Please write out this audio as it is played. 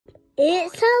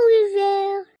It's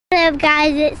Harleyville. Hello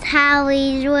guys, it's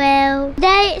Harleyville.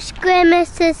 Today it's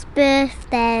Grimace's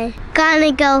birthday.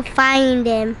 Gonna go find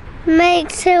him. Make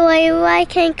sure you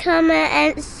like and comment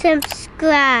and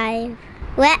subscribe.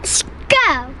 Let's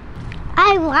go!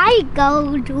 I like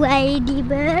Gold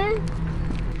Ladybird.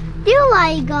 You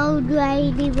like Gold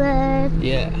Ladybird?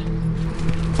 Yeah.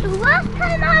 The last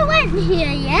time I went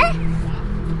here, yeah?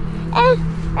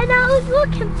 And I was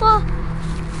looking for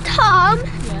Tom.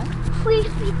 Yeah.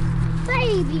 Creepy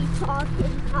baby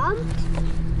talking Tom.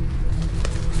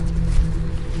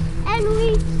 And we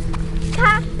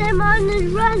cast him on his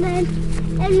running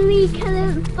and we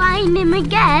couldn't find him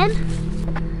again.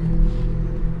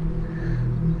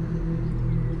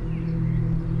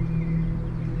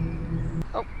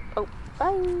 Oh,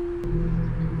 bye.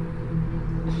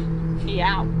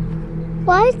 Yeah.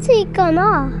 Why is he gone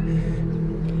off?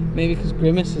 Maybe because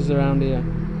Grimace is around here.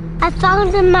 I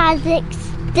found a magic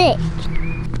stick.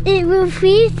 It will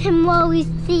freeze him while we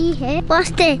see him.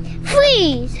 What's this?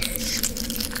 Freeze!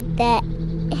 There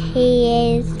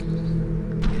he is.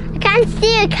 I can't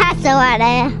see a castle out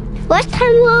there. Last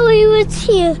time while we was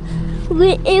here,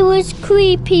 it was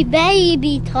creepy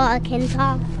baby talking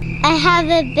Tom. I have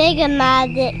a bigger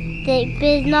magic stick, but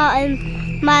it's not a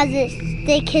magic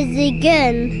stick, it's a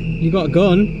gun. You got a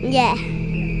gun? Yeah.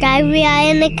 Guys, we are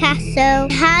in the castle.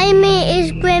 Behind me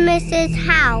is Grimace's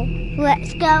house.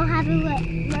 Let's go have a look.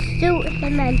 Let's shoot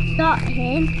him and shot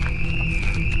him.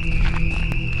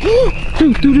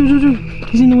 Do.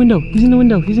 He's in the window. He's in the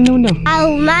window. He's in the window. I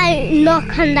might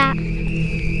knock on that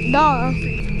door.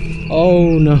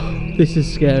 Oh no, this is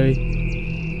scary.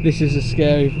 This is a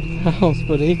scary house,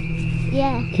 buddy.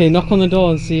 Yeah. Okay, knock on the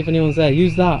door and see if anyone's there.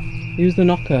 Use that. Use the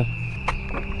knocker.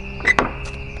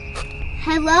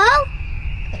 Hello?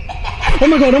 Oh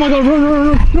my god,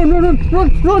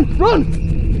 run.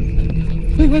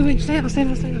 Wait, stay out. Is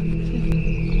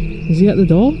he at the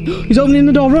door? He's opening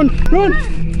the door, run!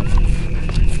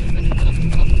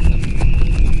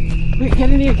 Wait, get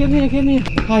in here.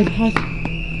 Hide.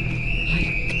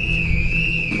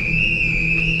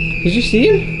 Did you see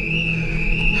him?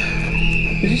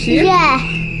 Yeah.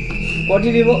 What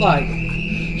did he look like?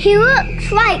 He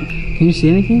looks like... Can you see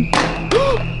anything?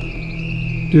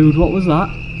 Dude, what was that?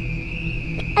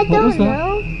 I don't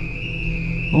know.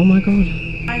 Oh my god.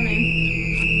 I'm in.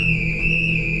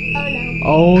 Oh no.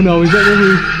 Oh no, he's at the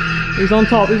roof. He's on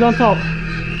top.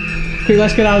 Quick,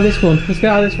 let's get out of this one.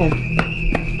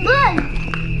 Run!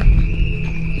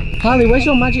 Harley, where's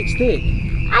your magic stick?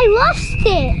 I lost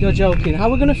it. You're joking. How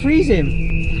are we going to freeze him?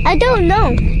 I don't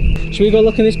know. Should we go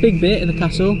look in this big bit of the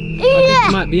castle? Yeah. I think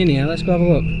it might be in here. Let's go have a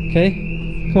look, okay?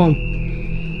 Come on.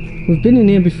 We've been in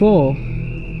here before.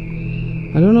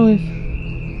 I don't know if...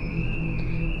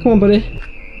 Come on, buddy.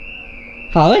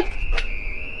 Harley?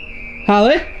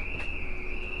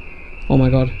 Oh my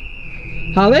god.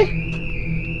 Harley?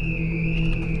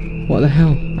 What the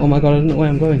hell? Oh my god, I don't know where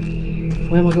I'm going.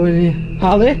 Where am I going in here?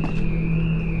 Harley?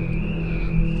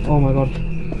 Oh my god.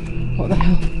 What the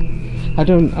hell? I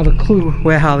don't have a clue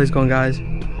where Harley's gone, guys.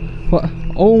 What?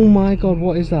 Oh my god,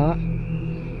 what is that?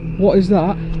 What is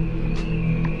that?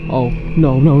 Oh,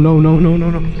 no.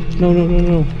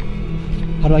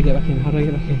 How do I get back in?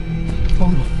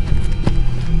 Oh no.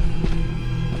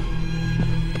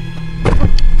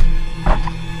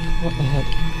 What the heck?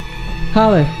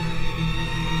 Harley?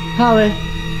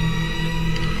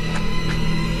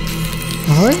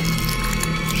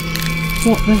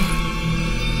 What the?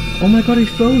 Oh my god, he's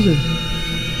frozen.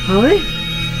 Harley?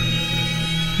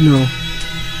 No.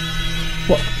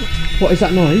 What is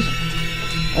that noise?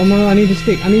 Oh no, I need a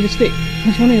stick.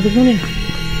 There's one here.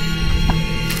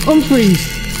 Unfreeze!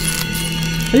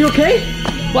 Are you okay?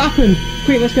 What happened?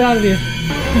 Quick, let's get out of here.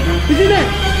 He's in there!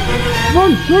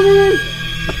 Run!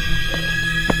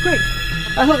 Quick!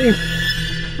 I'll help you.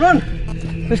 Run!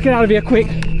 Let's get out of here, quick.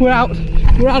 We're out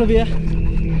of here.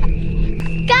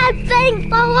 Guys, thanks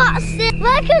for watching.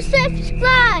 Like and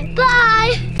subscribe.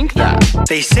 Bye!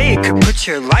 They say it could put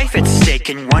your life at stake,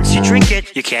 and once you drink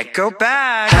it, you can't go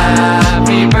back.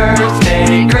 Happy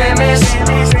birthday, Grimace.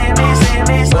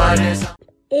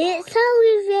 It's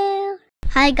Harleyville.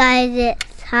 Hi guys,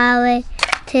 it's Harley.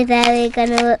 Today we're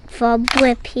gonna look for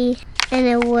Blippi in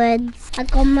the woods. I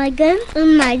got my gun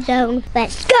and my zone.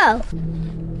 Let's go!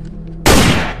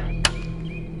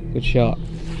 Good shot.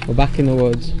 We're back in the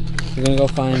woods. We're gonna go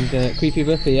find Creepy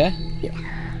Blippi, yeah? Yeah.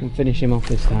 And finish him off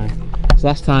this time. So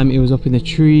last time he was up in the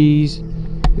trees.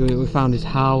 We found his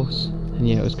house, and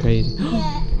yeah, it was crazy.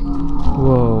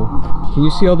 Whoa! Can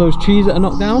you see all those trees that are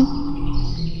knocked down?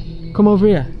 Come over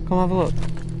here. Come have a look.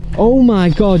 Oh my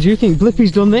god! Do you think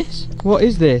Blippi's done this? What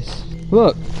is this?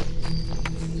 Look.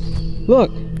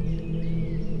 Look.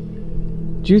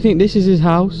 Do you think this is his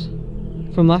house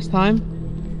from last time?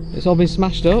 It's all been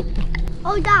smashed up.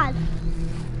 Oh, Dad.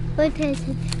 What is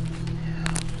it?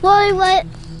 Well, we went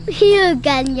here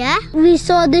again, yeah? We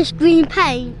saw this green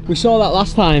paint. We saw that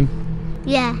last time.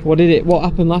 Yeah. What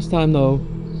happened last time though?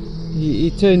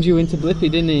 He turned you into Blippi,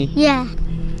 didn't he? Yeah.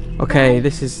 Okay,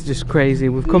 this is just crazy.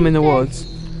 We've come in the woods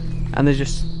and there's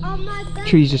just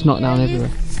trees just knocked down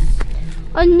everywhere.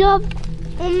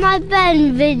 On my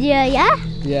Ben video, yeah?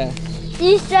 Yeah.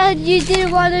 You said you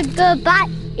didn't want to go back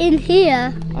in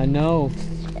here. I know.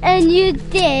 And you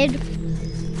did.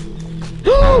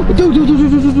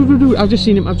 I've just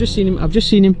seen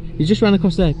him. He just ran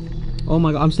across there. Oh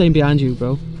my god, I'm staying behind you,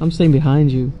 bro. I'm staying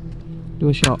behind you. Do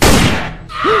a shot.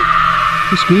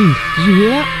 He screamed. Did you hear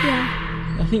that?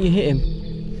 Yeah. I think you hit him.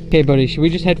 Okay, buddy, should we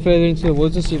just head further into the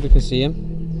woods and see if we can see him?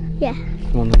 Yeah.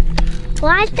 Come on then.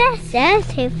 Why is there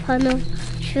tape on the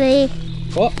tree?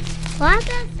 What? Why is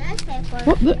there tape on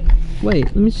What the? Wait,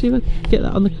 let me see if I can get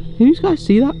that on the... Can you guys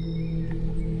see that?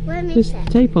 There's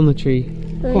tape on the tree.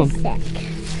 Come on.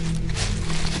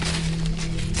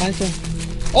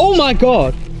 Oh my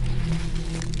god!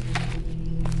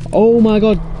 Oh my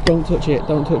god! Don't touch it,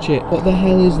 don't touch it. What the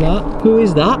hell is that? Who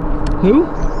is that? Who?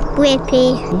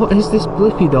 Blippi. What is this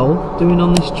Blippi doll doing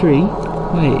on this tree?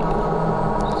 Wait.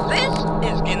 This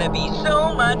is gonna be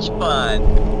so much fun.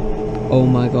 Oh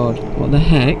my god, what the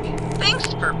heck? Thanks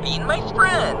for being my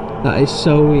friend. That is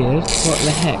so weird. What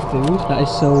the heck, dude? That is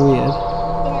so weird.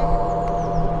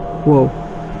 Whoa.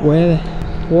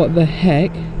 What the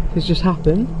heck has just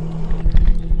happened?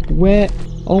 Where?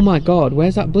 Oh my god,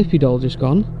 where's that Blippi doll just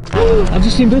gone? I've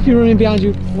just seen Blippi running behind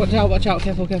you. Watch out,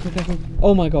 careful, careful, careful.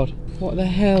 Oh my god, what the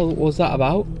hell was that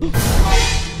about?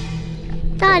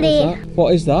 Daddy.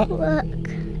 What is that? Look.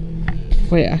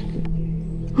 Wait,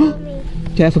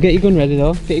 careful, get your gun ready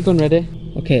though. Get your gun ready.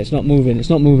 Okay, it's not moving, it's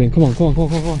not moving. Come on, come on, come on,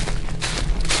 come on, come on.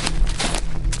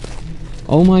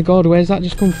 Oh my god, where's that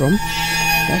just come from?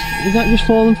 Is that just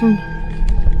fallen from?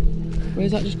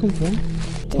 Where's that just come from?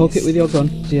 Poke it with your gun.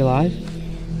 Is he alive?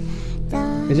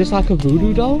 Is this like a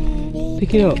voodoo doll?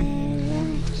 Pick it up.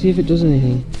 See if it does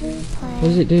anything. What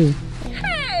does it do?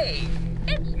 Hey,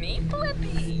 it's me,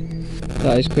 Blippi.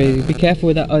 That is crazy. Be careful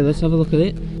with that. Oh, let's have a look at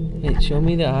it. Wait, show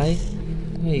me the eye.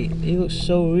 Wait, it looks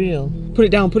so real. Put it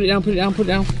down, put it down, put it down, put it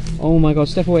down. Oh my god,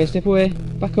 step away, step away.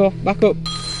 Back off, back up.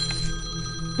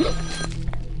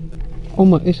 Oh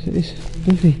my, it's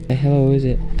Blippi. Hello, who is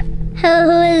it? Hello,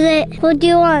 who is it? What do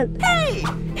you want? Hey,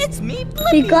 it's me,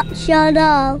 Blippi. We got shot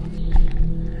off.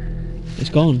 It's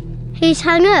gone. He's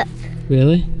hung up.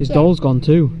 Really? His doll's gone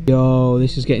too. Yo,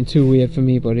 this is getting too weird for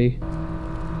me, buddy.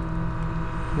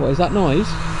 What is that noise?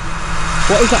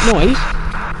 What is that noise?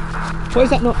 What is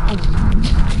that noise?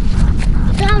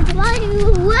 Dad, why are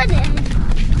you running?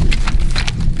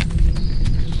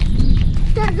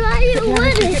 Dad, why are you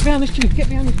running? Get behind this tree, get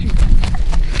behind this tree.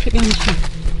 Get behind this tree.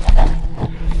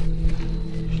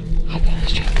 Hide behind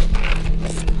this tree.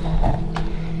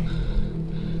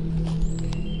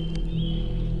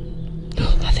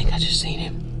 I think I just seen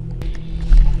him.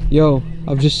 Yo,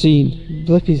 I've just seen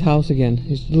Blippi's house again.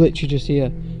 He's literally just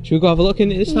here. Should we go have a look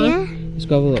in it this time? Yeah. Let's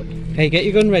go have a look. Hey, get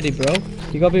your gun ready, bro.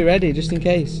 You gotta be ready just in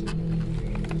case.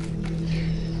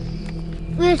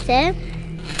 Listen.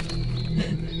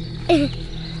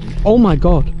 Oh my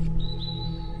god.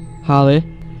 Harley,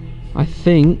 I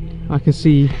think I can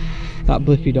see that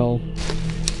Blippi doll.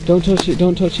 Don't touch it,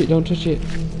 don't touch it, don't touch it.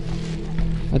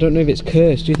 I don't know if it's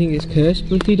cursed. Do you think it's cursed,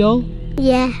 Blippi doll?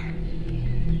 Yeah.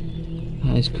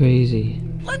 That is crazy.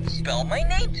 Let's spell my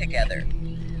name together.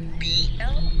 B-L-I-P-P-I.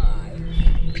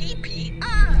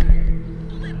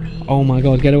 Blippi. Oh my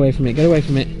god, get away from it, get away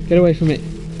from it, get away from it.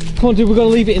 Come on dude, we've got to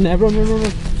leave it in there. Run, run, run,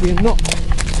 run. We are not...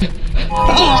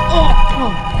 Oh.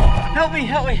 Help me,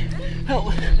 help me.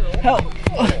 Help, help.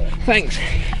 Oh, thanks.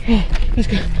 Oh, let's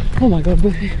go. Oh my god,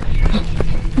 Blippi.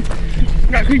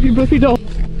 That creepy Blippi doll.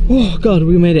 Oh god,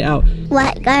 we made it out.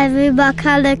 Right guys, we're back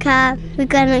on the car. We're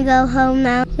gonna go home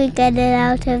now. We're getting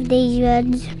out of these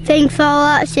woods. Thanks for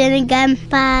watching again.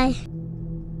 Bye.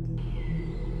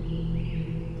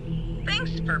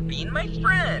 Thanks for being my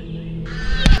friend.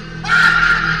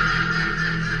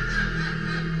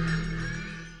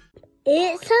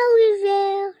 It's a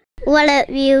review. What up,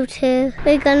 you two?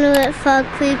 We're gonna look for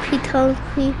creepy Tom,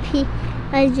 creepy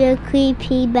Andrew,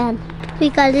 creepy Ben. We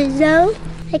got a zoo.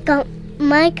 I got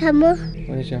my camera.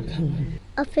 Where's your camera?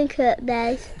 I think it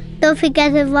there. Don't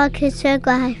forget to like and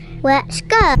subscribe. Let's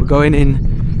go. We're going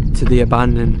in to the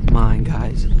abandoned mine,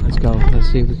 guys. Let's go. Let's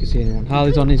see if we can see anyone.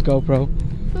 Harley's on his GoPro.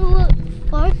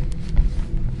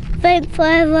 Thanks for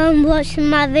everyone watching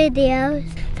my videos.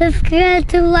 Subscribe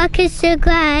to like and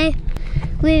subscribe.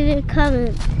 Leave a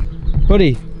comment.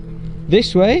 Buddy,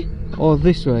 this way or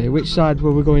this way? Which side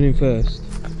were we going in first?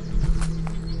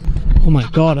 Oh my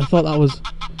god, I thought that was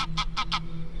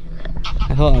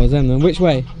them then. Which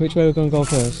way? Which way are we going to go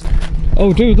first?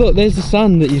 Oh dude, look, there's the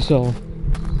sand that you saw.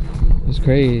 It's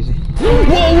crazy. Whoa, whoa,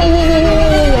 whoa, whoa,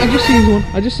 whoa,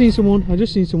 whoa. I just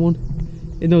seen someone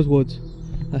in those woods.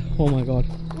 Oh my god.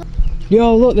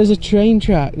 Yo, look, there's a train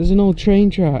track. There's an old train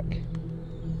track.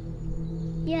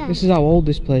 Yeah. This is how old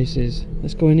this place is.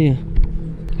 Let's go in here.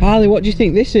 Harley, what do you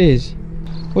think this is?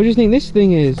 What do you think this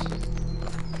thing is?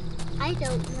 I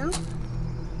don't know.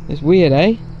 It's weird,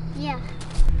 eh? Yeah.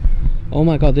 Oh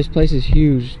my god, this place is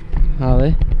huge,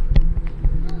 Harley.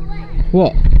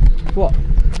 What? What?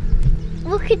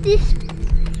 Look at this.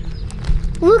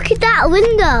 Look at that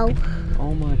window.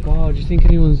 Oh my god, do you think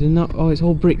anyone's in that? Oh, it's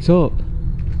all bricked up.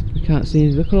 We can't see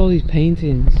it. Look at all these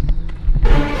paintings.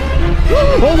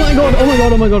 Oh my god, oh my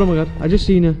god, oh my god, oh my god. I just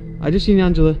seen her. I just seen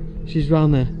Angela. She's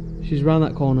round there. She's round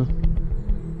that corner.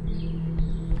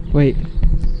 Wait.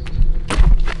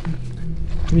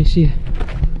 Let me see her.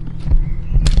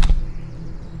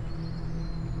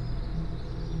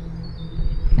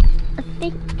 I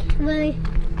think wait.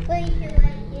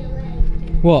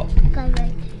 What?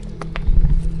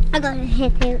 I gotta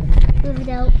hit it with it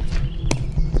out.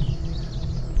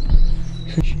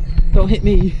 Don't hit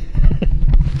me.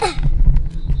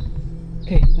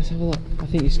 Okay, let's have a look. I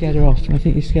think you scared her off. I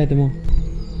think you scared them off.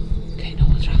 Okay, no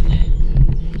one's around there.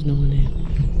 There's no one here.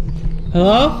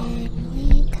 Hello?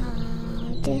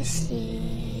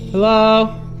 Hello?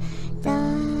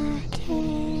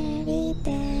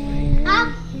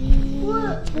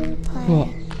 What?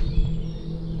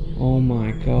 Oh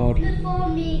my god. Before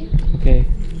me Okay.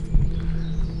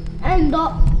 and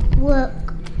not work.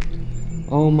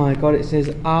 Oh my god, it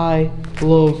says I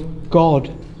love God.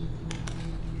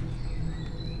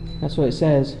 That's what it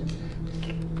says.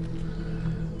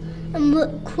 And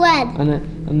look when.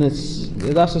 And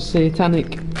that's a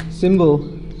satanic symbol.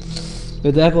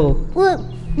 The devil. Look,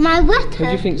 my letter. What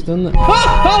do you think's done that?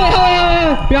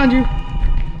 Ah! Harley! Behind you!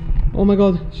 Oh my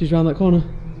god, she's round that corner.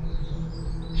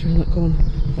 She's round that corner.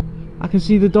 I can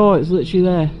see the door, it's literally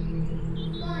there.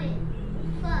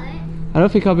 I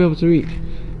don't think I'll be able to reach.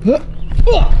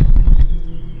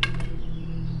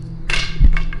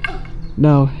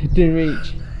 No, it didn't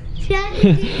reach.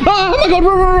 Oh my god,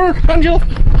 run, Angela!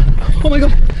 Oh my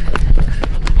god.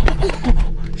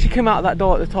 She came out of that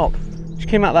door at the top. She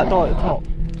came out that door at the top.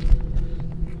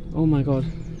 Oh my god.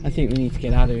 I think we need to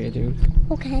get out of here, dude.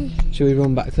 Okay. Should we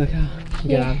run back to the car?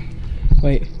 Get Yeah. out.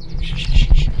 Wait.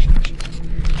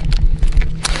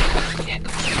 Yeah, go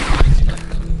on.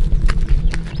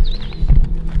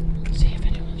 See if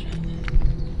anyone's around there.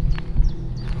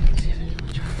 See if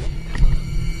anyone's around there.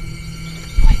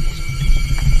 Wait,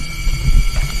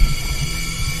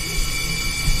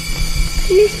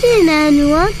 Can you see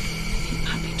anyone? he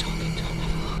might be talking to him.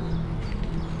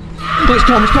 Oh, it's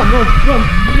Tom,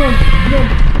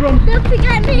 run. Don't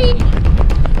forget me.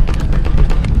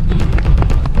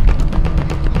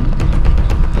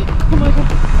 Oh my god.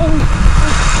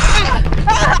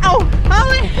 Ow!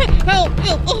 Harley! Help!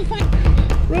 Oh, fuck!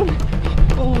 Run!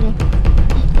 Oh my god.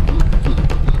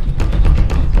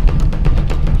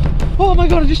 Oh my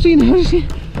god, I just seen them.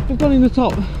 They've gone in the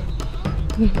top.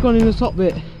 They've gone in the top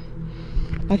bit.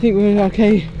 I think we're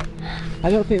okay. I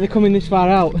don't think they're coming this far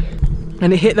out.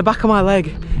 And it hit the back of my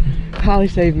leg. Harley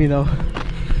saved me though.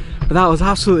 But that was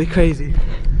absolutely crazy.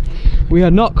 We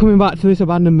are not coming back to this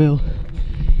abandoned mill.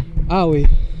 Are we?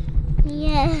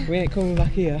 Yeah. We ain't coming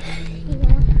back here.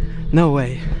 Yeah. No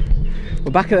way.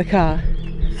 We're back at the car.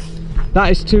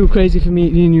 That is too crazy for me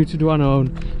and you to do on our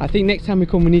own. I think next time we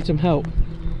come we need some help.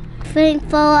 Thanks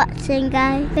for watching,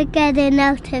 guys. We're getting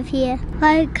out of here.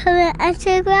 Like, comment, and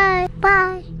subscribe.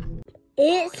 Bye.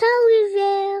 It's a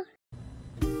review.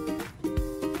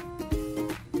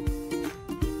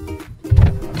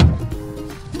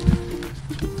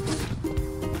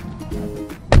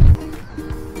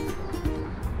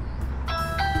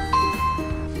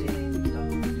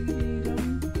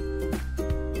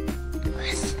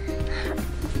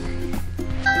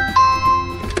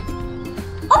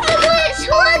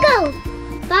 Lego!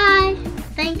 Bye!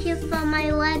 Thank you for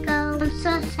my Lego. I'm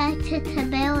so excited to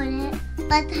build it.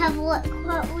 Let's have a look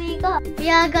what we got. We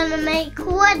are gonna make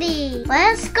Woody.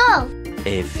 Let's go!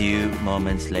 A few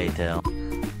moments later.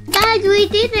 Guys, we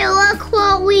did it. Look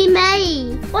what we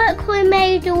made. Look, we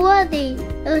made Woody.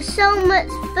 It was so much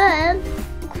fun.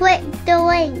 Click the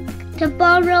link to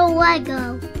borrow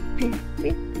Lego.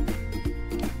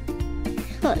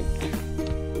 Look,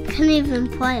 can't even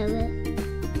play with it.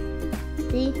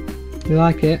 See? You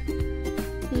like it?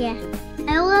 Yeah.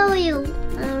 I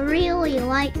really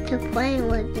like to play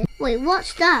with it. Wait,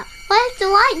 what's that? Where's the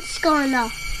lights going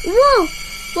off? Whoa!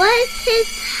 Where's his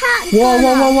hat Whoa, going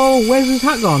whoa, off? whoa, whoa! Where's his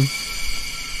hat gone?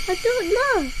 I don't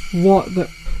know. What the...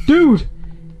 Dude!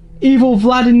 Evil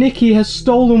Vlad and Nikki has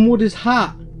stolen Woody's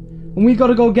hat. And we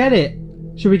gotta go get it.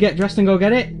 Should we get dressed and go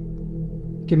get it?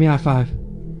 Give me a high five.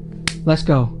 Let's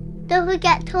go. Don't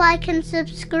forget to like and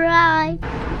subscribe.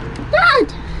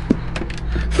 Dad!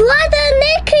 Vlad and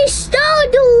Nikki stole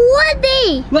the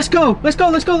Woody! Let's go! Let's go!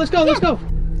 Let's go! Let's go! Let's go!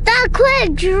 Dad,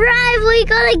 quick, drive! We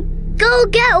gotta go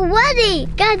get Woody!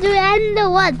 Guys, we're in the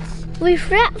woods. We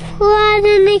trapped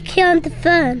Vlad and Nikki on the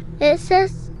phone. It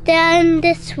says they're in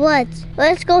this woods.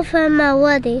 Let's go find my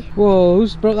Woody. Whoa,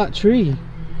 who's broke that tree? Do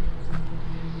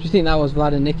you think that was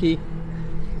Vlad and Nikki?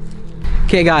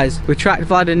 Okay guys, we tracked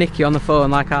Vlad and Nikki on the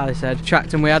phone, like Harley said.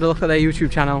 Tracked them, we had a look at their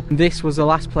YouTube channel. This was the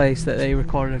last place that they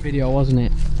recorded a video, wasn't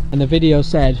it? And the video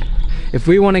said, if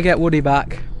we want to get Woody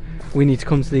back, we need to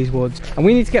come to these woods. And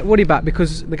we need to get Woody back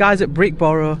because the guys at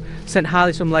Brickborough sent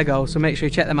Harley some Lego, so make sure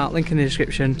you check them out, link in the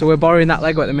description. So we're borrowing that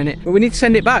Lego at the minute. But we need to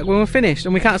send it back when we're finished,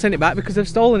 and we can't send it back because they've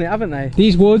stolen it, haven't they?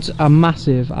 These woods are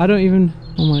massive. I don't even...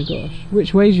 Oh my gosh.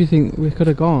 Which way do you think we could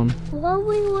have gone? Well,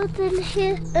 we wasn't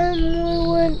here and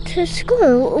we went to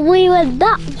school. We went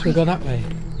that way. Should we go that way?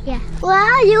 Yeah. Where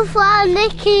are you, Vlad,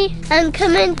 Nikki? I'm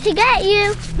coming to get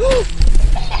you.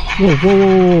 Whoa, whoa,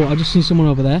 whoa, whoa, I just seen someone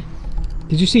over there.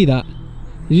 Did you see that?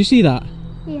 Did you see that?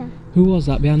 Yeah. Who was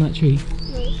that behind that tree?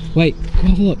 Me. Wait, come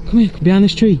have a look. Come here, behind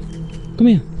this tree. Come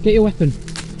here, get your weapon.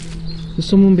 There's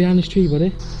someone behind this tree,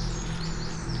 buddy.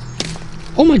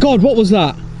 Oh my god, what was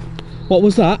that? What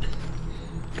was that?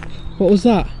 What was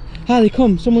that? Harley,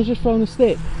 come, someone's just thrown a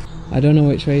stick. I don't know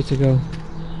which way to go.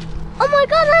 Oh my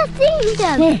god, I've seen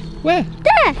them. Where? Where?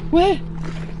 There. Where?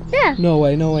 There. No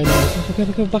way, no way, no. Okay,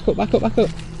 okay, back up, back up, back up.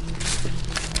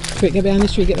 Quick, get behind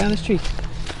this tree, get behind this tree.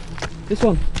 This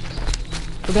one.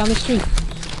 Go behind this tree.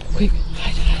 Quick,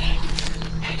 hide, hide,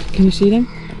 hide. Can you see them?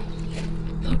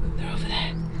 Look, they're over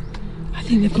there. I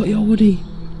think they've got your Woody.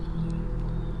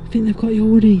 I think they've got your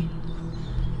Woody.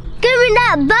 Give me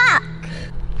that back.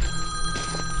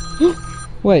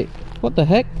 Wait, what the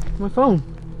heck? My phone.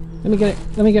 Let me get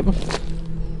it. Let me get my...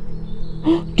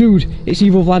 Dude, it's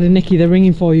Evil Vlad and Nikki. They're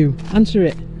ringing for you. Answer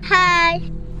it. Hi.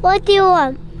 What do you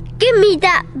want? Give me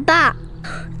that back.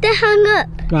 They hung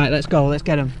up. Right, let's go. Let's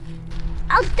get them.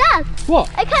 Oh, Dad.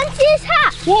 What? I can't see his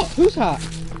hat. What? Whose hat?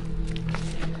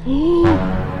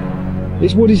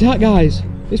 It's Woody's hat, guys.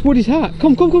 It's Woody's hat.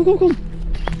 Come, come, come, come, come.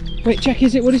 Wait, check.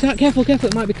 Is it Woody's hat? Careful, careful.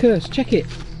 It might be cursed. Check it.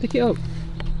 Pick it up.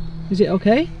 Is it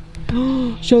okay?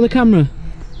 Show the camera.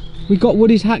 We got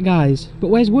Woody's hat, guys. But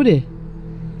where's Woody?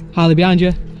 Harley, behind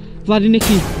you. Vlad and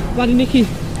Nikki. Vlad and Nikki.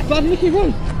 Vlad and Nikki,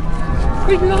 run.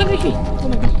 Quick, Vlad and Nikki. Oh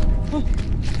my gosh. Oh.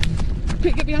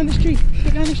 Quick, get behind this tree.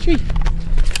 Get behind this tree.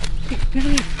 Quick,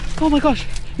 behind it. Oh my gosh.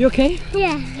 You okay?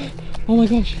 Yeah. Oh my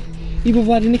gosh. Evil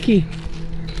Vlad and Nikki.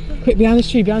 Quick, behind this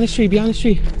tree, behind this tree, behind this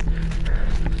tree.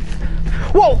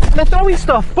 Whoa! They're throwing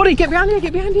stuff! Buddy, get behind here,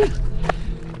 get behind here!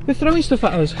 They're throwing stuff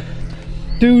at us.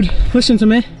 Dude, listen to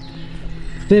me.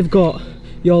 They've got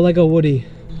your Lego Woody.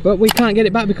 But we can't get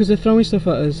it back because they're throwing stuff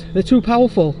at us. They're too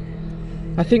powerful.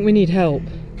 I think we need help.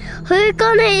 Who's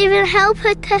gonna even help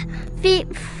her to beat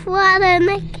Vlad and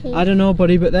Nikki? I don't know,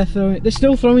 buddy, but they're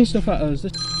still throwing stuff at us.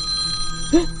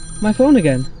 My phone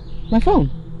again. My phone.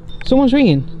 Someone's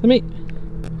ringing. Let me...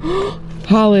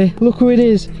 Harley, look who it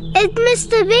is. It's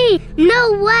Mr. Beast.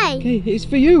 No way. Okay, it's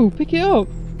for you. Pick it up.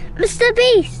 Mr.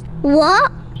 Beast.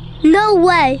 What? No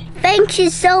way. Thank you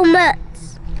so much.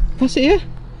 That's it, yeah?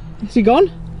 Is he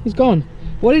gone? He's gone.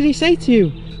 What did he say to you?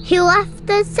 He left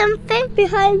us something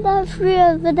behind that tree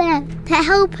over there to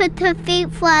help her defeat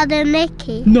Vlad and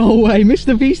Nikki. No way,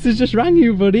 Mr. Beast has just rang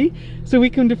you, buddy. So we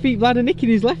can defeat Vlad and Nikki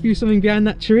and he's left you something behind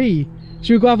that tree.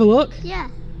 Should we go have a look? Yeah.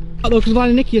 Oh, look, because Vlad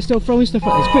and Nikki are still throwing stuff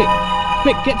at us. Quick,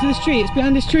 quick, get to this tree. It's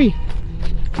behind this tree.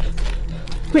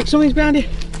 Quick, something's behind it.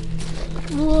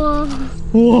 Whoa.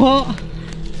 What?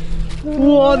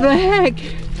 What the heck?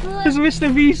 Has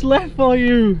Mr. Beast left for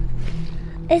you?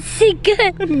 Is he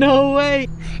good? No way.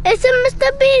 It's a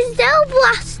Mr. Beast Gel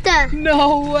Blaster.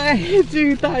 No way,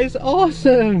 dude, that is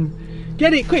awesome.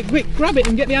 Get it, quick, quick, grab it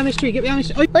and get behind this tree, get behind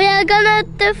this tree. We are gonna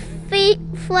defeat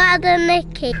Vlad and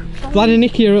Nikki. Vlad and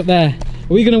Nikki are up there.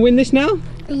 Are we gonna win this now?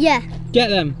 Yeah. Get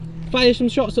them. Fire some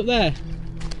shots up there.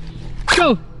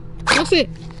 Go. That's it.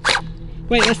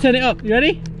 Wait, let's turn it up. You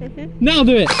ready? Now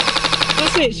do it.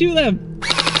 That's it. Shoot them.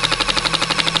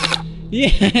 Yeah.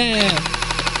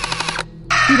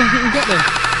 Dude, I think we got them.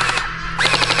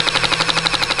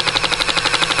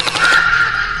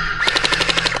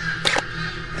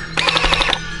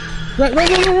 Right,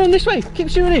 run this way. Keep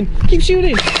shooting. Keep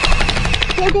shooting.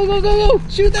 Go, go, go, go, go.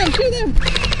 Shoot them, shoot them.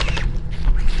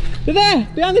 They're there,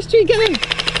 behind this tree, get them.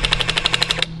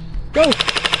 Go.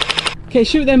 Okay,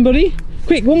 shoot them, buddy.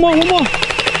 Quick, one more, one more.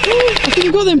 Oh, I think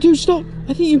you got them, dude, stop.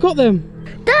 I think you got them.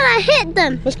 Dad, I hit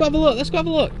them. Let's go have a look, let's go have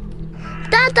a look.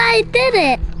 Dad, I did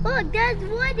it. Look, there's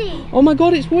Woody. Oh my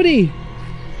God, it's Woody.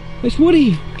 It's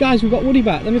Woody. Guys, we've got Woody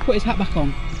back. Let me put his hat back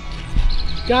on.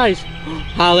 Guys,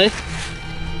 Harley.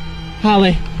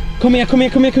 Harley, come here, come here,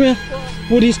 come here, come here.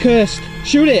 Woody's cursed.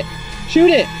 Shoot it.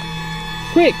 Shoot it.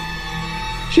 Quick.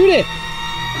 Shoot it.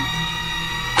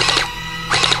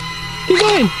 Keep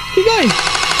going. Keep going.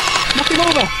 Knock him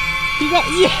over. You got,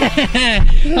 yeah.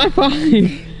 High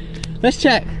five. Let's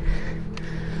check.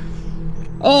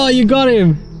 Oh, you got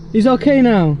him. He's okay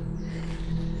now.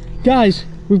 Guys,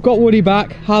 we've got Woody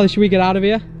back. Harley, should we get out of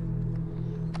here?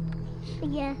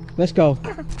 Yeah. Let's go.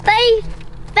 Bye.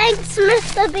 Thanks,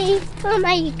 Mr. B. Oh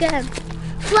my God.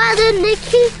 Father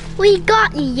Nicky, we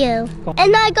got you.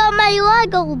 And I got my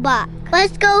Lego back.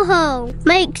 Let's go home.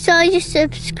 Make sure you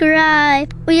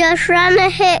subscribe. We are trying to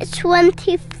hit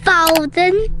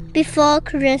 20,000 before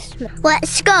Christmas.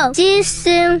 Let's go. See you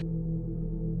soon.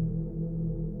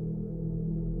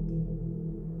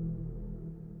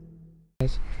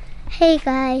 Hey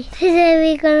guys, today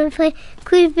we're gonna play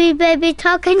Creepy Baby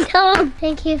Talking Tom.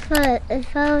 Thank you for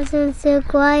 1,000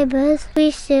 subscribers.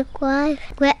 Please subscribe.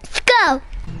 Let's go!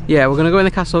 Yeah, we're gonna go in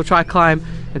the castle, try climb,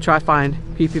 and try find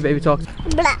Creepy Baby Talk.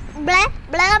 Blah, blah,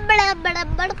 blah, blah, blah,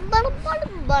 blah,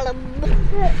 blah,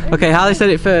 blah. Okay, Harley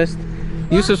said it first.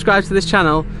 You subscribe to this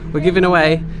channel, we're giving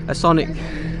away a Sonic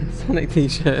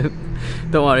t-shirt.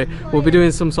 Don't worry, we'll be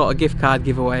doing some sort of gift card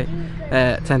giveaway.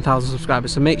 10,000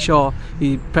 subscribers, so make sure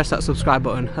you press that subscribe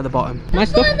button at the bottom. My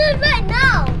stuff. Right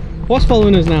now. What's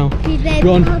following us now?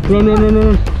 Run, run, run, run,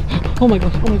 run. Oh my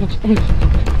gosh, oh my gosh, oh my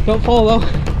gosh. Don't fall though.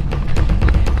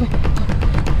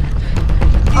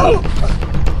 Oh.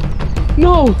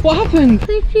 No, what happened?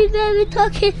 Creepy Baby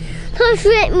Talking Tom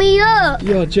wake me up.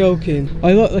 You're joking.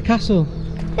 Oh look, the castle.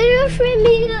 They just wake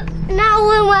me up. Now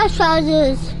we're in my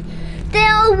trousers.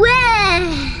 They're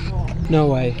wet. No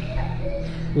way.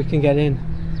 We can get in.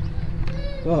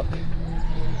 Look,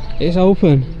 it's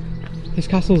open. This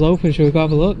castle's open. Shall we go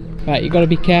have a look? Right, you got to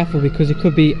be careful because it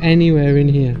could be anywhere in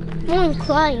here. Someone's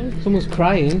crying. Someone's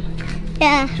crying.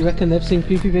 Yeah. Do you reckon they've seen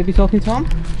Creepy Baby Talking Tom?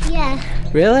 Yeah.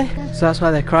 Really? So that's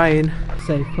why they're crying.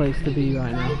 Safe place to be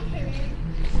right now.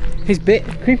 He's bit.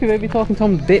 Creepy Baby Talking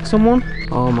Tom bit someone.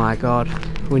 Oh my God.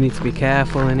 We need to be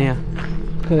careful in here.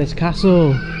 Look at this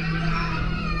castle.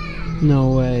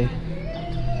 No way.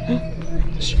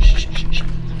 Shh, shh, shh, shh, shh.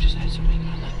 I've just heard something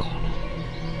around that corner.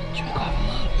 Should we go have a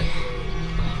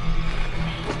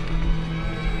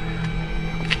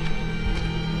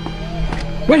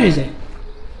look? Where is it?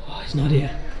 Oh, it's not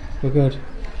here. We're good.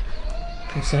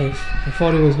 We're safe. I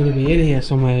thought it was going to be in here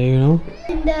somewhere, you know?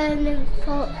 And then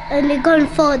it's gonna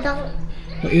fall down.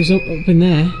 But it was up in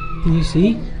there. Can you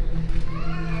see?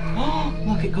 Oh,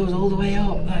 look, it goes all the way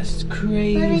up. That's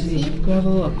crazy. Go have a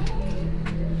look.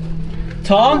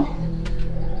 Tom?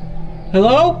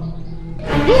 Hello?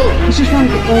 He's just ran.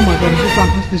 Oh my God, he just ran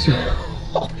past this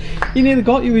one. He nearly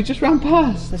got you, he just ran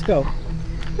past. Let's go.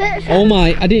 Oh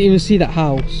my, I didn't even see that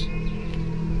house.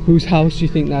 Whose house do you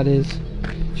think that is?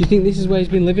 Do you think this is where he's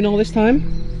been living all this time?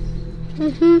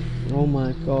 Mm-hmm. Oh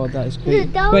my God, that is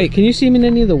crazy. Wait, can you see him in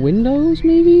any of the windows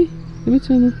maybe? Let me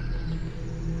turn on.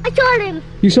 I saw him.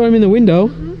 You saw him in the window? I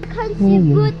can't see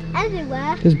blood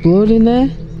everywhere. There's blood in there?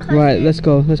 Right, let's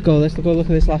go, let's go. Let's go look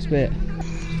at this last bit.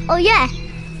 Oh yeah.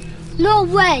 No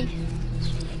way.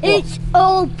 What? It's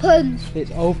open.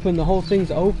 It's open, the whole thing's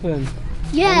open.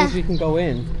 Yeah. As long as we can go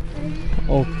in.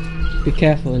 Oh, be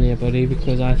careful in here, buddy,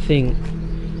 because I think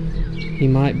he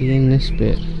might be in this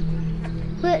bit.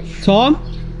 Which? Tom?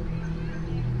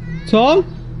 Tom?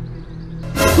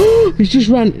 He's just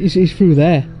ran, he's through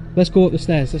there. Let's go up the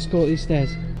stairs, let's go up these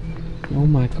stairs. Oh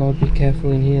my God, be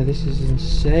careful in here, this is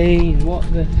insane. What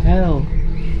the hell?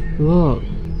 Look.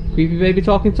 Creepy Baby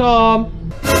Talking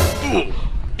Tom.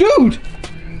 Dude!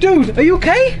 Dude, are you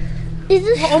okay? Is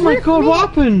this Oh my God, what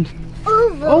happened?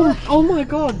 over? Oh my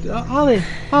God, Harley,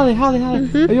 are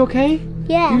you okay?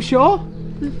 Yeah. You sure?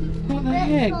 What the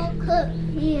heck? Let's go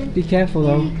here. Be careful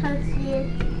though. You can't see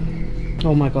it.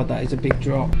 Oh my God, that is a big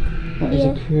drop. That is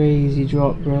a crazy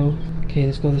drop, bro. Okay,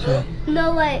 let's go this way.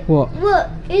 No way. What? Look,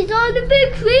 it's on the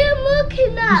big tree I'm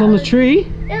looking at. It's on the tree?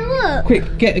 And look.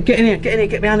 Quick, get in here,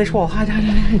 get behind this wall. Hide.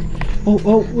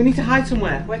 Oh, we need to hide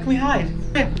somewhere. Where can we hide?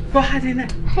 Yeah, go hide in there.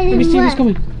 Let me see if he's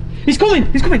coming. He's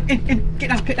coming. In. Get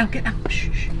down.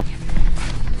 Shh.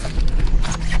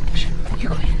 You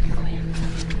go in.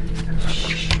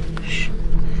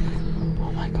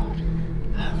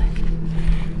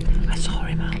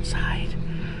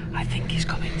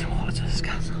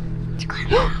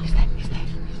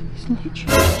 He's literally just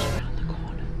around the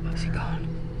corner. Where's he gone?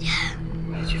 Yeah.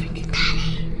 Where do you think he's gone?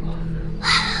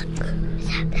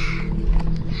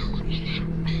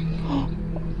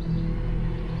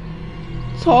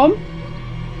 Tom?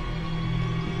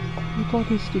 Oh my god,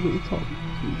 he's stood at the top.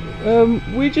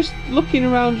 We're just looking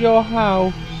around your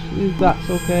house, if that's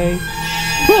okay.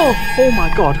 Oh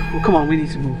my god, well, come on, we need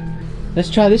to move.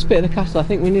 Let's try this bit of the castle. I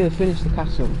think we need to finish the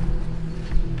castle.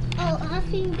 Oh, I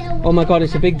think that Oh my god,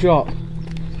 it's a big drop.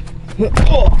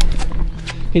 Oh.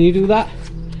 Can you do that?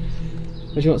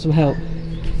 Or do you want some help?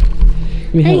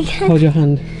 Let me help. Hold your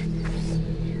hand.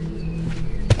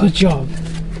 Good job.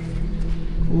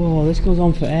 Whoa, this goes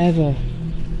on forever.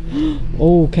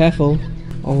 Oh, careful.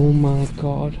 Oh my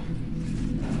god.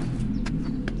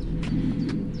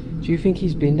 Do you think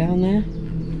he's been down there?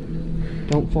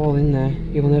 Don't fall in there.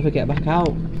 You'll never get back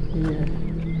out. Yeah.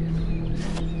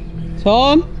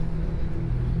 Tom?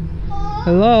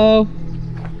 Hello?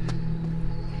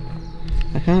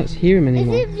 I can't hear him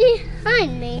anymore. Is it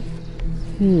behind me?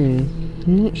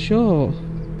 I'm not sure.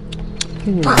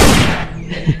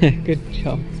 Good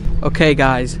job. Okay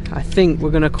guys, I think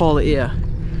we're gonna call it here.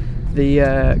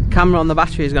 The camera on the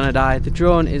battery is gonna die. The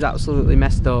drone is absolutely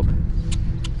messed up.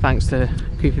 Thanks to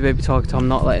Creepy Baby Talk Tom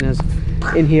not letting us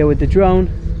in here with the drone.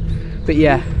 But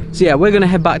yeah, so yeah, we're gonna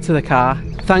head back to the car.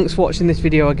 Thanks for watching this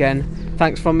video again.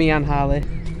 Thanks from me and Harley.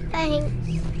 Thanks.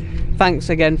 Thanks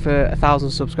again for 1,000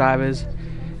 subscribers.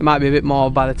 It might be a bit more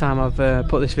by the time I've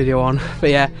put this video on.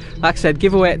 But yeah, like I said,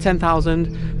 giveaway at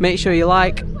 10,000. Make sure you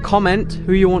like, comment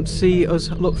who you want to see us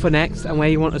look for next and where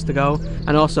you want us to go.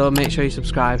 And also make sure you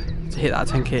subscribe to hit that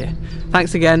 10k.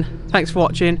 Thanks again. Thanks for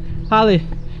watching. Harley,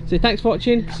 say thanks for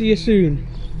watching. See you soon.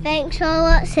 Thanks for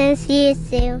watching. See you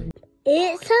soon.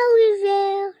 It's a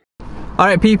review.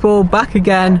 Alright people, back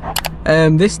again.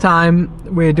 This time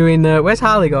we're doing the... Where's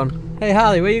Harley gone? Hey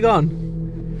Harley, where you gone?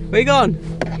 Where you gone?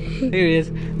 Here he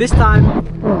is. This time,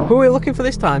 who are we looking for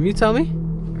this time? You tell me.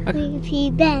 Creepy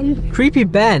Ben. Creepy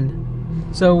Ben.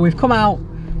 So we've come out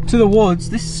to the woods.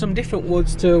 This is some different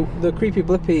woods to the Creepy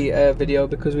Blippy video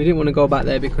because we didn't want to go back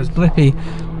there because Blippy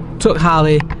took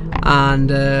Harley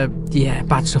and yeah,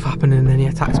 bad stuff happened and then he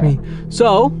attacked me.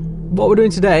 So what we're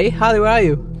doing today, Harley, where are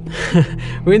you?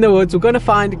 We're in the woods. We're going to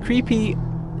find Creepy...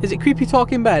 Is it Creepy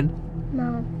Talking Ben?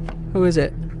 No. Who is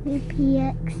it? Creepy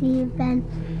EXE Ben.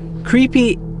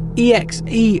 Creepy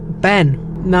EXE Ben.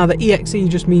 Now the EXE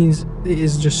just means it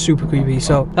is just super creepy,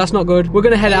 so that's not good. We're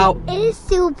gonna head out. It is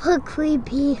super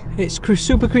creepy. It's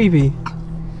super creepy.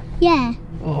 Yeah.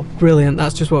 Oh, brilliant.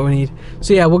 That's just what we need.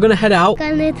 So yeah, we're gonna head out.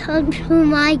 Gonna talk to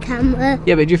my camera.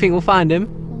 Yeah, but do you think we'll find him?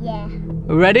 Yeah.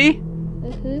 Ready?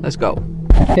 Let's go.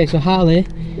 Okay, so Harley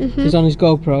is on his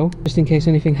GoPro, just in case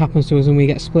anything happens to us and we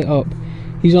get split up.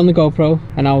 He's on the GoPro,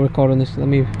 and I'll record on this. Let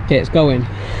me... Okay, it's going.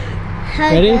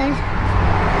 Ready?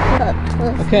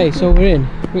 Okay, so we're in.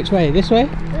 Which way? This way?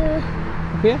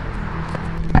 Up here?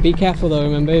 Be careful though,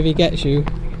 remember, if he gets you.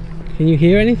 Can you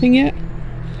hear anything yet?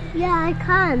 Yeah, I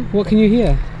can. What can you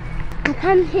hear? I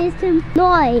can hear some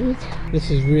noise. This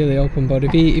is really open, but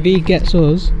if he gets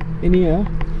us in here,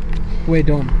 we're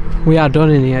done. We are done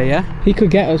in here, yeah? He could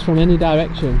get us from any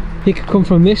direction. He could come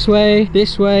from this way,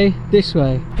 this way, this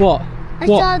way. What? I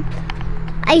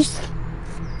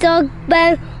saw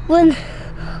one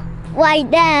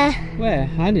right there. Where?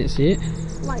 I didn't see it.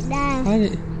 Right there. I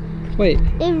didn't... Wait.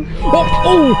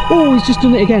 Oh, he's just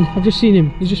done it again. I've just seen him.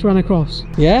 He's just ran across.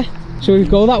 Yeah? Shall we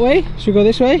go that way? Shall we go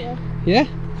this way? Yeah?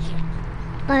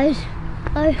 I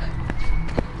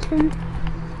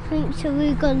think so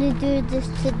we're gonna do this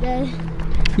today.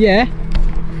 Yeah.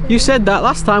 You said that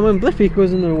last time when Blippy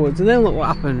was in the woods, and then look what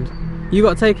happened. You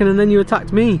got taken and then you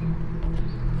attacked me.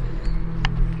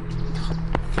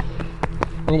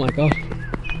 Oh my god.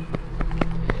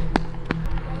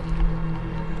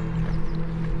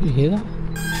 Did you hear that?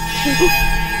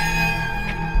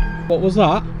 What was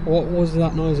that? What was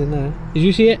that noise in there? Did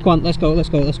you see it? Go on, let's go, let's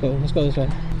go, let's go. Let's go this way.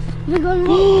 We're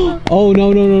gonna Oh no.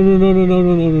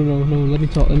 Let me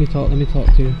talk to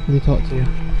you.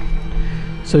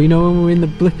 So you know when we were in the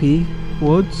Blippy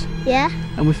woods? Yeah.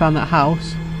 And we found that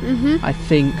house? I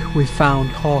think we found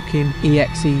Hawking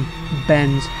EXE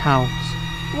Ben's house.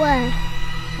 Where?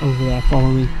 Over there,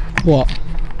 follow me. What?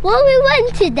 Well, we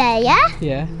went today, yeah?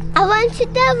 Yeah. I went to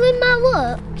there with my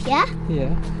work, yeah?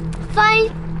 Yeah.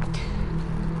 Find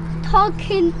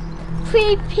talking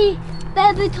creepy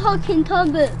baby talking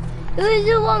Tom, but it was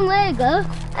a long way ago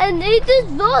and it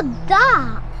is not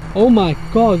that. Oh my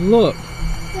god, look.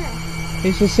 Yeah.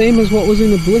 It's the same as what was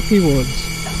in the Blippy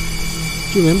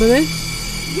woods. Do you remember this?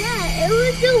 Yeah, it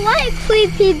was the white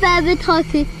creepy baby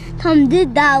talking Tom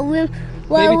did that with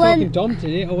Maybe Well, Talking Dom did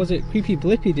it, or was it Creepy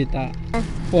Blippy did that?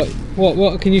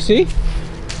 What, can you see?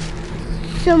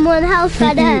 someone else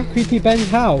had a... Creepy Ben's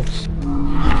house.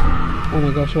 Oh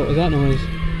my gosh, what was that noise?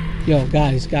 Yo,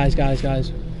 guys.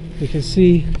 We can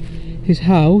see his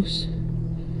house.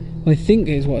 Well, I think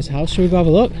it is what's his house. Shall we go have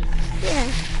a look?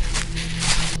 Yeah.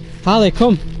 Harley,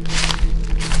 come.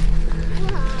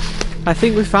 I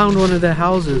think we found one of their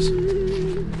houses.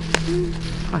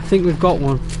 I think we've got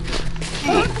one.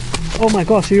 Oh my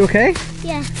gosh, are you okay?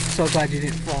 Yeah. So glad you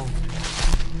didn't fall.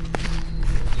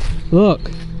 Look,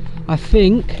 I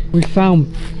think we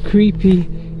found Creepy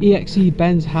EXE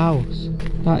Ben's house.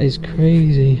 That is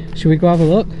crazy. Should we go have a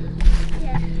look?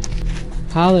 Yeah.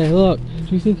 Harley, look.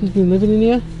 Do you think he's been living in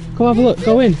here? Come have a look,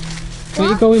 go in. Why don't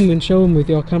you go in and show him with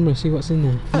your camera, see what's in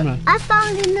there. Camera. I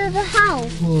found another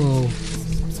house. Whoa.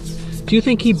 Do you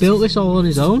think he built this all on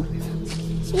his own?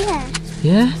 Yeah.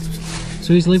 Yeah?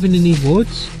 So he's living in these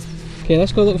woods? Okay,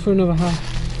 let's go look for another house.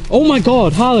 Oh my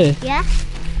god, Harley! Yeah?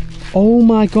 Oh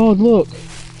my god, look!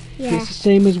 Yeah. It's the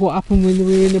same as what happened when we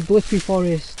were in the Blippy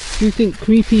forest. Do you think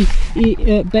Creepy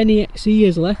Ben EXE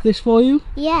has left this for you?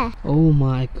 Yeah. Oh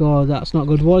my god, that's not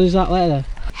good. What is that letter?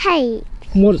 Hey,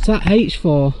 What's that H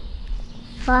for?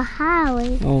 for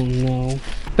Harley. Oh no.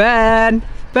 Ben!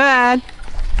 Ben!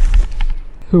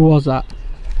 Who was that?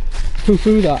 Who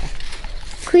threw that?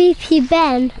 Creepy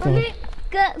Ben. Oh. Let me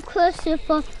get closer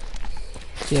for...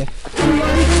 Yeah.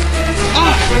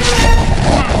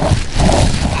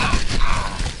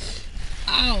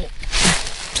 Ow!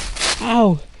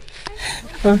 Ow!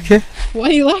 Okay. Why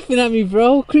are you laughing at me,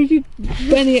 bro? Creepy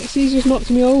Ben EXE just knocked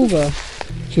me over.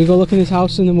 Should we go look in this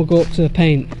house and then we'll go up to the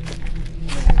paint?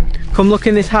 Come look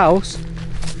in this house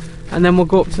and then we'll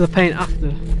go up to the paint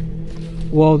after.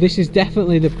 Whoa, this is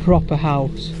definitely the proper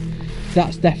house.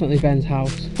 That's definitely Ben's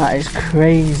house. That is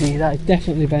crazy. That is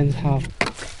definitely Ben's house.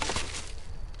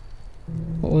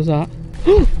 What was that?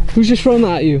 Who's just thrown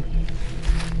that at you?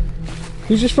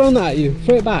 Who's just thrown that at you?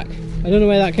 Throw it back. I don't know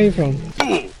where that came from.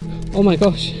 Oh my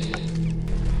gosh.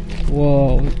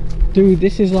 Whoa. Dude,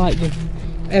 this is like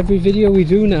every video we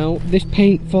do now, this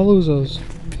paint follows us.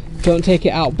 Don't take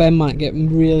it out, Ben might get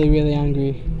really, really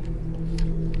angry.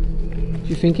 Do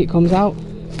you think it comes out?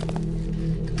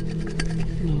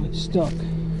 No, it's stuck.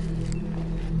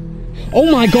 Oh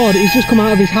my god, he's just come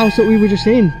out of his house that we were just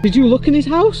in. Did you look in his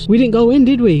house? We didn't go in,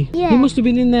 did we? Yeah. He must have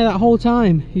been in there that whole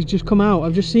time. He's just come out.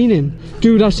 I've just seen him.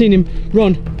 Dude, I've seen him.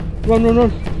 Run. Run, run,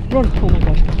 run. Run. Oh my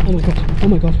god. Oh my god. Oh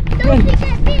my god. Run. Don't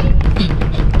forget me.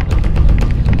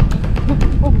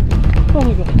 Oh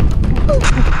my god.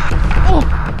 Oh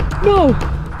no!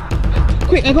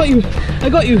 Quick, I got you. I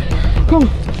got you. Come on.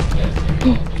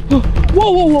 Oh, oh.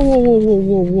 Whoa, whoa, whoa, whoa, whoa,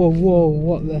 whoa, whoa, whoa.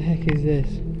 What the heck is this?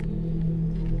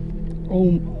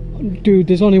 Oh, dude,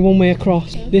 there's only one way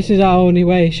across. This is our only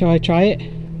way. Shall I try it?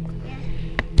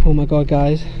 Oh my god,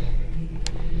 guys.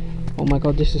 Oh my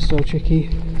god, this is so tricky.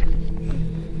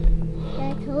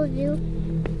 I told you.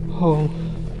 Oh.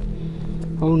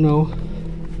 Oh no.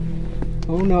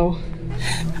 Oh no.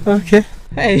 Okay.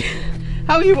 Hey,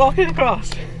 how are you walking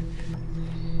across?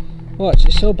 Watch,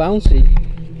 it's so bouncy.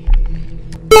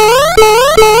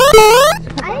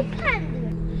 I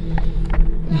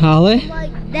can't do Harley? it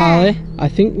like that. Harley, I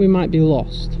think we might be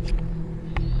lost.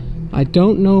 I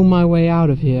don't know my way out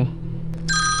of here.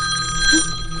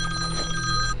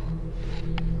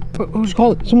 Who's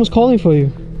calling? Someone's calling for you.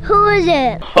 Who is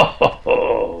it?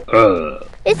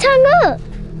 It's hung up.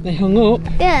 They hung up.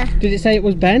 Yeah. Did it say it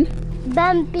was Ben?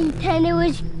 Ben pretended it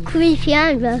was Creepy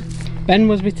Angela. Ben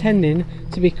was pretending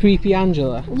to be Creepy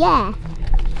Angela. Yeah.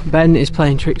 Ben is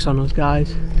playing tricks on us,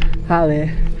 guys.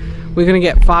 Harley, we're gonna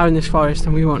get far in this forest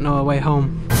and we won't know our way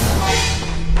home.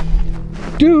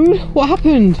 Dude, what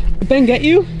happened? Did Ben get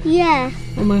you? Yeah.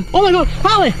 Oh my god,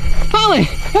 Harley! Harley!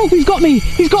 Help, he's got me!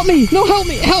 He's got me! No, help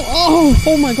me! Help!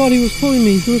 Oh my god, he was pulling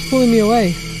me. He was pulling me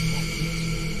away.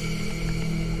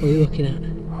 What are you looking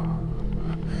at?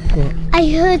 What? I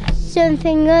heard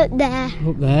something up there.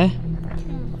 Up there?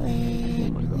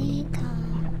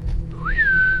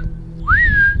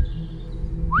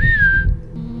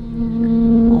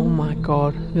 Oh my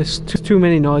god, there's too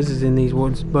many noises in these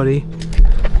woods, buddy.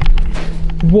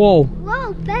 Whoa!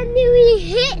 Whoa, Ben nearly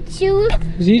hit you.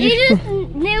 Is he He just just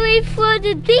nearly threw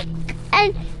the dick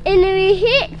and nearly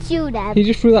hit you then. he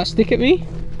just threw that stick at me?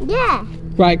 Yeah.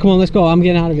 Right, come on, let's go. I'm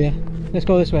getting out of here. Let's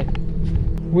go this way.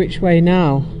 Which way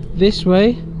now? This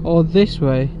way or this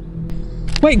way?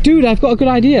 Wait, dude, I've got a good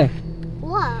idea.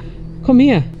 What? Come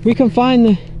here. We can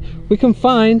find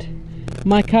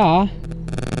my car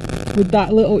with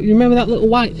that little, you remember that little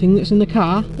white thing that's in the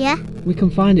car? Yeah. We can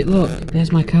find it, look.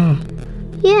 There's my car.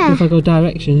 Yeah. If I go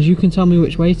directions, you can tell me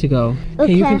which way to go.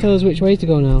 Okay, you can tell us which way to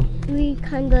go now. We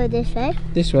can go this way.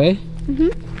 This way?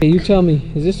 Mhm. Okay, you tell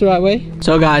me, is this the right way?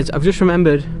 So guys, I've just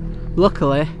remembered,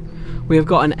 luckily, we have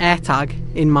got an AirTag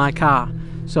in my car.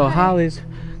 So Harley's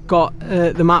got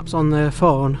the maps on the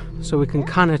phone, so we can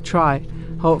kind of try,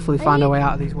 hopefully find our way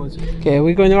out of these woods. Okay, are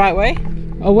we going the right way?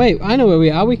 Oh wait, I know where we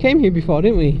are. We came here before,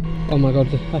 didn't we? Oh my god,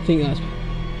 I think that's...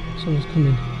 someone's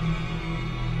coming.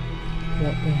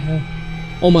 What the hell?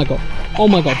 Oh my god,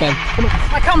 Ben. Oh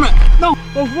my camera! No!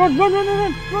 Oh, run!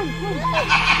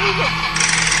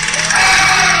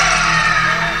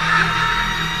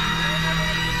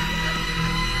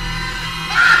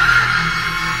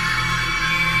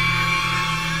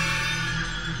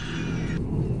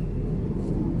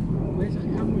 Where's our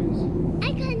cameras?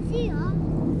 I can see her.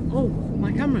 Oh,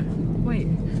 my camera. Wait.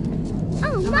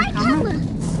 Oh, my camera.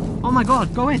 Oh my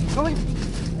god, go in.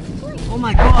 Oh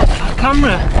my god, our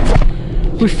camera.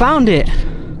 We found it.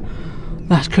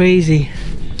 That's crazy.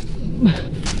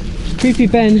 Creepy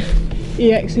Ben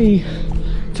EXE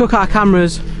took our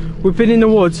cameras. We've been in the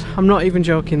woods, I'm not even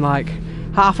joking, like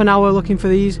half an hour looking for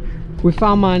these. We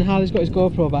found mine. Harley's got his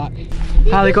GoPro back.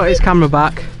 Harley got his camera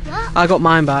back. I got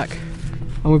mine back.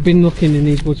 And we've been looking in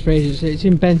these woods for ages. It's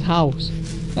in Ben's house.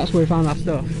 That's where we found our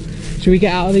stuff. Should we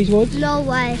get out of these woods? No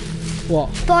way. What?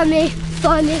 Find me.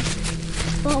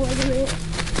 Oh, wait a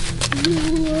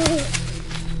minute.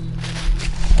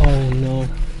 Oh no.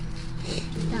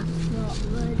 That's not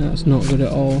good. That's not good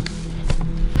at all.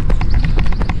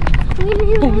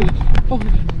 Oh.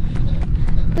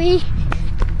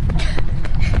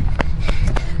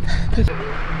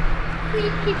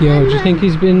 Yo, do you think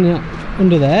he's been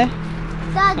under there?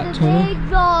 That's a big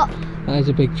drop. That is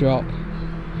a big drop.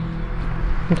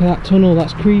 Look at that tunnel,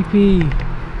 that's creepy.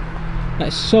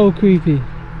 That's so creepy.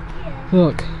 Yeah.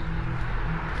 Look.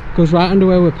 Goes right under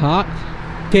where we're parked.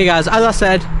 Okay guys, as I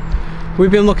said,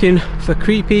 we've been looking for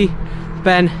creepy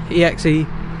Ben EXE.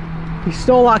 He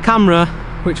stole our camera,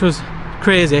 which was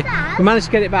crazy. Dad, we managed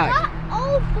to get it back. That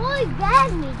old boy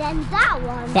scared me, then that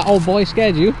one. That old boy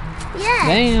scared you? Yeah.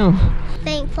 Damn.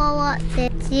 Thanks for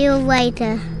watching. See you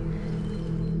later.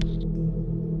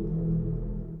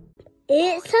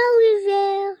 It's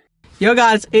Harleyville. Yo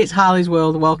guys, it's Harley's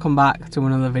World. Welcome back to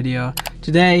another video.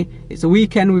 Today, it's the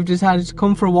weekend. We've decided to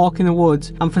come for a walk in the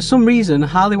woods, and for some reason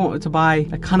Harley wanted to buy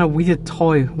a kind of weird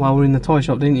toy while we're in the toy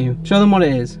shop, didn't you? Show them what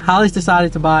it is. Harley's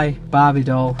decided to buy Barbie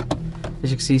doll.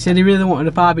 As you can see, he said he really wanted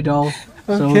a Barbie doll.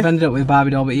 So we've ended up with a Barbie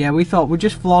doll, but yeah, we thought we'd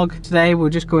just vlog today. We'll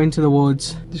just go into the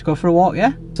woods, just go for a walk,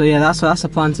 yeah? So yeah, that's the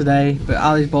plan today, but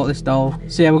Ali's bought this doll.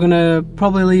 So yeah, we're gonna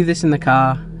probably leave this in the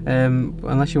car,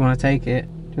 unless you want to take it.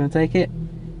 Do you want to take it?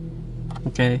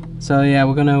 Okay, so yeah,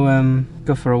 we're gonna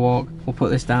go for a walk. We'll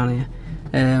put this down here.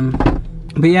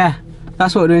 But yeah,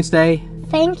 that's what we're doing today.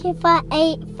 Thank you for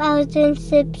 8,000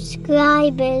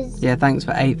 subscribers. Yeah, thanks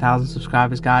for 8,000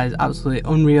 subscribers, guys. Absolutely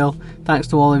unreal. Thanks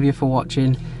to all of you for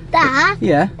watching. Dad?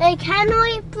 Yeah? Can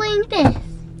I bring this?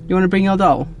 You want to bring your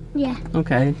doll? Yeah.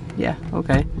 Okay, yeah,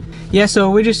 okay. Yeah, so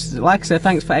we just, like I said,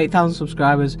 thanks for 8,000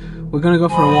 subscribers. We're going to go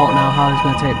for a walk now. Harley's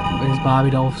going to take his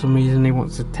Barbie doll for some reason. He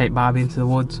wants to take Barbie into the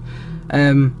woods.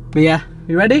 But yeah,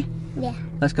 you ready? Yeah.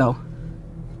 Let's go.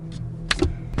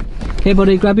 Okay,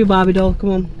 buddy, grab your Barbie doll.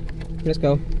 Come on. Let's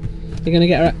go. You're going to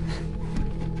get her.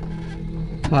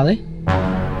 Harley?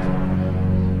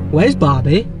 Where's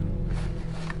Barbie?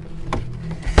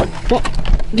 What?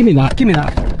 Give me that, give me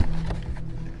that.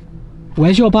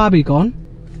 Where's your Barbie gone?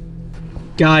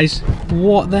 Guys,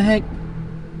 what the heck?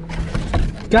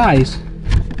 Guys.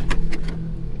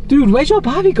 Dude, where's your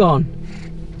Barbie gone?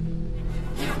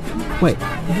 Wait.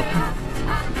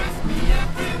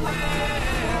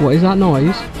 What is that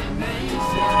noise?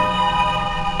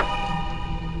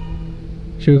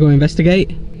 Should we go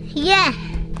investigate? Yeah.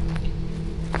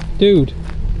 Dude.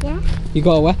 Yeah? You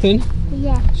got a weapon?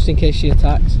 Yeah. Just in case she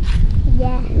attacks?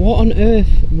 Yeah. What on earth?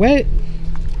 Where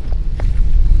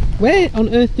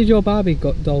on earth did your Barbie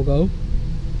doll go?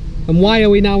 And why are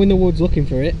we now in the woods looking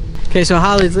for it? Okay, so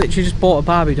Harley's literally just bought a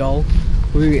Barbie doll.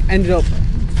 We ended up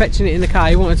fetching it in the car.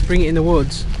 He wanted to bring it in the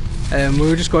woods. We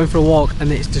were just going for a walk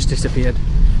and it's just disappeared.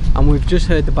 And we've just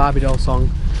heard the Barbie doll song,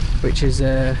 which is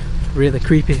really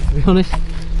creepy, to be honest.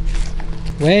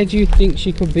 Where do you think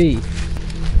she could be?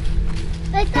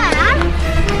 Like that?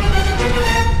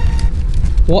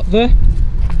 What the?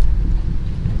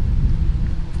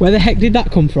 Where the heck did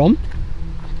that come from?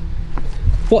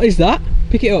 What is that?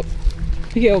 Pick it up.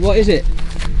 Pick it up. What is it?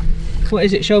 What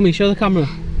is it? Show me. Show the camera.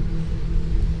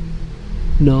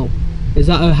 No. Is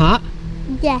that her hat?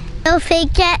 Yeah. Don't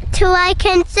forget to like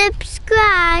and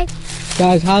subscribe.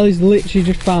 Guys, Harley's literally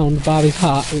just found Barbie's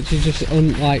hat, which is just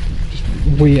like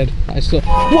weird. That is so...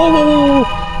 Whoa, whoa, whoa,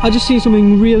 whoa! I just see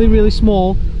something really, really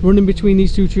small running between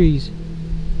these two trees.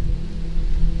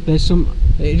 There's some...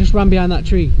 It just ran behind that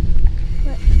tree.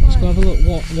 Let's go have a look.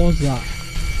 What was that?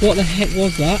 What the heck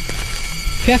was that?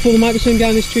 Careful, there might be something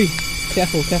down this tree.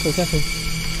 Careful, careful, careful.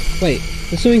 Wait,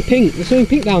 there's something pink. There's something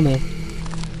pink down there.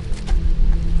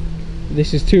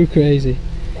 This is too crazy.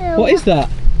 What is that?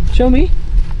 Show me.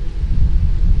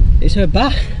 It's her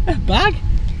bag. Her bag?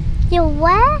 You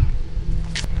where?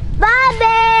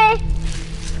 Barbie!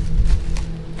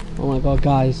 Oh my god,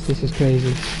 guys, this is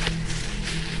crazy.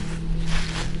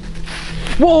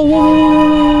 Whoa, whoa, whoa,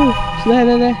 whoa, whoa. It's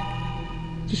there.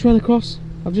 Just run across.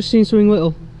 I've just seen something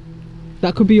little.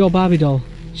 That could be your Barbie doll.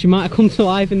 She might have come to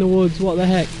life in the woods. What the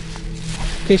heck?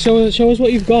 Okay, show us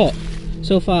what you've got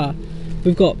so far.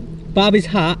 We've got Barbie's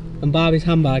hat and Barbie's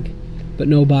handbag, but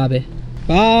no Barbie.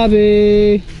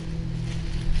 Barbie!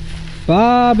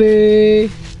 Barbie!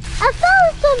 I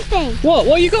found something!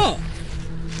 What you got?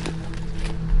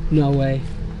 No way.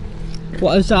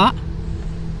 What is that?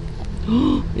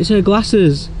 It's her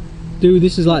glasses. Dude,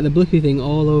 this is like the Blippi thing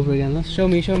all over again. Let's show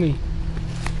me.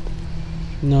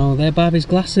 No, they're Barbie's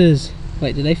glasses.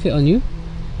 Wait, do they fit on you?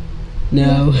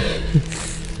 No.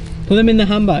 Put them in the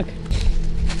handbag.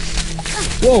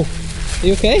 Whoa, are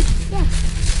you okay? Yeah.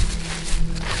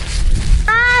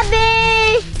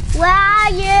 Barbie! Where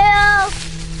are you?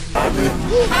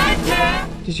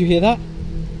 Did you hear that?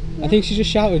 Yeah. I think she just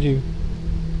shouted you.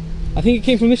 I think it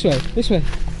came from this way. This way.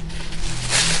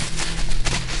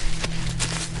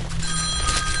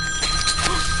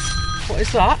 What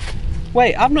is that?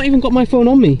 Wait, I've not even got my phone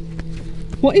on me.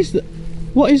 What is that?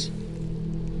 What is...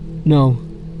 No.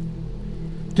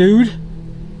 Dude.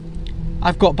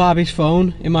 I've got Barbie's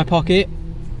phone in my pocket.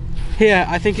 Here,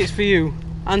 I think it's for you.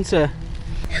 Answer.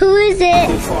 Who is it?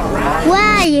 Where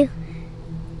are you?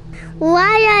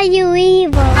 Why are you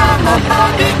evil?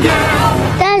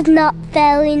 That's not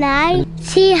very nice.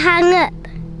 She hung up.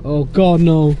 Oh god,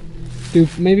 no.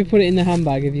 Dude, maybe put it in the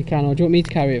handbag if you can, or do you want me to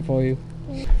carry it for you?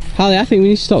 Harley, I think we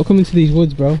need to stop coming to these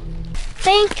woods, bro.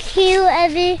 Thank you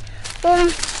everyone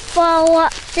for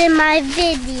watching my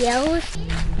videos.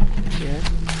 Yeah.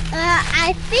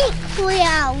 I think we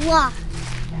are lost.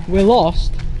 We're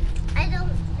lost? I don't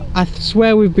think. I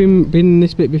swear we've been in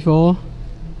this bit before.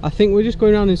 I think we're just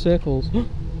going around in circles.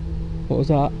 What was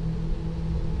that?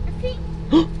 I think.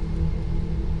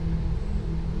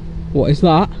 What is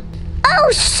that?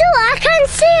 Oh, sure, I can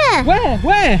see her. Where?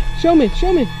 Where? Show me.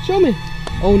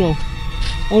 Oh no.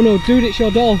 Oh no, dude, it's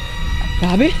your doll.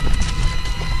 Barbie?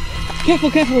 Careful.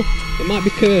 It might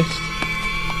be cursed.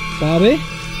 Barbie?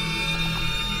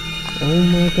 Oh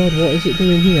my god, what is it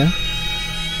doing here?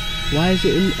 Why is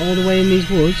it all the way in these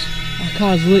woods? Our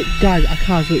car's guys, our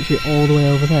car's literally all the way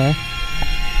over there.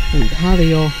 And Harley,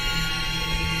 you're...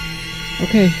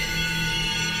 Okay.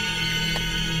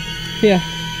 Here.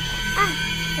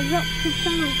 I dropped it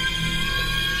down.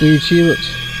 Dude, she looks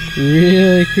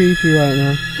really creepy right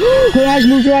now. Her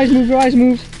eyes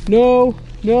moved. No.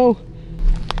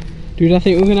 Dude, I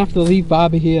think we're gonna have to leave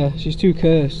Barbie here. She's too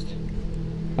cursed.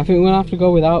 I think we're gonna have to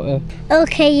go without her.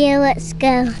 Okay, yeah, let's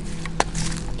go.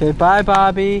 Okay, bye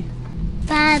Barbie.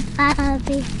 Bye,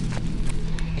 Barbie.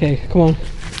 Okay, come on.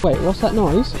 Wait, what's that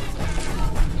noise?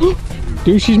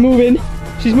 Dude, she's moving.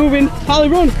 Harley,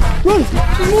 run.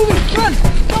 She's moving, run.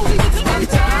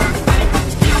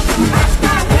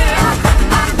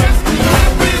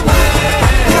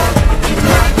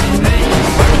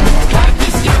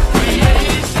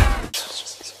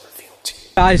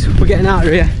 Guys, we're getting out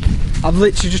of here. I've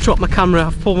literally just dropped my camera.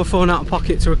 I've pulled my phone out of my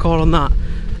pocket to record on that.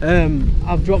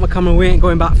 I've dropped my camera. We ain't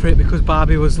going back for it because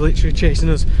Barbie was literally chasing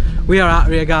us. We are out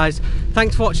of here, guys.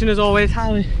 Thanks for watching as always.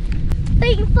 Harley.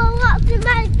 Thanks for watching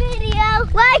my video.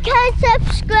 Like and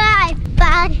subscribe.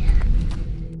 Bye.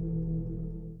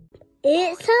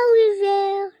 It's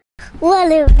Olivia.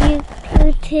 What are we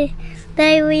doing?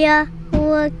 Today we are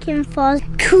looking for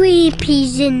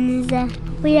creepies.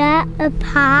 We are at a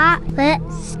park.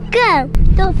 Let's go.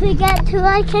 Don't forget to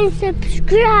like and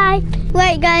subscribe.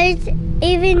 Right, guys,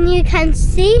 even you can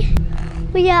see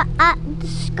we are at the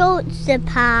sculpture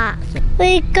park.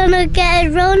 We're gonna get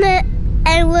around it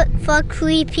and look for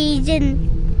creepies in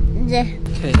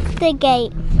the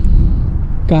gate.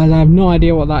 Guys, I have no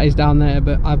idea what that is down there,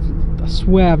 but I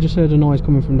swear I've just heard a noise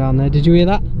coming from down there. Did you hear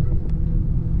that?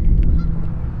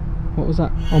 What was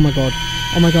that? Oh my god,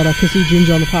 I can see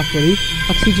Ginger on the path, buddy.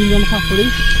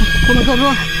 Oh my god,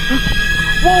 run!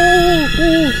 Whoa,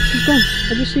 she's gone.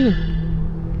 I just seen her.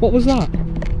 What was that?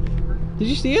 Did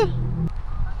you see her?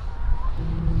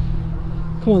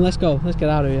 Come on, let's go. Let's get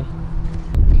out of here.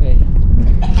 Okay.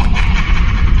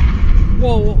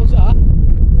 Whoa, what was that?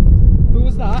 Who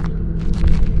was that?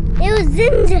 It was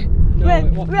Ginger. No,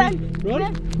 Run, what? run,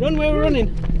 Run, where we're running.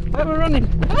 Where we're running.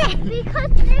 Ah!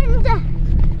 Because Ginger.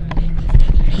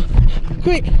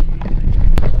 Quick.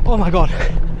 Oh my god.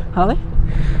 Harley?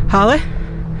 Harley?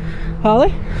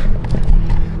 Harley?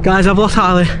 Guys, I've lost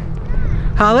Harley.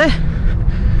 Harley?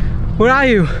 Where are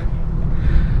you?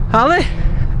 Harley?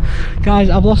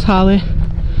 Guys, I've lost Harley.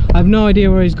 I have no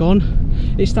idea where he's gone.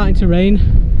 It's starting to rain.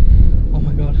 Oh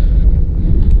my god.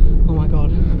 Oh my god.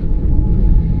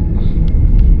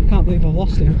 I can't believe I've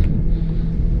lost him.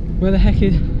 Where the heck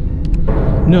is...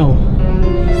 No.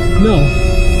 No.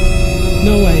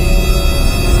 No way.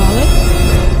 Harley?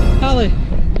 Harley?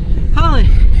 Harley?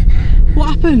 What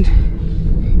happened?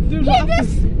 Dude, what happened?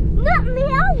 Just knocked me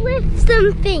out with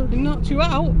something. He knocked you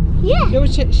out? Yeah.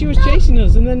 She was chasing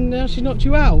us and then now she knocked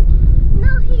you out.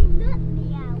 No, he knocked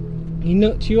me out. He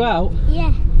knocked you out?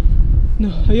 Yeah. No.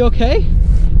 Are you okay?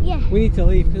 Yeah. We need to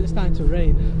leave because it's starting to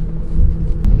rain.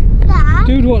 Dad,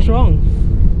 Dude, what's wrong?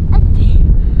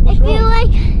 I feel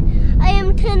like I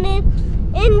am turning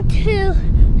into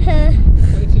her.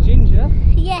 What, it's a ginger?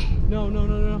 Yeah. No.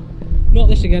 Not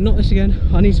this again, not this again.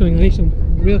 I need something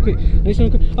real quick. I need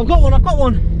something quick. I've got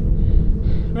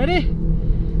one. Ready?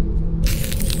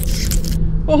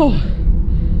 Oh,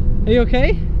 are you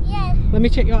okay? Yeah. Let me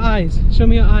check your eyes. Show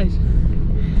me your eyes.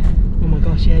 Oh my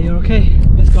gosh, yeah, you're okay.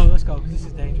 Let's go, because this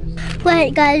is dangerous.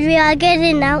 Right guys, we are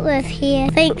getting out of here.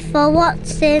 Thanks for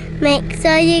watching. Make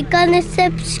sure you're gonna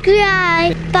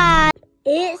subscribe. Bye.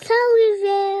 It's Harley's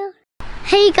World.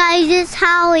 Hey guys, it's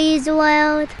Harley's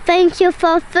World. Thank you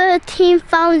for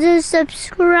 13,000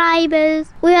 subscribers.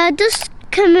 We are just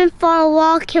coming for a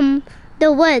walk in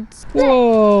the woods.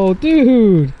 Whoa,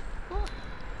 dude.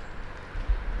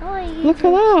 Look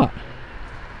at that.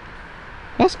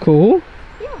 That's cool.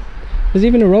 Yeah. There's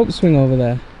even a rope swing over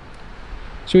there.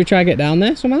 Should we try to get down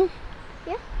there somehow?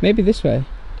 Yeah. Maybe this way.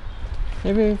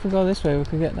 Maybe if we go this way we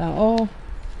could get down. Oh,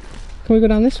 can we go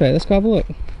down this way? Let's go have a look.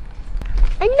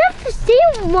 I've never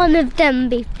seen one of them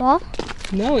before.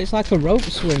 No, it's like a rope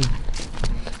swing.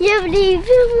 Yeah, but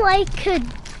even like a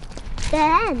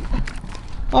den.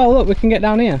 Oh look, we can get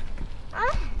down here.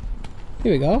 Ah.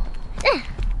 Here we go. Yeah.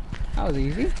 That was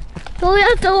easy. But we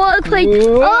have to walk like...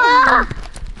 Whoa. Ah!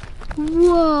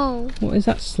 Whoa. What is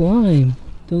that slime?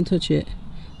 Don't touch it.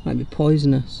 Might be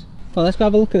poisonous. Oh, let's go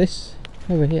have a look at this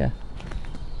over here.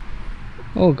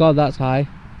 Oh god, that's high.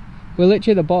 We're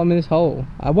literally at the bottom of this hole.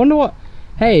 I wonder what...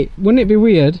 Hey, wouldn't it be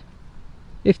weird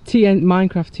if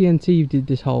Minecraft TNT did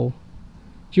this hole?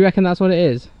 Do you reckon that's what it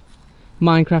is?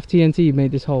 Minecraft TNT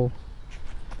made this hole.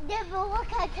 Yeah, but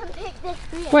look, I can pick this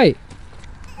here. Wait.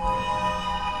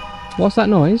 What's that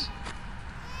noise?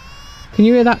 Can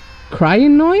you hear that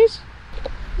crying noise?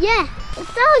 Yeah, it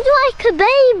sounds like a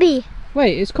baby.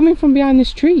 Wait, it's coming from behind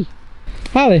this tree.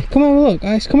 Harley, come have a look.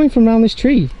 It's coming from around this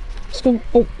tree. Let's go.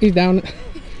 Oh, he's down.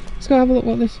 Let's go have a look.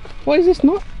 What is this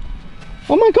not?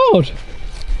 Oh my god!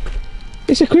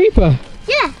 It's a creeper.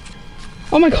 Yeah.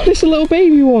 Oh my god, it's a little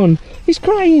baby one. He's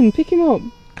crying. Pick him up.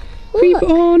 Creeper.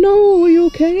 Oh no, are you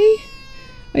okay?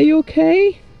 Are you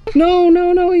okay? No,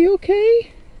 are you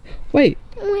okay? Wait,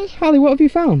 Harley, what have you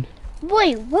found?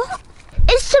 Wait, what?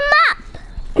 It's a map.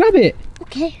 Grab it.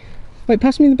 Okay. Wait,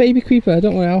 pass me the baby creeper.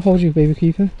 Don't worry, I'll hold you, baby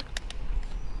creeper.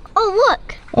 Oh,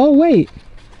 look. Oh wait.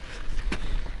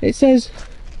 It says,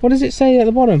 what does it say at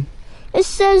the bottom? It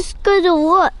says good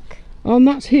luck. Oh, and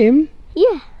that's him.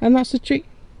 Yeah. And that's the tree.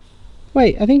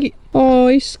 Wait, I think oh,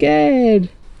 he's scared.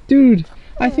 Dude,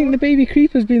 I think the baby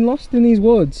creeper's been lost in these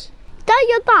woods. Is that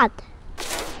your dad?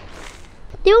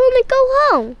 Do you want to go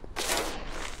home?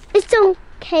 It's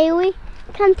okay, we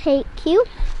can take you.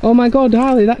 Oh my god,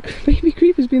 Harley, that baby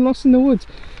creeper's been lost in the woods.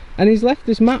 And he's left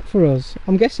this map for us.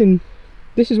 I'm guessing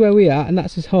this is where we are and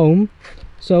that's his home.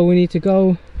 So we need to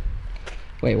go...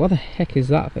 Wait, what the heck is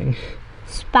that thing?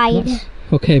 Spider.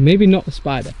 Okay, maybe not the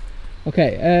spider.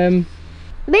 Okay,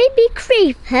 Baby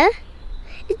creeper?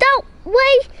 Is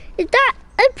that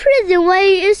a prison where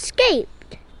he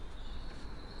escaped?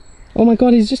 oh my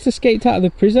god, he's just escaped out of the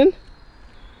prison.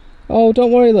 Oh,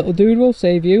 don't worry, little dude, we'll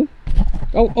save you.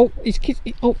 Oh, he's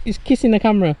kissing the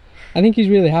camera. I think he's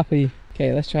really happy.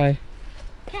 Okay, let's try.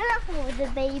 Careful with the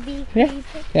baby Yeah.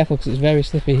 creeper. Careful, because it's very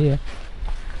slippy here.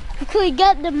 Could we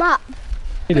get the map?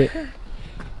 Hit it.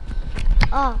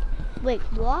 Oh, wait,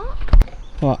 what?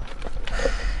 What?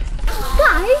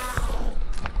 Guys,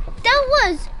 that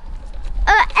was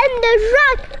and the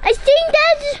rag. I think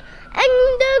that's and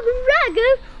the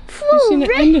dragon You seen flew it?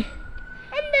 right.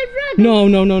 And the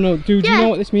dragon. No. Dude, do you Yeah. know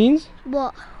what this means?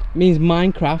 What? It means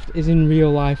Minecraft is in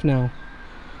real life now.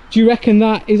 Do you reckon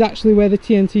that is actually where the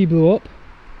TNT blew up?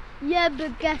 Yeah,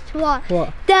 but guess what?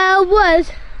 What? There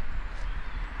was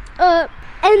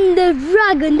and the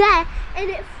dragon there, and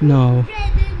it No.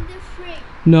 red in the free.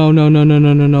 No.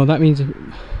 That means.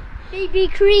 Baby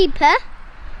creeper,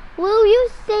 will you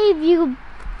save you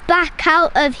back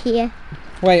out of here?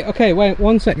 Wait. Okay. Wait.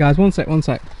 One sec, guys. One sec.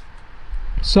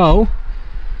 So,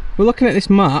 we're looking at this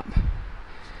map.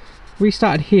 We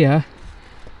started here.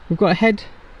 We've got to head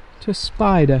to a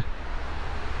spider.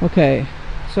 Okay.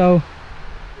 So,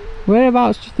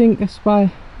 whereabouts do you think a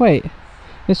spider? Wait.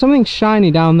 There's something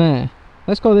shiny down there.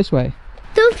 Let's go this way.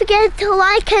 Don't forget to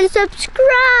like and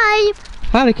subscribe.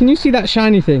 Harley, can you see that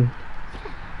shiny thing?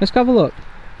 Let's go have a look.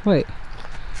 Wait.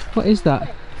 What is that?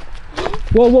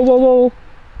 Whoa.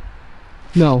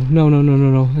 No.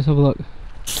 Let's have a look.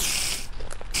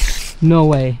 No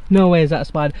way is that a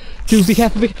spider. Dude, be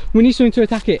careful, we need something to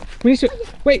attack it. We need to,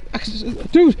 wait,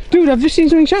 dude, I've just seen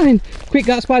something shine. Quick,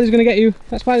 that spider's gonna get you.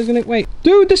 That spider's gonna, wait.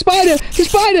 Dude, the spider,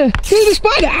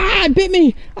 ah, it bit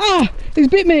me. Ah, it's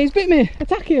bit me,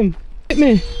 attack him. Bit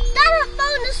me. Dad, I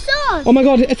found a sword. Oh my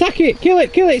god, attack it, kill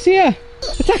it, it's here.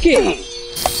 Attack it.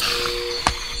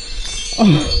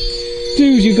 Oh,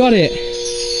 dude, you got it.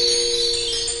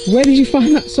 Where did you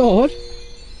find that sword?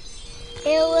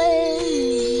 It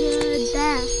was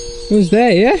there. It was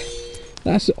there, yeah?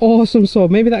 That's an awesome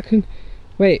sword. Maybe that can...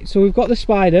 Wait, so we've got the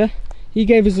spider. He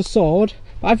gave us a sword.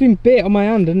 But I've been bit on my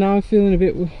hand and now I'm feeling a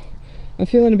bit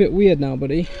weird now,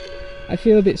 buddy. I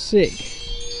feel a bit sick.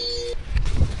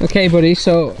 Okay, buddy,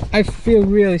 so I feel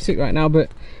really sick right now,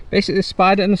 but basically the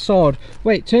spider and the sword.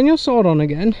 Wait, turn your sword on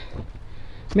again.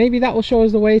 Maybe that will show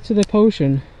us the way to the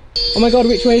potion. Oh my god,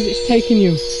 which way is it taking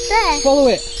you? There. Follow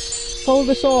it. Follow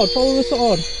the sword.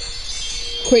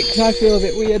 Quick, 'cause I feel a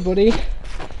bit weird, buddy.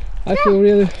 I feel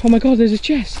really... Oh my god, there's a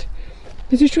chest.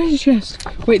 There's a treasure chest.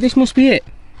 Wait, this must be it.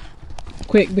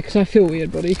 Quick, because I feel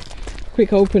weird, buddy.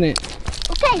 Quick, open it.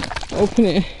 Okay. Open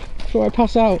it before I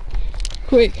pass out.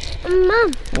 Quick.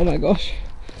 Mum. Oh my gosh,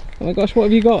 what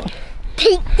have you got?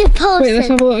 Take the potion. Wait, let's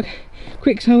have a look.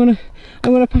 Quick, 'cause I'm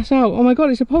gonna pass out. Oh my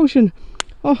god, it's a potion.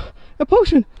 Oh, a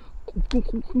potion.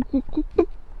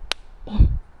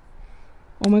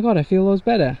 Oh my god, I feel loads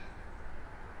better.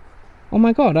 Oh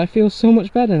my god, I feel so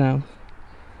much better now.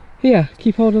 Here,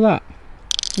 keep hold of that.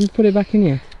 Let me put it back in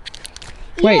here.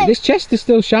 Wait, Yeah. this chest is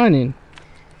still shining.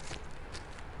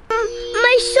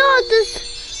 My sword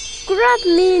just grabbed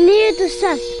me near the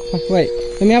chest. Wait,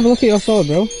 let me have a look at your sword,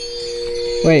 bro.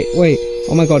 Wait.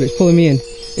 Oh my god, it's pulling me in.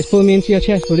 It's pulling me into your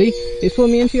chest, buddy. It's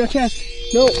pulling me into your chest.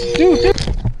 No, dude.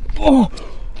 Oh,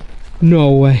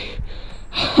 no way.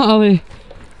 Harley,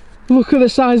 look at the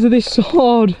size of this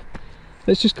sword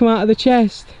that's just come out of the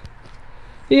chest.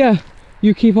 Here,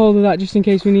 you keep hold of that just in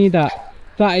case we need that.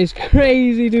 That is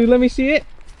crazy, dude. Let me see it.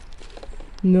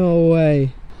 No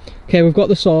way. Okay, we've got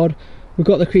the sword, we've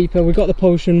got the creeper, we've got the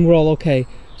potion, we're all okay.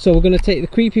 So we're gonna take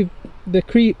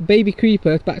the baby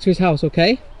creeper back to his house,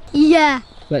 okay? Yeah.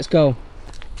 Let's go.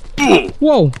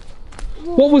 Whoa!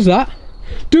 What was that?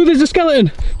 Dude, there's a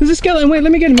skeleton! There's a skeleton! Wait,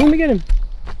 let me get him!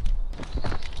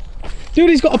 Dude,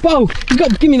 he's got a bow!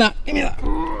 Give me that!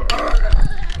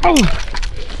 Oh!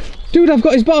 Dude, I've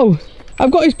got his bow!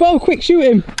 Quick, shoot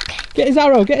him! Get his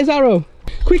arrow!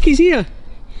 Quick, he's here!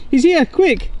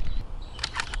 Quick!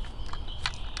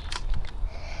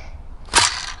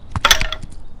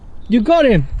 You got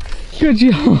him! Good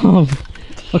job!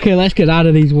 Okay, let's get out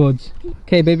of these woods.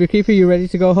 Okay, baby creeper, you ready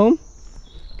to go home?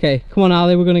 Okay, come on,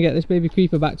 Harley, we're gonna get this baby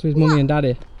creeper back to his mummy and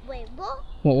daddy. Wait, what?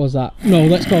 What was that? No,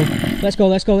 let's go. Let's go.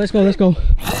 Come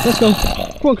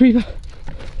on, creeper.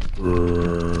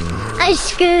 I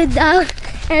scared out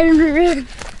and ran.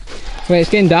 Wait, it's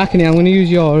getting dark in here. I'm gonna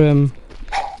use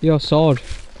your sword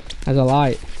as a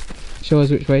light. Show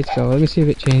us which way to go. Let me see if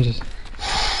it changes.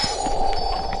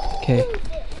 Okay.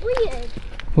 Weird.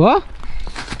 What?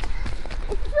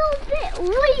 It feels a bit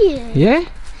weird. Yeah?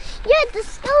 Yeah, the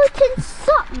skeleton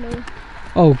stopped me.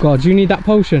 Oh god, do you need that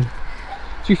potion? Do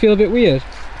you feel a bit weird?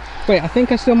 Wait, I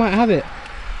think I still might have it.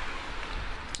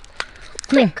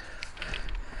 Yeah.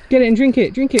 Get it and drink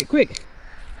it, quick.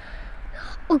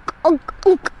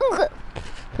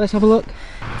 Let's have a look.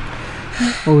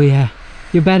 Oh yeah,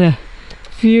 you're better.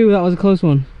 Phew, that was a close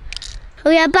one.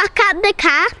 We are back at the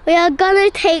car. We are gonna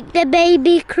take the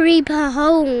baby creeper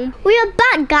home. We are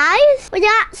back, guys. We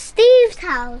are at Steve's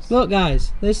house. Look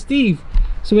guys, there's Steve.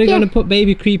 So we're gonna put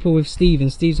baby creeper with Steve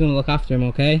and Steve's gonna look after him,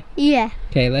 okay? Yeah.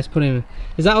 Okay, let's put him.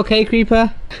 Is that okay,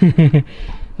 creeper?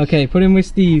 Okay, put him with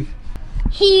Steve.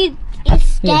 He is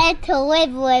scared to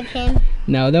live with him.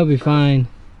 No, they'll be fine.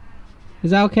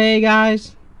 Is that okay,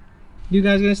 guys? You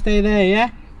guys gonna stay there, yeah?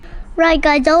 Right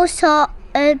guys, also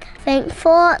think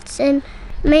thoughts and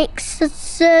make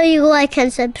sure you like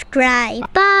and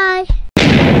subscribe. Bye.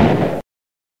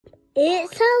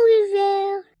 It's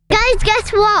Harley. Guys,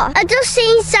 guess what? I just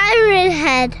seen Siren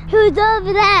Head, who's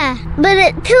over there. But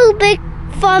it's too big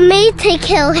for me to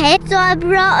kill him, so I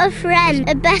brought a friend,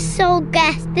 a best soul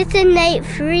guest. This is Nate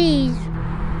Freeze.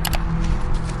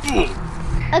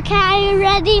 Okay, are you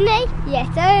ready, Nate? Yes,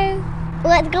 sir.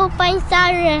 Let's go find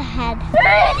Siren Head.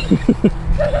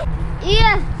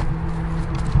 Yeah.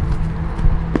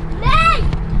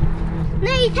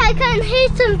 Nate, I can hear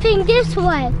something this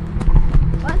way.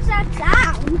 What's that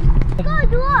sound?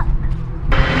 God, look.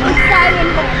 It's Siren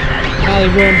Head. Harley,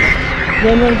 run,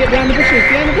 get behind the bushes,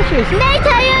 Nate,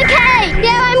 are you okay?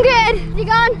 Yeah, I'm good. Is he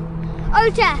gone? Oh,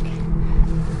 check.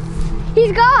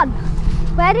 He's gone.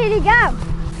 Where did he go?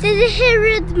 Did you hear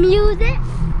his music?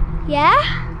 Yeah?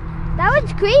 That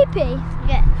was creepy.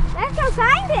 Yeah. Let's go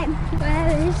find him. Where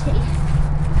is he?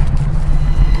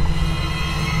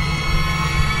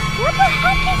 What the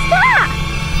heck is that?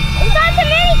 Is that a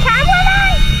mini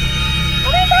cameraman? Oh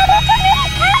my god, that's a mini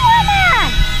cameraman!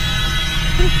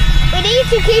 We need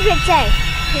to keep it safe.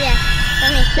 Yeah.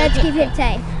 Let's keep it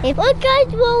safe. Look guys,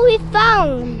 what we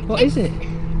found. What is it?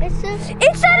 It's a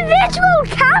visual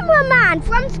cameraman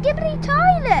from Skibbity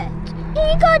Toilet.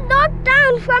 He got knocked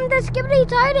down from the Skibbity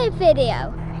Toilet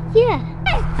video. Yeah.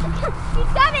 He's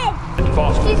coming.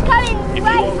 Foster, He's coming if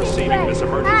right you are this receiving way. this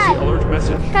emergency Hi. alert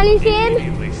message, Can you see him?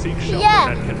 immediately seek shelter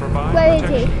Yeah. that can provide Where is he?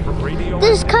 protection from radio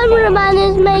This cameraman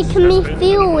is making me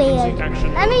feel weird.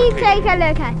 Let me take a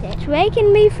look at it. It's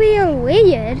making me feel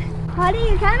weird. Harley,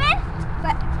 you coming?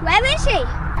 Where is he? Where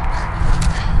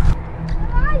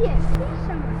are you? Please,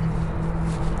 someone.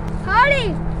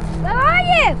 Harley, where are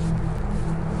you?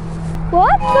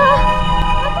 What the?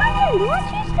 What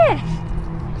is this?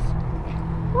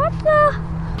 What the?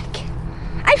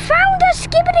 I found a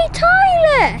Skibbity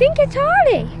Toilet. I think it's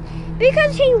Harley.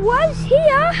 Because he was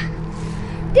here.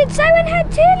 Did Siren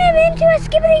Head turn him into a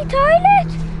Skibbity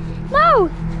Toilet? No,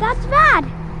 that's bad.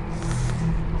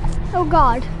 Oh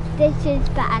God, this is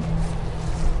bad.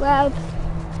 Well,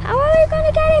 how are we going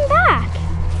to get him back?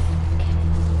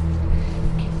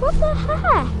 What the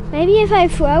heck? Maybe if I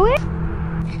throw it?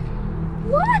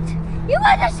 What? You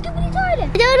got a Skibbity Toilet?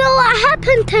 I don't know what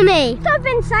happened to me. It's not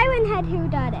been Siren Head who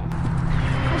did it.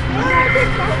 I feel like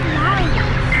it's so loud.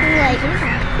 Like,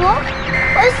 what?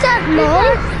 What's that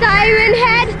noise? Siren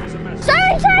Head!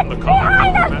 Siren Head! the call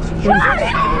Behind us! message Run!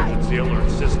 emergency alert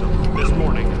system. This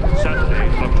morning, Saturday,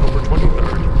 October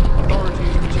 23rd,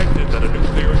 authorities detected that a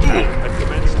nuclear attack had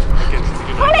commenced against the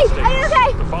United Harley, States. are you okay?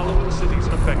 The following cities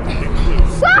affected include,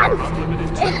 Run! not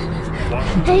limited to,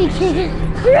 Washington, Hey, D.C.,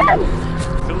 Run!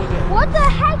 Philadelphia. What the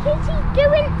heck is he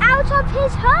doing out of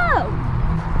his home?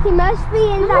 He must be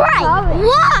in that forest.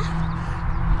 What?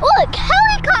 Look,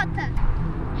 helicopter.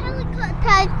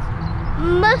 Helicopter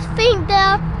must think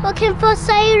they're looking for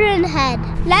Siren Head.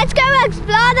 Let's go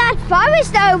explore that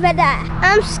forest over there.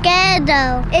 I'm scared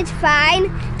though. It's fine.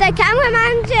 The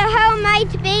cameraman's home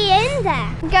might be in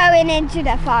there. Going into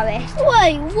the forest.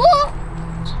 Wait, what?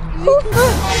 Who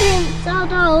thinks I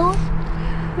know?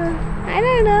 I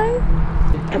don't know.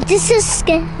 This is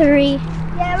scary.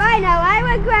 Yeah, I know. I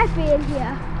regret being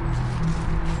here.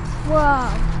 Whoa.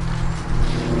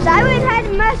 Siren Head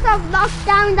must have knocked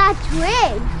down that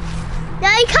tree. Now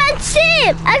I can't see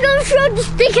him. I'm gonna throw the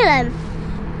stick at him.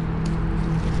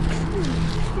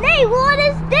 Nate, what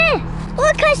is this?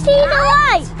 Look, I see the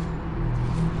light.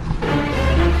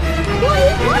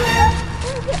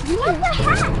 What the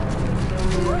heck?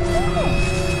 What is it?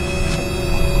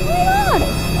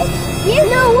 You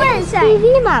know what it's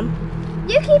TV, Mum.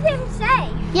 You keep him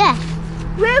safe. Yeah.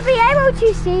 We'll be able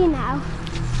to see now.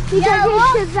 Because Yeah, it's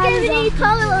watch Skibbity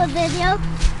Toilet video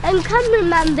and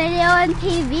cameraman video and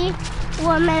TV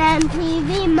woman and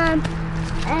TV man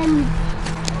and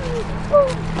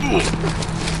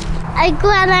I'm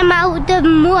glad I'm out of the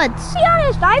woods. To be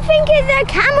honest, I think the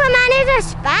cameraman is a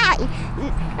spy.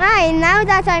 Right, now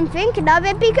that I'm thinking of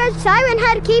it, because Siren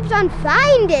Head keeps on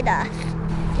finding us.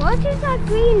 What is that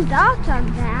green dot on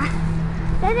there?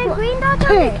 There's a green dot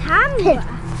on the camera.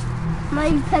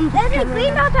 There's a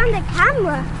green dot on the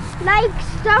camera. Like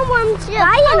someone's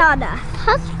spying on us.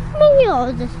 Pass me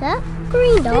all this up.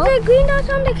 Green dot. There's a green dot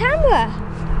on the camera.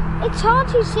 It's hard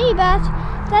to see, but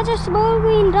there's a small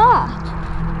green dot.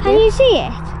 Can you see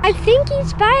it? I think he's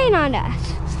spying on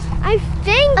us. I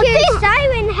think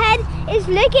Siren Head is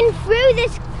looking through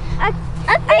this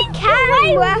a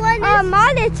camera or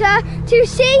monitor to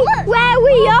see where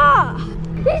we are.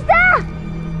 Who's that?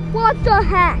 What the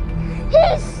heck?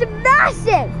 He's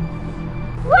massive.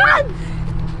 Run!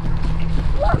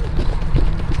 Run!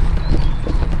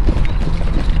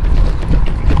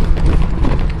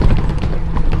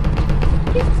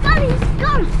 He's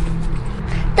gone!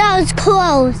 That was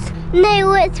close.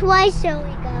 No, which way shall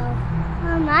we go?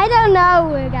 I don't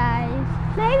know, guys.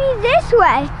 Maybe this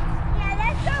way. Yeah,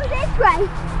 let's go this way.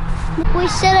 We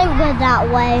shouldn't go that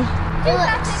way. It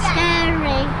Let's looks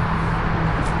scary.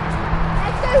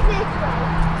 go this way.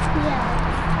 Yeah.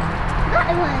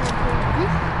 That way.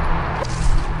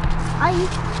 I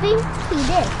think he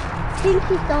did. I think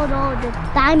he stole all the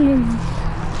diamonds.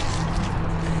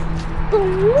 This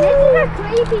is a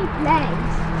creepy place.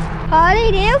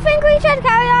 Harley, do you think we should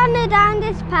carry on down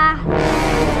this path?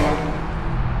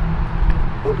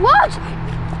 What?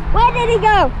 Where did he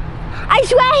go? I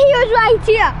swear he was right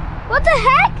here. What the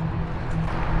heck?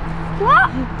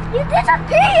 What? You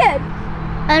disappeared.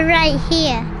 Right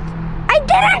here. I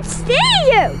didn't see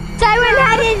you. Siren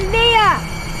Head is near.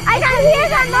 I can hear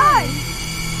the noise.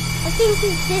 I think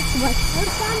it's this way.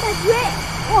 Let's go on the bridge.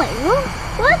 Wait, what?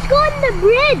 Let's go on the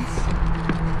bridge.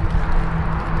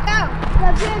 Go.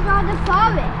 The bridge on the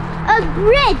forest. A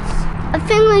bridge. I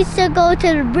think we should go to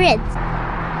the bridge.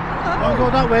 Don't go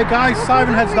that way, guys.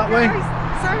 Siren Head's that way.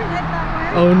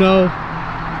 Oh no.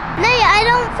 Nate, I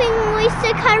don't think we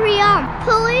should carry on.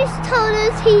 Police told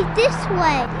us he's this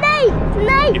way.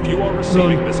 Nate! If you are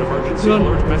receiving this emergency Run.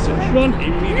 alert message, Run.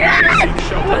 immediately seek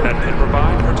shelter and can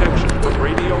provide protection from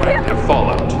radioactive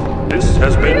fallout. This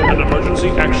has been an emergency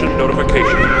action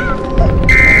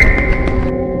notification.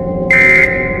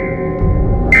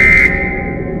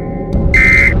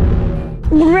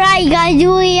 Right, guys,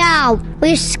 we out.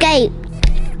 We escaped.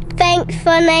 Thanks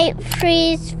for Nate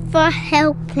Freeze for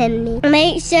helping me.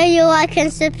 Make sure you like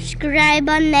and subscribe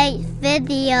on Nate's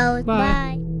videos.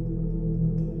 Bye. Bye.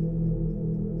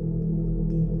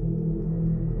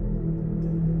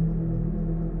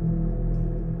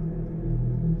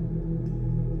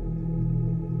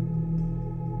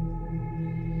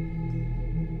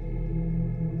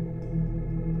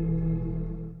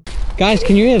 Guys,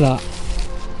 can you hear that?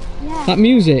 Yeah, That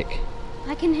music?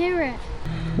 I can hear it.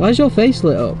 Why is your face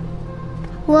lit up?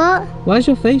 What? Why is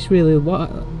your face really...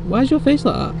 Why is your face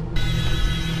like that?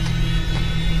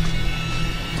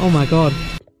 Oh my god.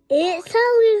 It's a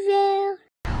reveal.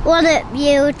 What up,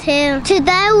 YouTube?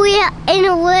 Today we are in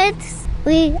the woods.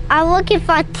 We are looking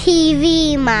for a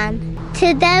TV man.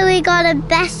 Today we got a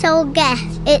special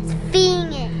guest. It's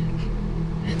Phoenix.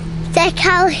 Check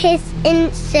out his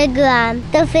Instagram.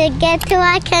 Don't forget to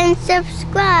like and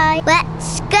subscribe.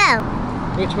 Let's go.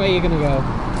 Which way are you gonna go?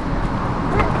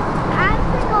 I'm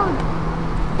gonna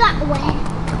go that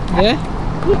way. Yeah?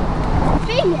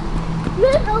 Phoenix,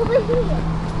 look over here.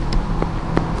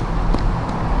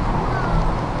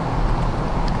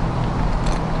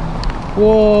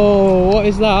 Whoa, what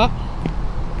is that?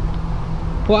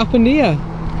 What happened here?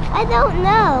 I don't Who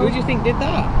know. do you think did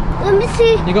that? Let me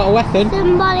see. You got a weapon?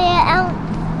 Somebody else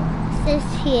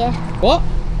is here. What?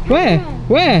 Where?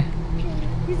 Where?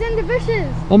 He's in the bushes.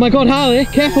 Oh my god, Harley,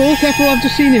 careful, careful, I've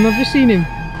just seen him.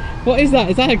 What is that?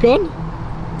 Is that a gun?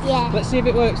 Yeah. Let's see if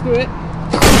it works, do it.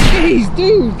 Jeez,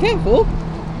 dude, careful.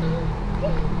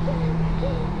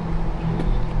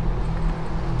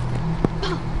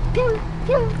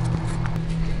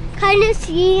 Can you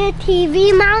see a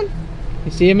TV man?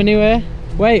 You see him anywhere?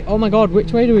 Wait, oh my god,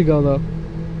 which way do we go though?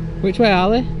 Which way,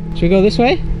 Harley? Should we go this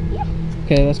way? Yeah.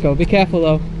 Okay, let's go. Be careful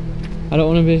though. I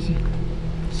don't want to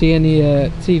see any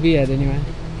TV head anyway.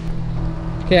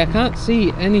 Okay, I can't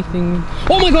see anything.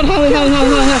 Oh my god,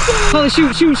 Harley,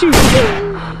 shoot.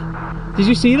 Did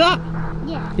you see that?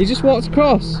 Yeah. He just walked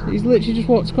across. He's literally just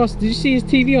walked across. Did you see his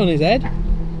TV on his head?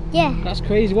 Yeah. That's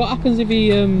crazy. What happens if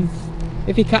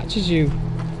he catches you?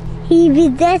 He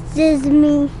possesses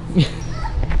me.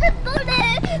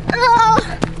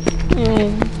 Oh.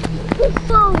 Oh.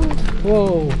 Oh.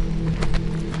 Whoa.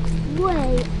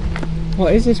 Wait.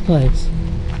 What is this place?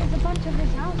 There's a bunch of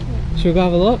his houses. Should we go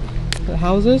have a look at the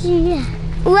houses? Yeah.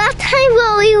 Last time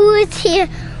when we was here,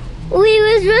 we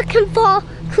was looking for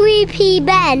Creepy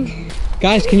Ben.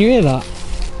 Guys, can you hear that?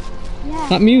 Yeah,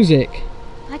 That music?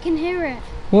 I can hear it.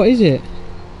 What is it?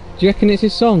 Do you reckon it's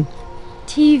his song?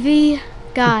 TV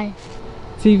guy.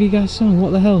 TV guy's song,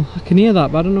 what the hell? I can hear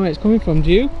that, but I don't know where it's coming from. Do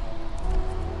you?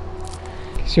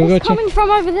 Shall we go It's check? coming from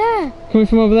over there. Coming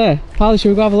from over there. Harley,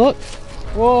 shall we go have a look?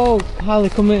 Whoa, Harley,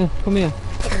 come here, come here.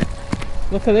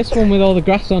 Look at this one with all the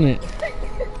grass on it.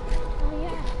 Oh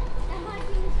yeah, that might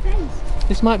be his face.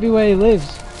 This might be where he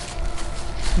lives.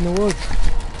 In the woods.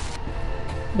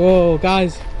 Whoa,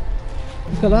 guys.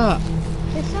 Look at that.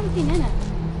 There's something in it.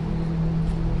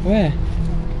 Where?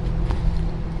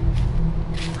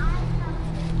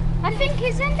 I think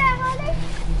he's in there, Harley.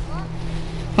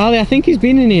 Harley, I think he's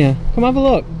been in here. Come have a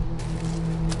look.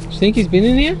 Do you think he's been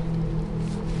in here?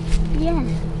 Yeah.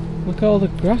 Look at all the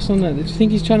grass on there. Do you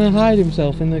think he's trying to hide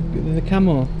himself in the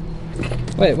camo?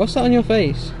 Wait, what's that on your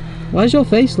face? Why is your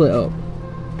face lit up?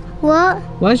 What?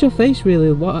 Why is your face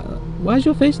really... Why is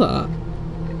your face like that?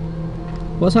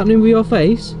 What's happening with your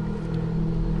face?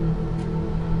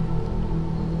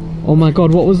 Oh my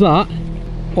god, what was that?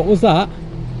 What was that?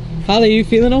 Harley, are you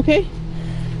feeling okay?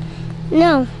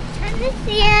 No. Can you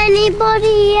see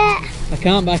anybody yet? I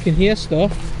can't, but I can hear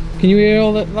stuff. Can you hear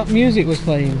all that music was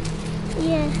playing?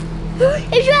 Yeah.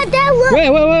 It's right there, look!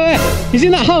 Wait! He's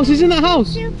in that house, he's in that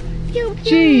house! Pew, pew,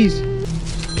 pew. Jeez!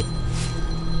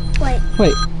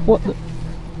 Wait, what the...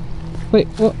 Wait,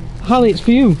 what? Harley, it's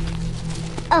for you.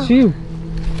 Oh. It's for you.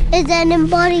 Is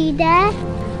anybody there?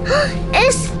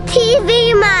 It's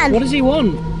TV man! What does he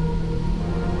want?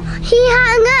 He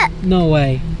hung up! No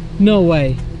way. No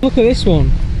way. Look at this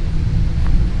one.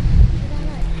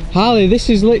 Harley, this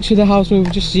is literally the house where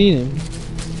we've just seen him.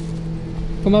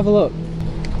 Come have a look.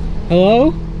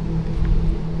 Hello?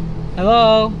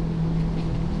 Hello?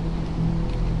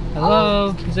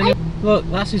 Hello? Is any... Look,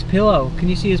 that's his pillow. Can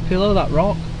you see his pillow, that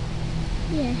rock?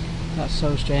 Yeah. That's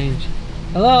so strange.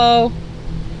 Hello?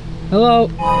 Hello?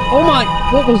 Oh my...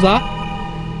 What was that?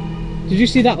 Did you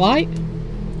see that light?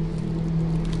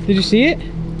 Did you see it?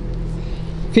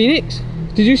 Phoenix?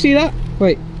 Did you see that?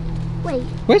 Wait.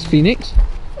 Where's Phoenix?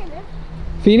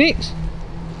 Phoenix?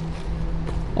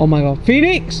 Oh my god.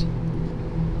 Phoenix!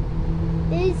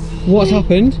 What's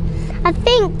happened? I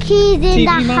think he's in TV the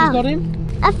man's house. got him?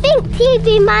 I think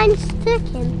TV man's took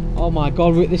him. Oh my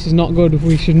god, this is not good.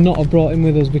 We should not have brought him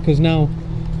with us because now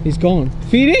he's gone.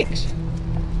 Phoenix!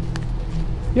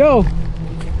 Yo!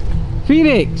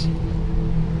 Phoenix!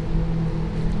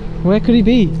 Where could he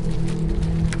be?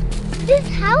 This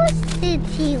house did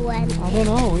he went? I don't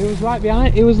know. It was right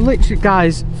behind. It was literally,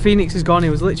 guys, Phoenix is gone. He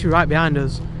was literally right behind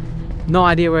us. No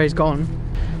idea where he's gone.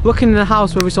 Looking in the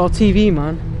house where we saw TV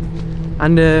man,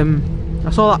 and I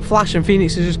saw that flash and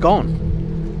Phoenix is just gone.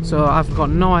 So I've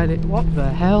got no idea. What the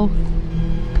hell?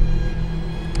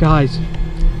 Guys.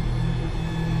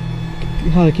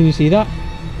 Harley, can you see that?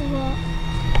 What?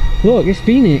 Look, it's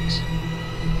Phoenix.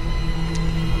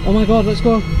 Oh my god, let's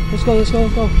go. Let's go.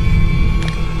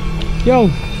 Yo,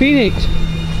 Phoenix.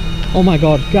 Oh my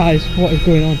god, guys, what is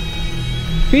going on?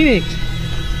 Phoenix.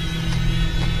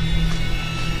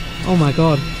 Oh my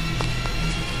god.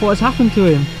 What has happened to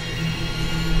him?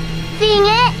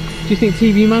 Phoenix? Do you think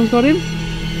TV man's got him?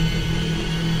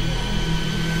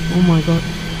 Oh my god.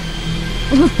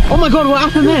 Oh my god, what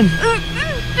happened then?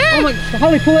 Oh my...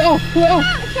 Harley, pull it off!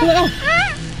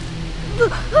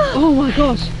 Oh my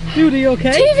gosh. Dude, are you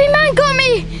okay? TV man got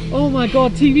me! Oh my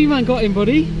god, TV man got him,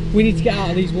 buddy. We need to get out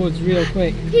of these woods real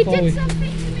quick. He did something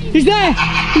to me. He's there!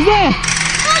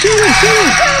 Shoot him!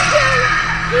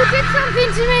 He did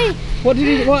something to me. What did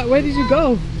he... Where did you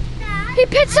go? He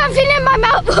put something in my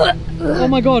mouth. Oh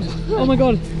my god. Oh my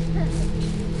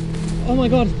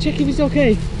god. Check if he's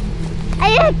okay. Are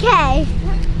you okay?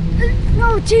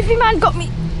 No, TV man got me.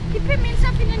 He put me in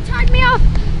something and tied me up.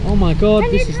 Oh my god,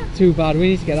 this is too bad. We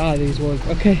need to get out of these woods.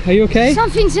 Okay, are you okay?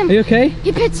 Something's in... Are you okay?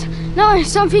 He put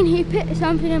something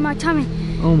in my tummy.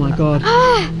 Oh my god.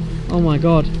 Oh my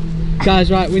god. Guys,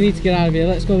 right, we need to get out of here.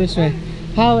 Let's go this way.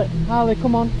 Harley,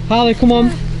 come on. Harley, come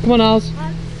on. Come on,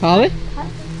 Harley.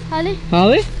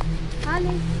 Harley?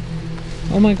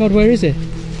 Oh my god, where is he?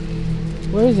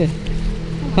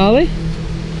 Harley?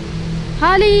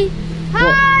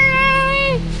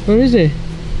 Where is he?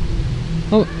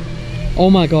 Oh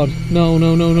my god. No.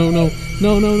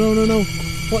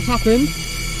 What's happened?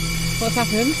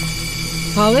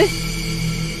 Harley?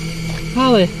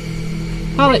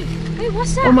 Hey,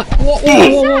 what's that? Oh my...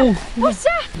 Whoa. What's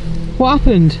that? What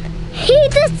happened? He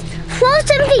just threw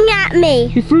something at me.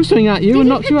 He threw something at you and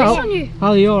knocked you out? On you?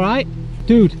 Harley, you alright?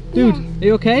 Dude, are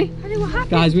you okay? Harley, what happened?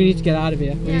 Guys, we need to get out of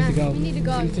here. We need to go. We need to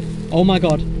go. Oh my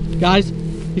god. Guys,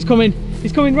 he's coming,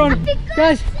 run.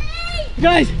 Guys,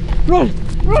 run.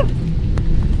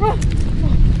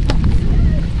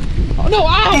 Oh no,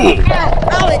 ow!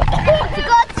 For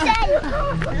God's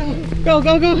sake. Go. I'm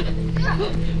gonna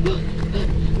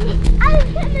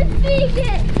see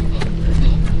it.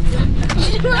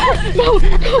 No,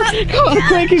 come on,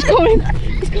 quick, he's coming.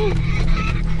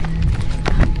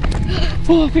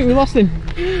 Oh, I think we lost him.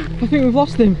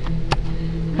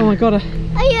 Oh my god. Are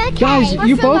you okay? Guys,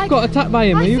 you both got attacked by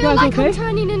him. Are you guys okay? I'm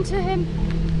turning into him.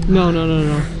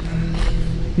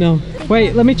 No.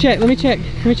 Wait, let me check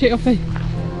your face.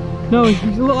 No,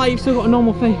 you look like you've still got a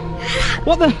normal face.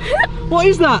 What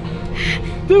is that?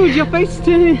 Dude, your face is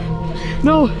turning.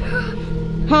 No!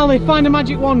 Harley, find a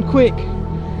magic wand, quick!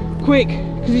 Quick!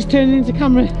 Because he's turning into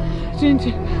camera.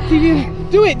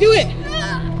 Do it! Do it!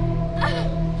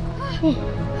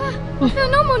 I feel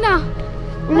normal now.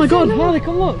 Oh my god, Harley,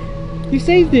 come look! You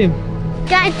saved him!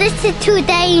 Guys, this is too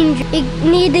dangerous. We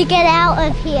need to get out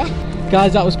of here.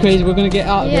 Guys, that was crazy. We're gonna get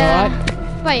out of here,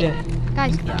 alright? Wait, Yeah.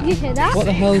 guys, did you hear that? What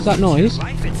the hell is that noise?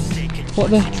 What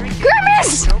the?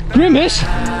 Grimace! Grimace?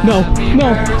 No,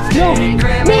 no, no, no,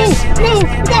 no!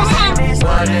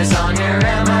 What is on your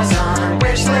Amazon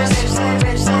wish list?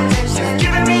 You've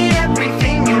given me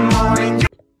everything and more.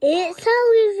 It's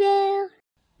over.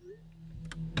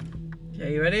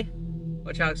 Okay, you ready?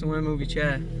 Watch out, 'cause I'm gonna move your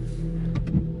chair.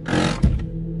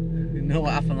 You know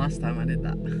what happened last time I did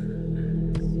that?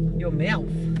 Your mouth.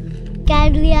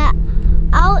 Guys, we are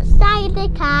outside the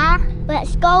car.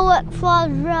 Let's go look for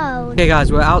the road. Okay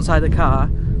guys, we're outside the car.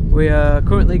 We are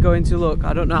currently going to look,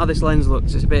 I don't know how this lens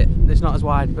looks, it's not as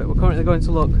wide, but we're currently going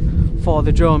to look for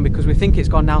the drone because we think it's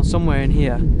gone down somewhere in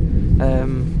here.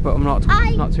 But I'm not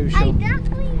too sure. I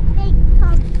definitely think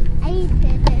Tom ate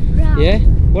it. Yeah?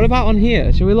 What about on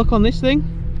here? Shall we look on this thing?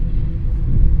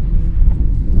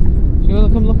 Shall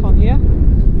we come look on here?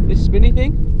 This spinny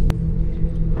thing?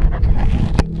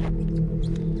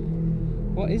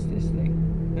 What is this thing?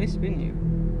 Can I spin you?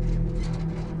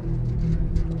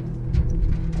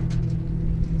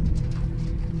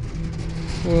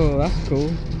 Whoa, that's cool.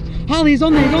 Harley, he's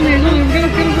on there, he's on there, he's on there. Get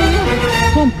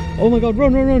him. Tom, oh my god,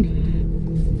 run, run,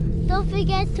 run. Don't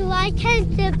forget to like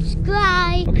and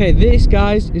subscribe. Okay, this,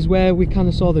 guys, is where we kind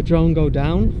of saw the drone go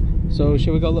down. So,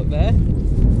 shall we go look there?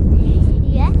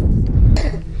 Yeah.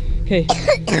 Okay,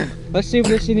 let's see if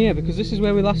it's in here because this is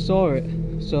where we last saw it.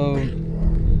 So,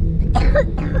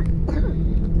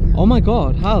 oh my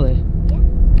god, Harley, Yeah.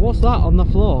 what's that on the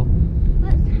floor?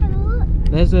 Let's have a look.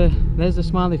 There's a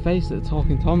smiley face that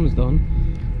Talking Tom's done.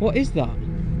 What is that?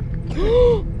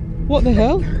 What the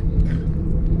hell?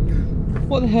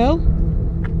 What the hell?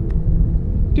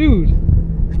 Dude,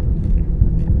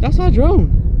 that's our drone.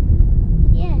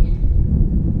 Yeah.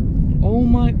 Oh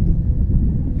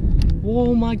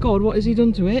my god, what has he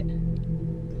done to it?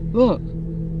 Look,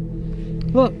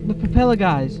 the propeller,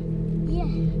 guys. Yeah.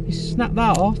 He snapped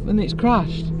that off and it's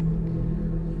crashed.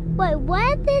 Wait,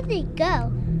 where did it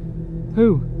go?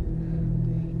 Who?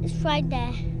 It's right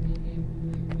there.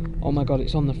 Oh my god,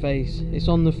 it's on the face. It's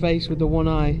on the face with the one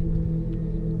eye.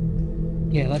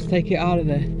 Yeah, let's take it out of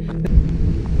there.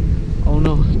 Oh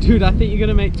no, dude, I think you're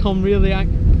gonna make Tom really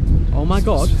angry. Oh my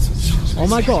god. Oh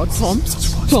my god, Tom.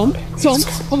 Oh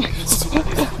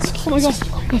my god.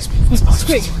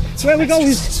 Quick, where are we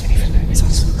going?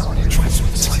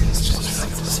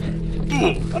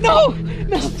 Oh, no!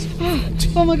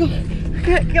 Oh my god.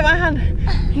 Get my hand.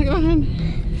 Get my hand.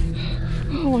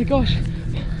 Oh my gosh.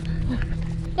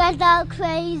 Guys, that was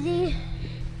crazy.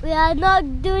 We are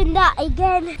not doing that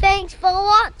again. Thanks for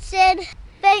watching.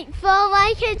 Thanks for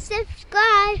liking and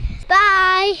subscribe.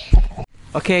 Bye.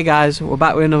 Okay guys, we're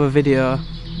back with another video.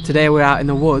 Today we're out in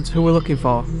the woods. Who we're looking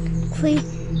for?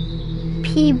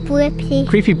 Creepy Blippy.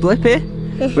 Creepy Blippy?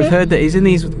 We've heard that he's in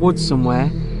these woods somewhere.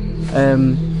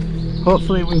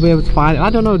 Hopefully we'll be able to find him. I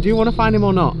don't know, do you want to find him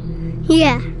or not?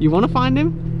 Yeah. You want to find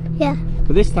him? Yeah.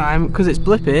 But this time, because it's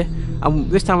Blippy, and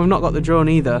this time we've not got the drone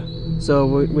either, so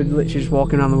we're literally just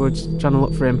walking around the woods trying to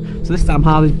look for him. So this time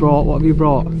Harley's brought, what have you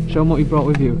brought? Show him what you brought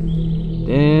with you.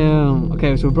 Damn.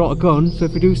 Okay, so we brought a gun, so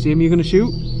if we do see him, you're going to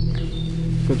shoot?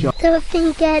 Good job. Don't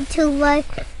forget to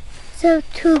like,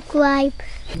 subscribe.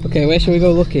 Okay, where shall we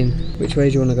go looking? Which way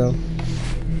do you want to go?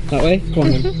 That way? Come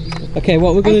on then. Okay,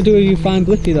 what we're going to do is you find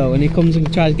Blippy though, and he comes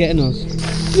and tries getting us.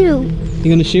 Shoot.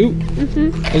 You're going to shoot?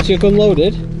 Is your gun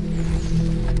loaded?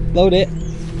 Load it.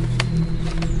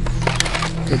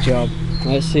 Good job.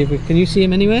 Let's see if we can you see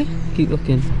him anywhere? Keep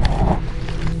looking.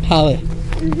 Harley.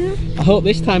 I hope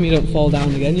this time you don't fall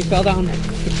down again. You fell down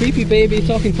the creepy baby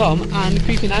Talking Tom and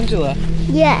creeping Angela.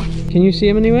 Yeah. Can you see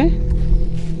him anywhere?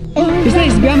 He's there,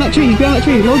 he's behind that tree, he's behind that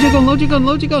tree. Load your gun, load your gun,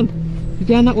 load your gun. He's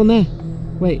behind that one there.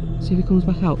 Wait, see if he comes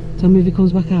back out. Tell me if he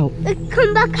comes back out.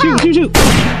 Come back Shoot, out. shoot, shoot.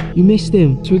 You missed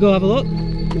him. Should we go have a look?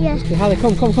 Yeah. Okay, Harley,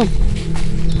 come.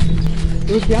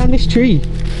 He was behind this tree.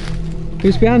 He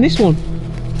was behind this one.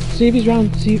 See if he's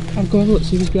round. I'll go have a look.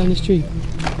 See if he's behind this tree.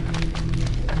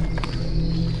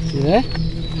 You there?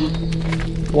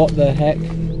 What the heck?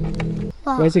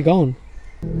 What? Where's he gone?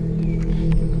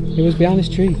 He was behind this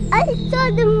tree. I saw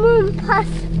the moon pass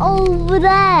over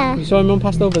there. You saw him run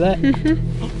past over there?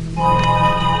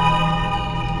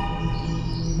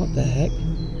 What the heck?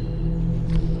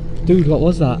 Dude, what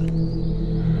was that?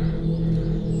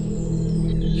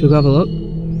 Should we go have a look?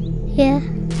 Yeah.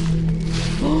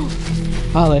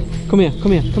 Harley, come here,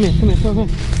 come here, come here, come here, come here.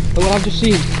 Look what I've just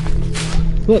seen.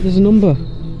 Look, there's a number.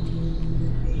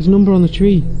 There's a number on the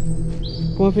tree.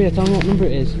 Come over here, tell me what number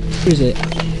it is. Where is it?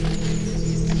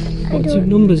 What two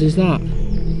numbers is that?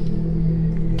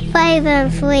 5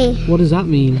 and 3. What does that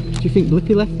mean? Do you think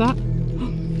Blippi left that?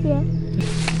 Yeah.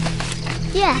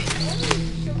 Yeah.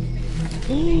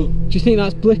 Do you think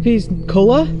that's Blippi's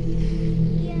colour?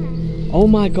 Yeah. Oh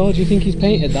my god, do you think he's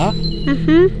painted that?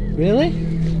 Mm-hmm. Really?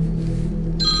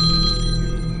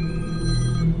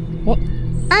 What?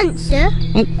 Answer.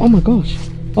 Oh my gosh.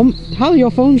 Harley,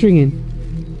 your phone's ringing.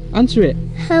 Answer it.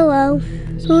 Hello.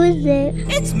 Who is it?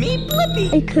 It's me,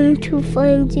 Blippi. I came to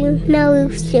find you. Now we'll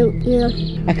shoot you.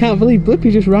 I can't believe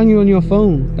Blippi just rang you on your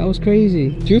phone. That was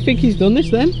crazy. Do you think he's done this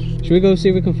then? Should we go see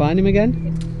if we can find him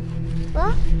again?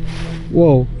 What?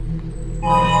 Whoa.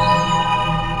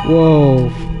 Whoa.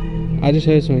 I just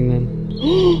heard something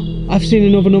then. I've seen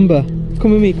another number.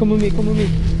 Come with me, come with me, come with me.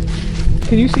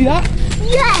 Can you see that?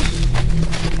 Yes.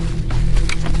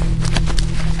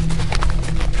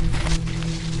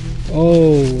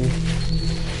 Oh.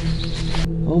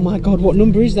 Oh my god, what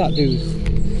number is that, dude?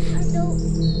 I don't.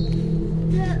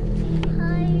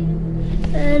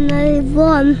 5 and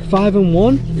 1. 5 and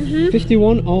 1?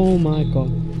 51? Oh my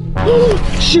god.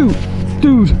 Shoot!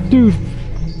 Dude!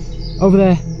 Over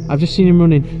there. I've just seen him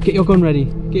running. Get your gun ready.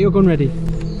 Get your gun ready.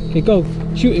 Okay, go.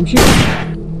 Shoot him, shoot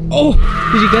him. Oh!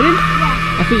 Did you get him?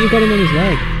 Yeah. I think you got him on his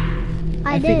leg.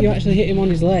 I did. think you actually hit him on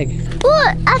his leg.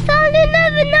 Look! I found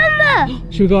another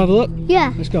number! Should we go have a look?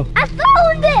 Yeah. Let's go. I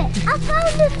found it! I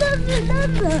found another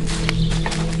number!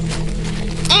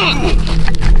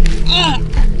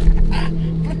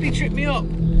 Blippi tripped me up.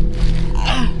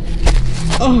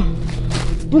 Oh,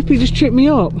 Blippi just tripped me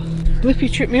up.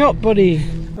 Blippi tripped me up, buddy.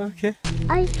 Okay.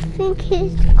 I think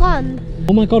it's gone.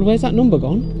 Oh my god, where's that number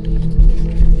gone?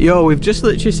 Yo, we've just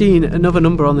literally seen another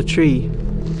number on the tree.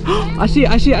 I see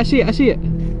it.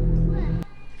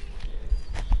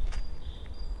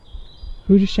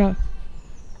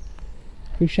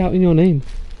 Who's shouting your name?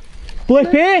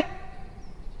 Blippi!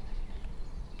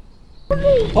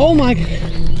 Oh my god.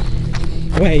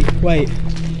 Wait.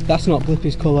 That's not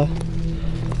Blippi's colour.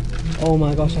 Oh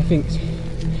my gosh, I think...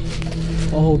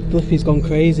 Oh, Blippi's gone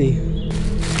crazy.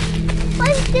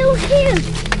 I'm still here.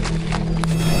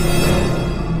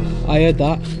 I heard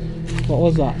that. What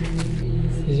was that?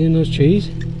 Is he in those trees?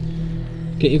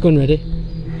 Get your gun ready.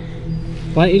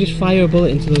 Why don't you just fire a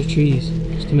bullet into those trees?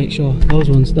 Just to make sure. Those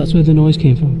ones, that's where the noise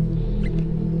came from.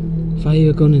 Fire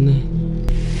your gun in there.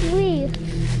 3.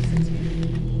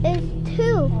 It's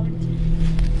 2.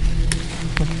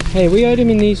 Hey, we heard him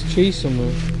in these trees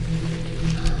somewhere.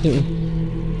 Didn't we?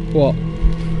 What?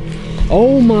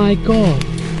 Oh my god!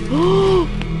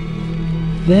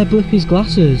 They're Blippi's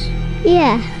glasses.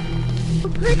 Yeah.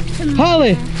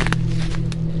 Harley!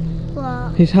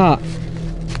 What? His hat.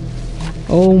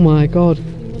 Oh my god.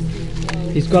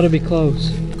 He's got to be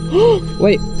close.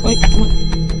 Wait, come on.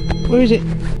 Where is it?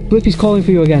 Blippi's calling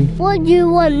for you again. What do you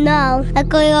want now? I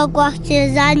got your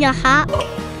glasses and your hat.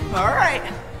 Alright.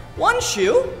 One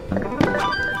shoe.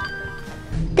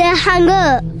 They hang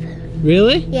up.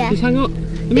 Really? Yeah. Just hang up.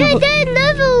 There's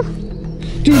another.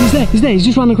 Dude, he's there. He's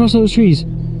just ran across those trees.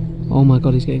 Oh my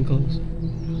god, he's getting close.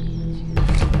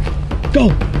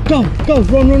 Go! Run!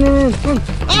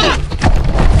 Ah!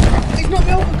 He's not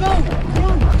me over, go!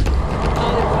 Run!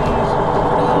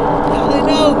 Harley,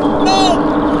 no!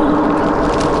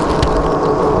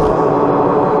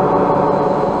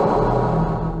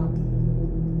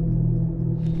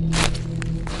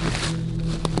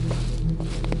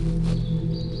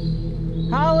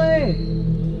 Harley!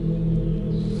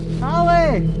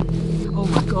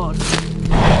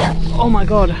 Oh my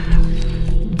god.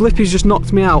 Blippi's just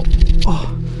knocked me out.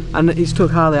 Oh, and he's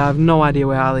took Harley. I have no idea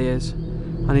where Harley is.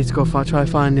 I need to go try to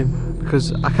find him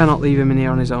because I cannot leave him in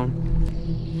here on his own.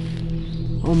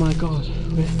 Oh my god.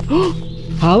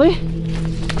 Harley?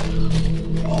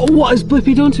 Oh, what has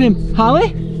Blippi done to him?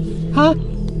 Harley? Huh?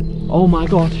 Oh my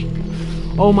gosh.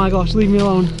 Oh my gosh, leave me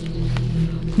alone.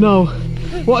 No.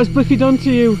 What has Blippi done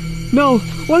to you? No.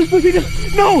 What has Blippi done?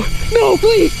 No,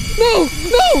 please. No.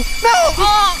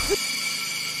 Ah!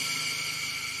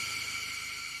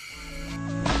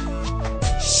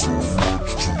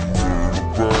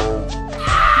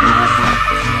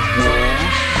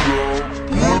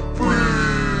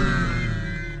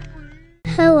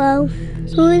 Hello.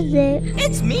 Who is it?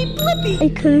 It's me, Blippi. I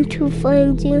came to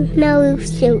find you. Now we'll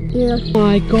shoot you. Oh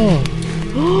my god.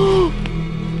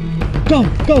 Go,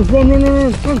 run.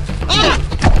 Ah!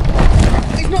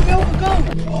 He's not me over, go.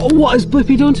 Oh, what has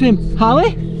Blippi done to him?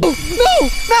 Harley? No!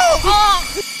 Ah!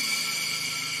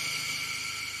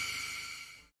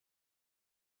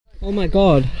 Oh my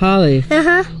god, Harley.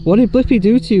 What did Blippi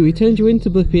do to you? He turned you into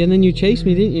Blippi and then you chased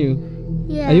me, didn't you?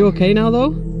 Yeah. Are you okay now though?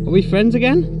 Are we friends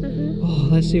again? Oh,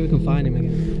 let's see if we can find him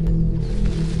again.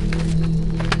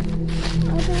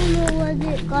 I don't know where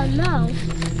it gone now.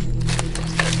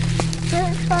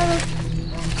 Let's follow.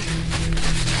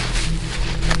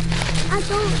 I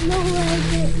don't know where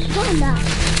it's gone now.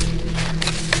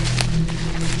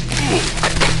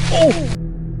 Oh!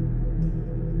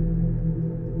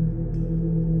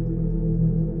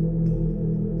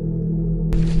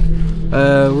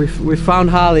 We found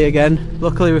Harley again.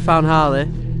 Luckily we found Harley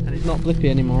and it's not Blippi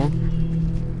anymore.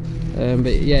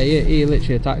 But yeah, he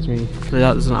literally attacked me. Hopefully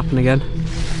that doesn't happen again. I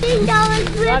think that was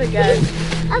Blippi.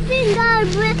 I think that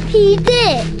was Blippi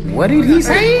did. What did he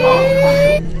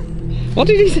say? What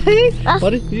did he say? What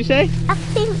did you say? I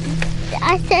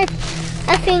think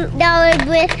that was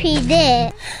Blippi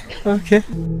did. Okay.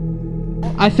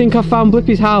 I think I found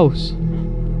Blippi's house.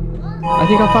 I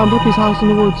think I found Blippi's house in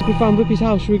the woods. If we found Blippi's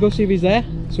house, should we go see if he's there?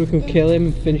 So we can kill him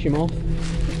and finish him off.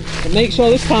 But make sure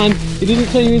this time he doesn't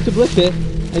turn you into Blippi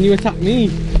and you attack me.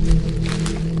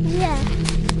 Yeah.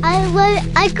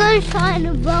 I go try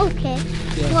and broke it.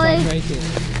 Yeah, try and break it.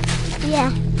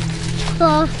 Yeah.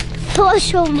 For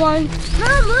someone.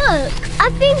 Mom, look. I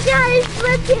think that is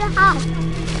Blippi's house.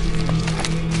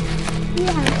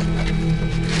 Yeah.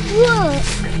 Look.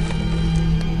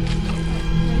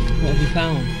 What have you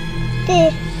found?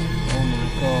 This. Oh my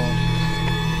god.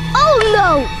 Oh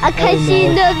no! I can see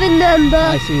another number.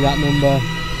 I see that number.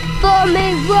 For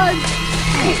me, run.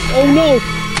 Oh no!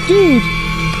 Dude!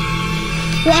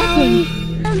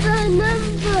 Number.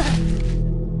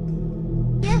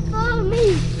 Yeah, for me.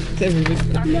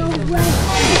 No way.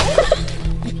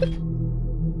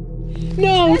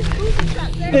 No!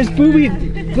 There's Booby.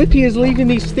 Blippi is leaving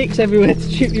these sticks everywhere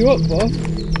to trip you up, boy.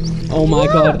 Oh my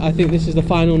god, I think this is the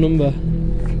final number.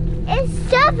 It's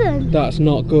 7. That's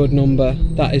not a good number.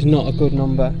 That is not a good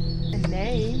number.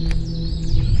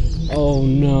 Oh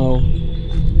no.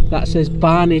 That says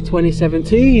Barney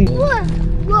 2017. What?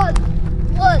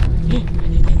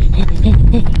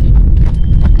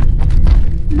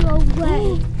 No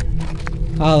way.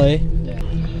 Harley.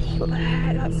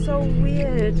 That's so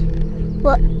weird.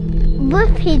 What?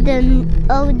 Blippi done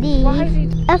all these.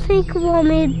 I think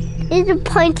Mommy is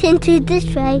pointing to this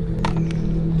way.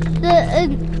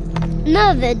 The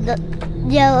another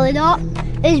yellow dot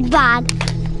is bad.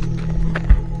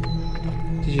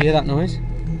 Did you hear that noise?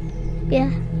 Yeah.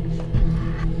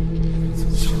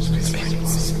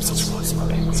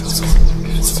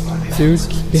 Dude,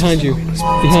 behind you.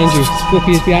 Behind you.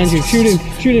 Blippi is behind you. Shoot him.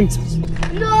 Shoot him.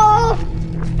 No!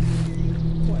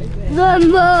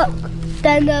 Look,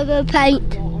 another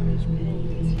paint.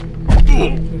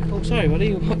 Oh, sorry,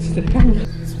 buddy. What's the camera?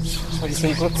 What do you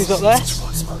think? Blippi's up there?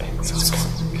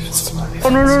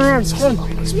 Run.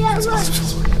 Yeah, look.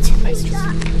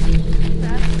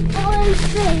 That orange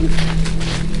thing.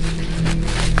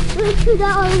 Look at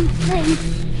that orange thing.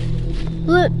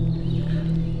 Look.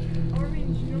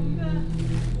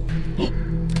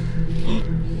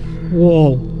 Whoa.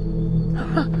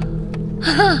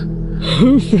 Who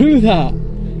threw that?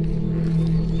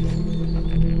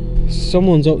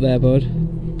 Someone's up there, bud.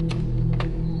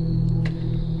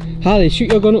 Harley,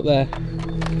 shoot your gun up there.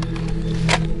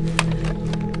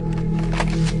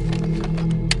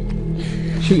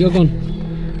 Shoot your gun.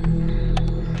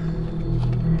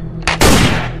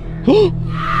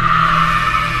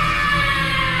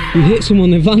 You hit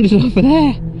someone, they've landed off of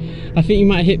there. I think you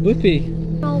might hit Blippi.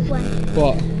 No way.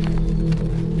 What?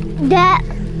 That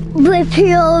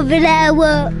Blippi over there,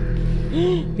 look.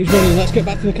 He's running, let's get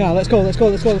back to the car. Let's go. Go.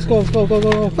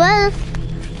 Well,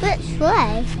 which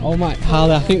way? Oh my,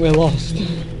 Harley, I think we're lost.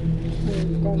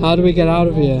 How do we get out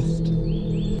of here?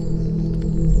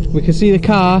 We can see the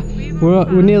car.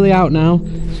 We're nearly out now,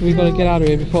 so we've got to get out of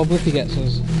here before Blippi gets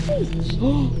us.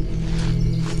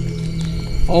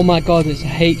 Oh my god, it's a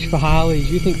H for Harley.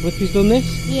 Do you think Blippi's done this?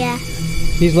 Yeah.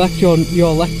 He's left your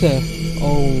letter.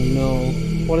 Oh no.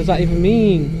 What does that even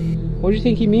mean? What do you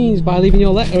think he means by leaving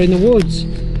your letter in the woods? Do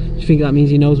you think that means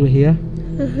he knows we're here?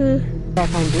 I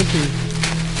found Blippi.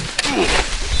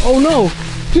 Oh no!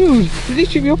 Dude, did he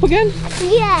trip you up again?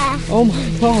 Yeah. Oh my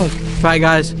god. Right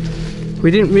guys, we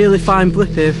didn't really find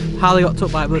Blippi. Harley got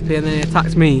took by Blippi and then he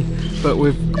attacked me. But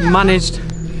we've managed...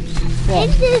 What?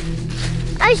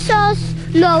 I saw...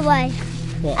 No way.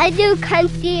 What? I can't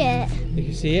see it. You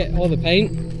can see it, all the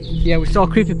paint. Yeah, we saw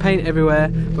creepy paint everywhere,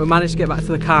 but we managed to get back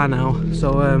to the car now.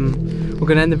 So we're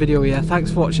going to end the video here.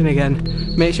 Thanks for watching again.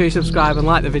 Make sure you subscribe and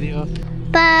like the video.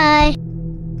 Bye.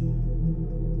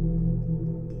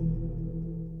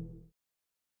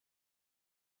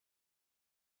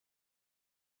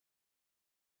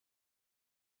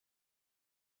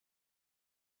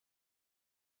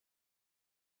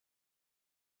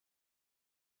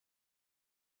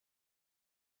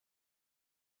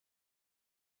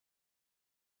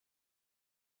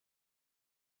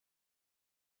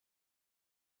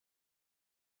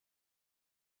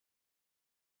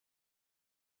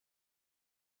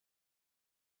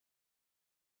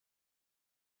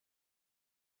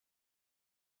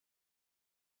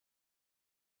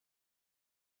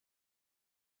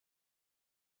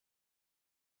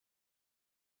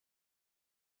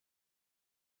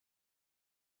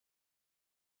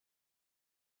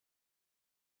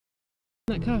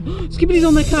 That car. Skibbity's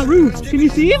on that car roof. Can you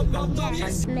see him?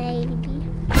 Maybe.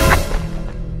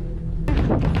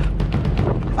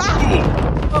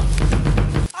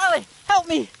 Harley, help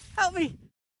me! Help me!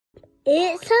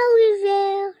 It's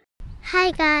Harley.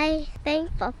 Hi guys,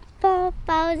 thanks for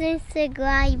 4,000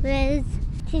 subscribers.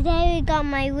 Today we got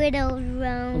my riddles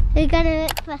wrong. We're gonna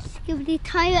look for Skibidi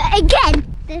Toilet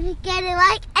again. Don't forget to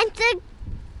like and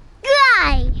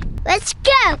subscribe. Let's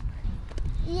go.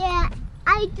 Yeah,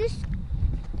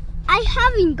 I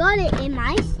haven't got it in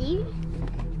my seat.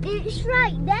 It's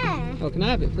right there. Oh, can I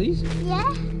have it, please?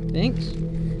 Yeah. Thanks.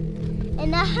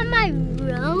 And I have my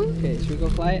room. Okay, should we go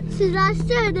fly it? So that's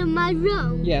third in my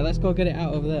room. Yeah, let's go get it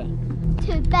out over there.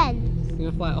 To bench. You're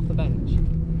gonna fly it off the bench?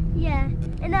 Yeah,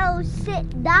 and I'll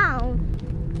sit down.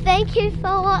 Thank you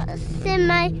for watching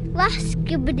my last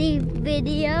Skibidi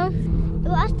video.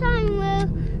 Last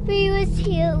time we was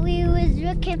here, we was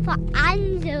looking for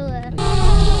Angela.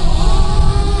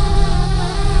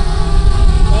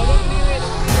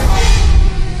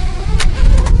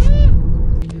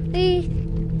 We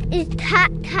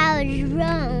attacked Harley's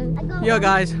room. Yo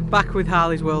guys, back with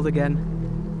Harley's World again.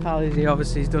 Harley's here,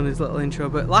 obviously he's done his little intro,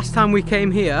 but last time we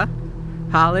came here,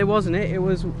 Harley, wasn't it?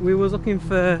 We was looking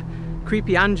for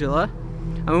creepy Angela,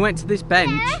 and we went to this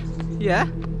bench. Yeah?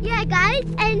 Yeah guys,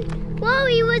 and while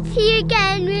we was here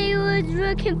again, we was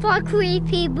looking for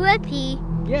creepy Blippy.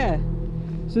 Yeah.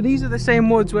 So these are the same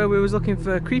woods where we was looking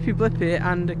for creepy Blippy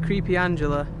and creepy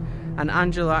Angela, and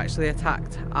Angela actually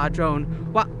attacked our drone.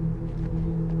 What?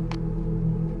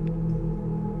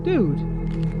 Dude.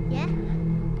 Yeah?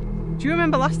 Do you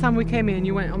remember last time we came here and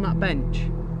you went on that bench?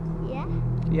 Yeah?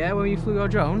 Yeah, when you flew your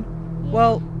drone? Yeah.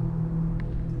 Well,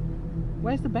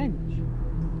 where's the bench?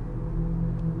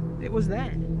 It was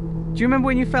there. Do you remember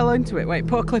when you fell into it? Wait,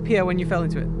 put a clip here when you fell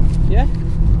into it. Yeah?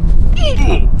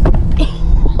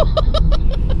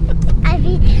 I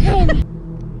beat him. Do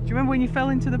you remember when you fell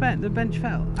into the bench? The bench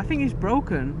fell. I think it's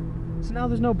broken. So now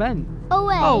there's no bench. Oh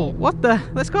wait. Oh, what the?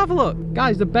 Let's go have a look.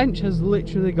 Guys, the bench has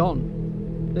literally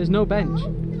gone. There's no bench.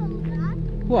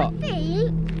 What? I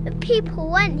think the people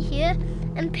went here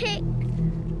and picked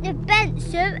the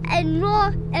bench up and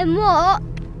walked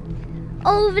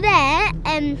over there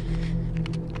and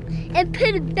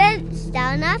put the bench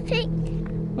down. I think.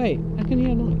 Wait, I can hear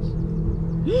a noise.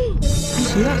 You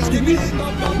see that, Skibidi?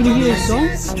 Can you hear a song?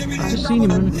 I've just seen him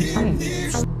run up his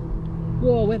stairs.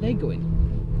 Whoa, where are they going?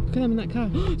 Look at them in that car.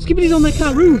 Skibbity's on their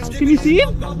car roof. Can you see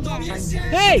him?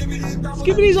 Hey!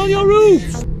 Skibbity's on your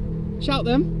roof! Shout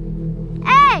them.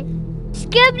 Hey!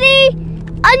 Skibidi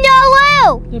on your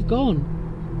wheel! They've gone.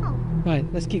 Oh. Right,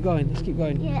 let's keep going. Let's keep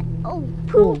going. Yeah. Oh,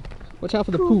 poop. Oh, watch out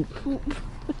for the poop.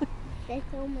 There's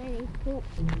so many poop.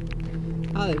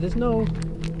 Ali, there's no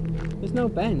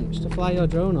bench to fly your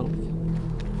drone off.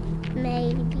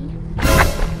 Maybe.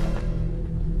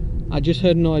 I just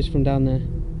heard a noise from down there.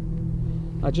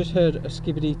 I just heard a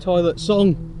Skibidi toilet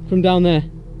song from down there.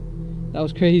 That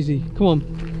was crazy. Come on.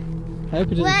 I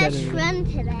hope it doesn't get Let's anywhere. run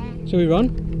to there. Shall we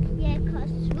run? Yeah, because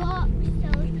Rock's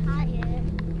so tired.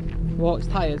 Walk's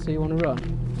tired, so you want to run?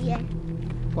 Yeah.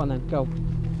 Go on then, go.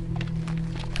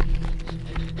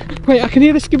 Wait, I can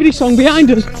hear the Skibidi song behind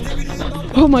us.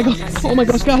 Oh my gosh,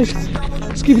 guys.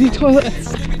 Skibidi toilet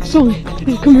song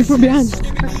is coming from behind.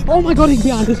 Oh my god, he's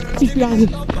behind us. He's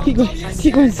behind us. Keep going,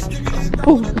 keep going.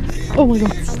 Oh my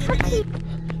god.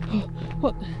 Oh,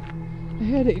 what? I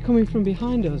heard it coming from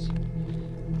behind us.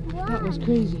 That was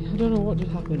crazy. I don't know what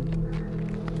just happened.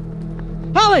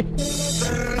 Harley!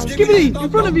 Skibidi, in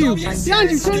front of you!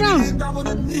 Behind you, turn around!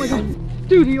 Oh my god.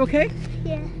 Dude, are you okay?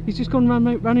 Yeah. He's just gone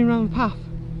running around the path.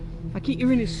 I keep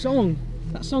hearing his song.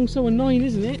 That song's so annoying,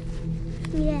 isn't it?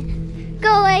 Yeah.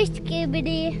 Go away,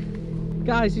 Skibidi.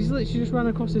 Guys, he's literally just ran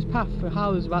across this path where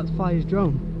Harley's about to fly his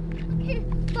drone.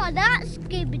 For that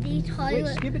Skibidi Which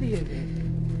toilet. Skibidi is it?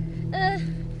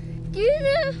 Do you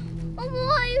know what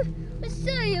I was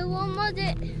saying? One was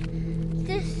it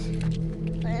this?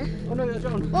 Oh no, your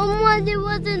drone. One was it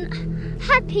wasn't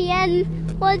happy and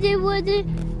was it wasn't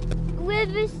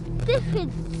with a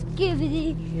different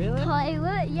Skibidi Really?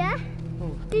 toilet. Yeah.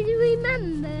 Oh. Did you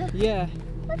remember? Yeah.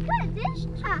 Look at this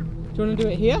path. Do you want to do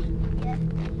it here? Yeah.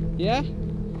 Yeah?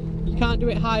 You can't do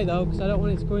it high though, because I don't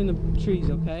want it to go in the trees,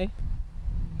 okay?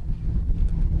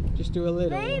 Just do a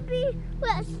little. Maybe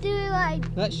let's do it like.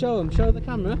 Let's show them. Show the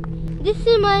camera. This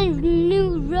is my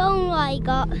new drone I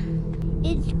got.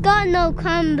 It's got no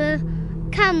camera,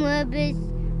 but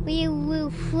we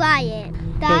will fly it.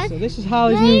 Dad, Okay, so this is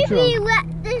Harley's new drone. maybe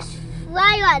let this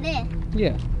fly like this.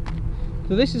 Yeah.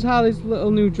 So this is Harley's little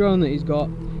new drone that he's got.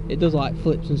 it does like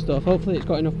flips and stuff. Hopefully it's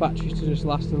got enough batteries to just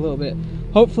last a little bit.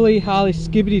 Hopefully Harley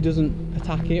Skibbity doesn't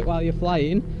attack it while you're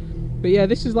flying. But yeah,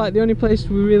 this is like the only place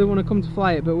we really want to come to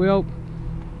fly it, but we hope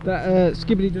that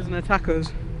Skibbity doesn't attack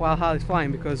us while Harley's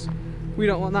flying, because we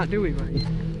don't want that, do we, buddy?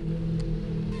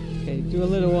 Okay, do a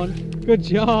little one. Good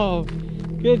job!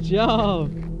 Good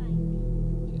job!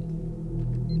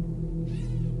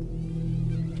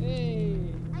 Hey!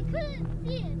 I couldn't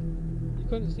see him. You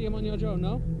couldn't see him on your drone,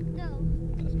 no? No.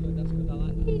 That's good, I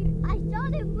like that. I saw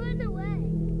him run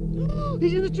away.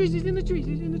 He's in the trees, he's in the trees,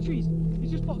 he's in the trees.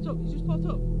 He's just popped up, he's just popped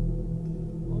up.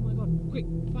 Oh my god, quick,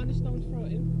 find a stone to throw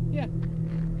at him. Yeah.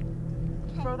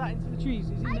 Throw that into the trees,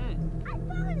 he's in there. I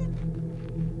found him.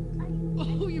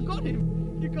 Oh, you got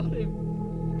him! You got him!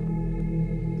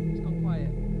 It's gone quiet,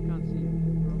 I can't see him.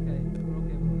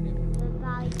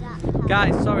 We're okay.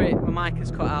 Guys, sorry, my mic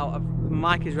has cut out.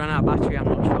 My mic has run out of battery, I'm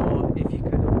not sure if you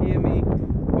could hear me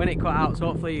when it cut out, so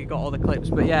hopefully you got all the clips.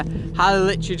 But yeah, Harley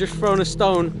literally just thrown a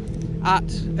stone at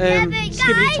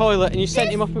Skibbity toilet and you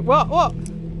sent him up. What?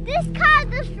 This car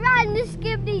just ran the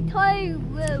Skibbity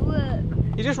toilet. Look.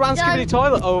 You just ran Skibbity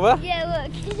toilet over? Yeah,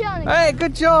 look. He's on it. Hey,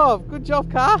 good job,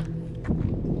 car.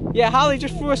 Yeah, Harley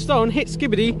just threw a stone, hit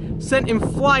Skibbity, sent him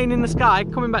flying in the sky,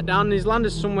 coming back down, and he's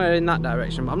landed somewhere in that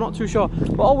direction, but I'm not too sure.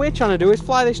 But all we're trying to do is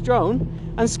fly this drone,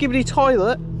 and Skibbity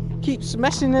toilet keeps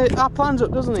messing our plans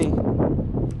up, doesn't he?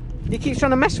 He keeps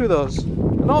trying to mess with us,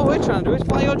 and all we're trying to do is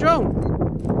fly your drone.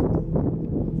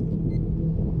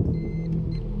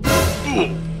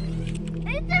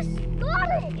 It just got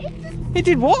it. It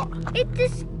did what?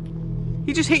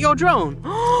 He just hit your drone?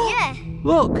 Yeah.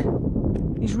 Look,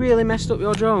 he's really messed up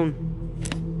your drone.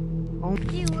 Oh.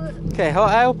 Okay,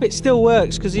 I hope it still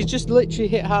works, because he's just literally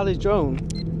hit Harley's drone.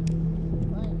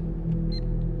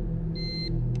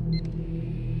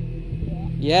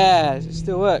 Yeah, it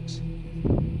still works.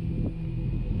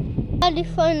 Harley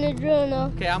found the drone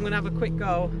off. Okay, I'm going to have a quick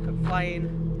go at flying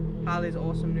Harley's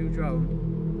awesome new drone.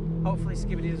 Hopefully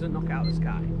Skibbity doesn't knock it out of the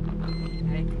sky.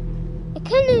 Okay? I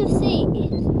can't even see.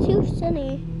 It's too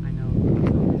sunny. I know.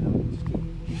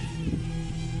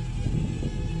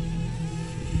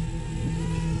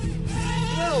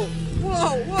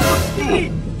 Whoa!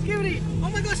 Skibbity! Oh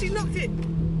my gosh, he's knocked it!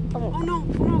 Oh no,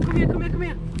 come here.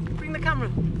 Bring the camera.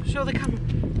 Show the camera.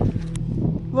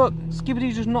 Look,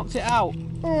 Skibbity just knocked it out.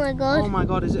 Oh my god. Oh my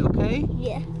god, is it okay?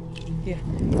 Yeah. Yeah.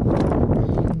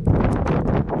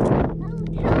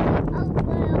 I'll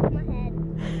fly off my head.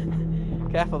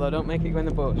 Careful though, don't make it go in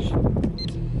the bush.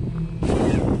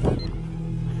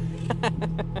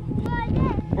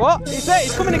 What? He's there,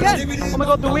 he's coming again! Oh my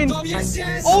god, the wind! Oh,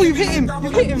 you hit him!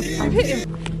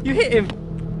 You hit him!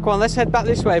 Come on, let's head back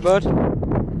this way, bud.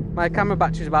 My camera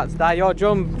battery's about to die. Your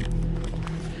drum.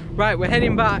 Right, we're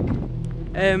heading back.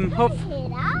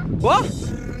 What?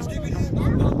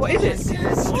 What is it?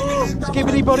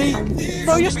 Skibbity, buddy!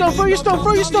 Throw your stone! Oh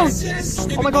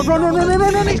my god,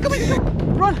 run! He's coming!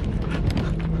 Run!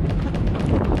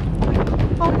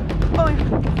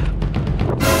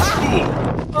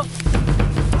 Oh.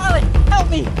 Harley, help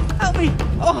me!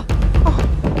 Oh,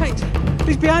 thanks.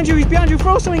 He's behind you.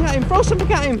 Throw something at him.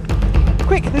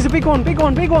 Quick, there's a big one. No,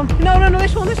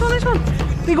 this one.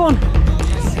 Big one.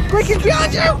 Quick, he's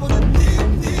behind you!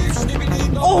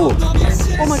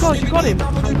 Oh my god, you got him.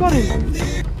 You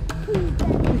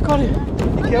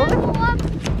killed him?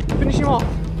 Finish him off.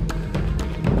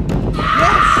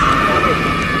 Yes!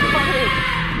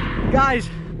 Guys,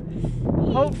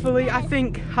 hopefully, I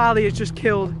think Harley has just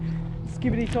killed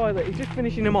Skibbity toilet. He's just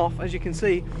finishing him off, as you can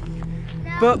see.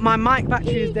 But my mic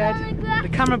battery is dead. The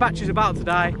camera battery is about to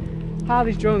die.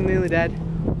 Harley's drone's nearly dead.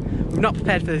 We've not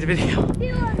prepared for this video.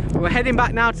 We're heading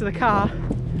back now to the car.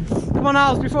 Come on,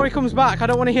 Harley, before he comes back. I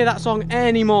don't want to hear that song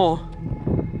anymore.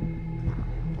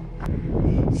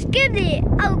 Skibbity,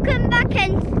 I'll come back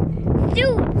and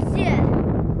shoot you.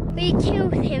 We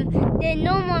killed him. There's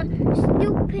no more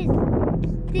stupid,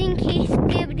 stinky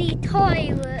Skibbity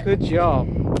toilet. Good job.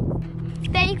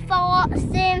 Thanks for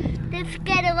watching. Don't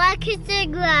forget to like and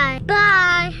subscribe.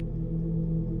 Bye.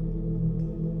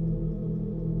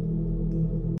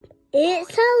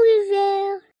 It's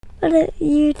Oliver on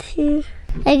YouTube.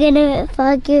 I'm gonna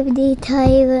forgive the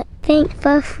toilet. Thanks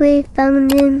for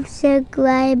 3,000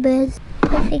 subscribers.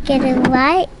 Don't forget to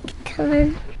like,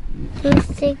 comment, and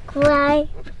subscribe.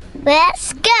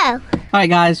 Let's go! Alright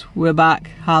guys, we're back.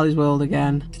 Harley's World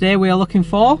again. Today we are looking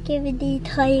for Skibbity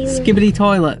toilet. Skibbity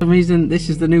toilet. For some reason, this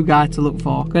is the new guy to look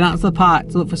for. Going out to the park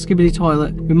to look for Skibbity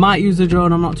toilet. We might use the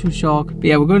drone, I'm not too sure. But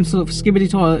yeah, we're going to look for Skibbity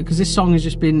toilet because this song has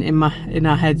just been in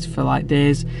our heads for like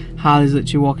days. Harley's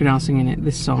literally walking around singing it,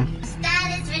 this song.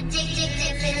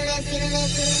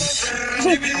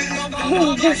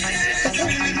 We're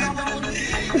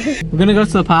gonna go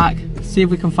to the park, see if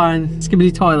we can find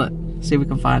Skibidi Toilet. See if we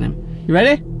can find him. You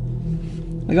ready?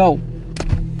 Let's go.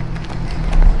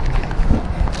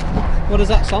 What does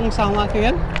that song sound like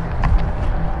again?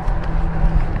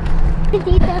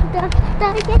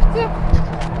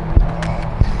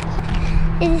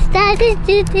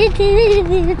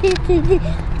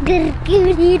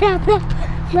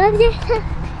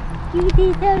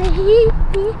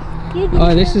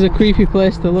 Oh, this is a creepy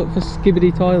place to look for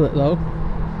Skibidi Toilet though.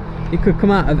 It could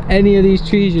come out of any of these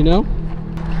trees, you know?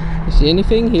 You see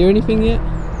anything? Hear anything yet?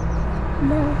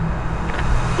 No.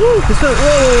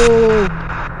 Whoa!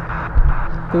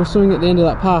 There was something at the end of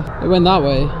that path. It went that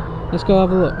way. Let's go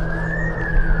have a look.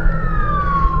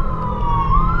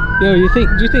 Yo, do you think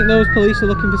those police are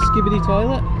looking for Skibidi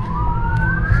Toilet?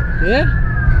 Yeah?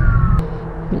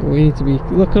 We need to be.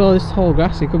 Look at all this tall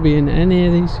grass. It could be in any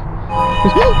of these.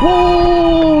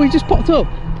 Whoa! He just popped up.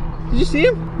 Did you see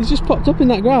him? He's just popped up in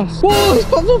that grass. Whoa! He's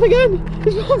popped up again.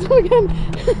 He's popped up again.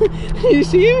 Did you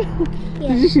see him? Yeah.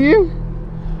 Did you see him?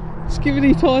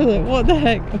 Skibidi Toilet. What the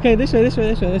heck? Okay, this way. Let's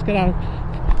go down.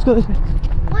 Let's go this way.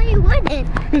 Why are you running?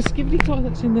 Because Skibidi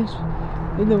Toilet's in this,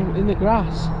 in the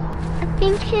grass. I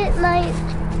think it might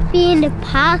be in the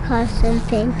park or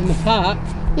something. In the park?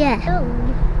 Yeah. Oh.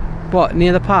 What,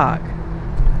 near the park?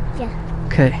 Yeah.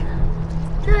 Okay.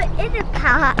 So in the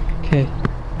park. Okay.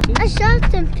 I saw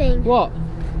something. What?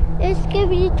 There's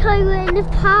Skibidi Toilet in the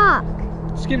park.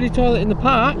 Skibidi Toilet in the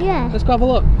park? Yeah. Let's go have a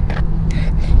look.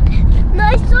 No,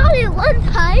 I saw it one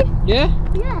time. Yeah?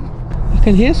 Yeah. I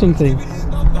can hear something.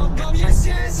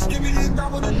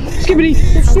 Skibidi!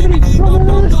 Skibidi's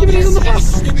on the park!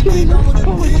 Skibidi's on the park!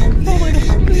 Oh my god!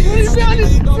 Skibidi's behind us!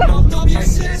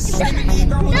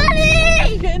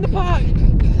 Daddy! Get in the park!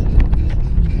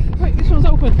 Wait, this one's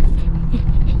open.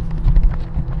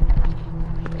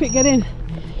 Quick, get in.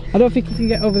 I don't think you can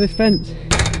get over this fence.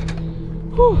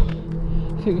 Whew.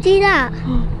 See that?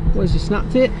 What, has he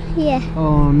snapped it? Yeah.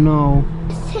 Oh no.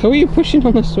 Who are you pushing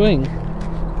on the swing?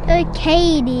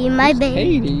 Katie, my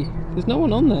baby. Katie? There's no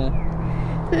one on there.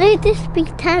 Let us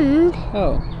pretend.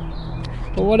 Oh.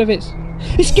 But what if it's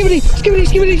Skibidi!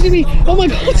 Oh my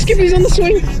god, Skibidi's on the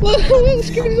swing! Look,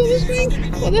 Skibidi's on the swing!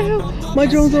 What the hell? My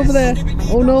drone's over there.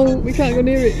 Oh no, we can't go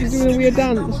near it. He's doing a weird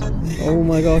dance. Oh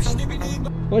my gosh.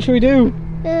 What should we do?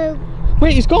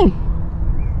 Wait, he's gone.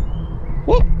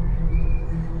 What?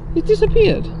 He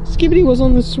disappeared. Skibidi was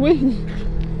on the swing.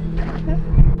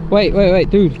 Wait,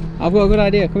 dude. I've got a good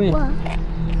idea. Come here. What?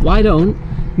 Why don't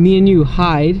me and you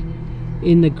hide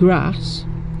in the grass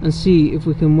and see if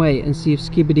we can wait and see if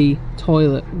Skibidi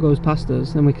Toilet goes past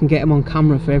us, then we can get him on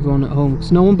camera for everyone at home,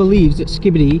 because no one believes that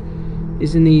Skibidi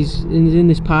is in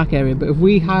this park area. But if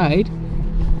we hide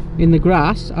in the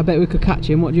grass, I bet we could catch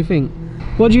him. What do you think?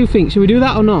 What do you think? Should we do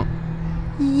that or not?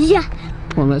 Yeah.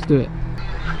 Come on, let's do it.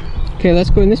 Okay, let's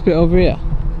go in this bit over here.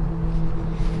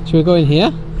 Should we go in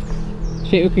here? I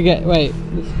think we could get, wait,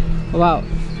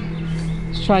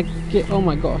 let's try get, oh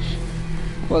my gosh.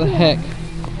 What the heck?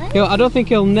 Yo, I don't think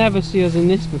he'll never see us in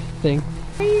this thing.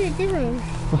 What are you doing?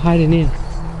 We're hiding here.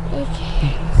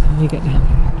 Okay. Let me get down.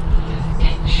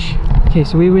 Okay, shh. Okay,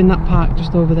 so we were in that park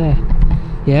just over there.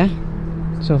 Yeah?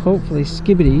 So hopefully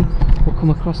Skibidi will come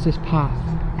across this path.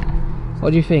 What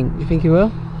do you think? You think he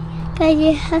will? But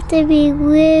you have to be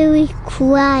really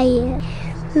quiet.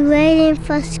 We're waiting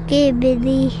for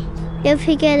Skibidi. Don't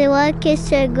forget to like and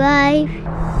subscribe.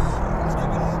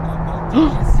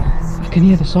 I can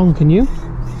hear the song, can you?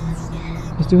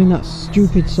 He's doing that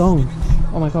stupid song.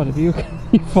 Oh my god, have you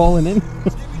fallen in?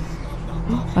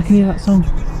 I can hear that song.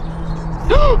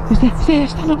 He's there,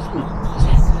 stand up.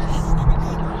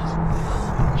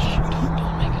 Shh,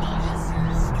 don't make a noise.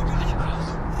 Going across.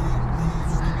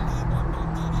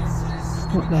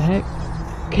 What the heck?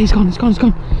 Okay, he's gone.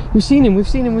 We've seen him,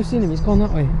 he's gone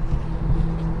that way.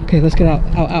 Okay, let's get out.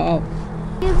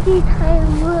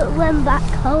 Skibidi went back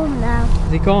home now.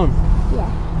 Is he gone? Yeah.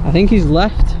 I think he's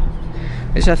left,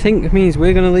 which I think means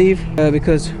we're going to leave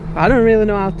because I don't really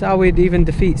know how we'd even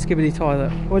defeat Skibidi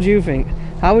Toilet. What do you think?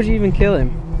 How would you even kill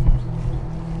him?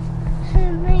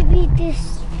 Maybe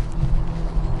just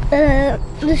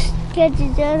get the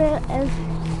donut and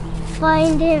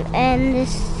find him and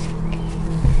just...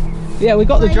 Yeah, we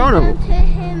got the drone up.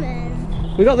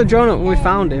 We got the drone up when we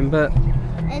found him, but...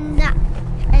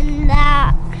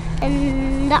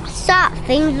 And that start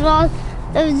thing was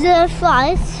the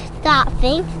flies, that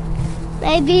thing.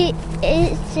 Maybe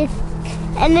it's just,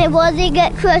 and it wasn't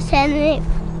get close and it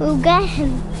will get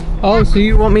him. Oh, so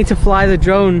you want me to fly the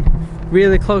drone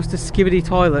really close to Skibidi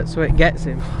Toilet so it gets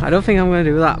him? I don't think I'm going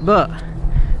to do that, but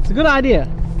it's a good idea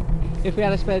if we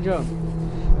had a spare drone.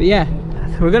 But yeah,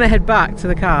 we're gonna head back to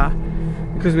the car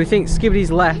because we think Skibbity's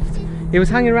left. He was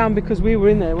hanging around because we were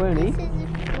in there, weren't he? This is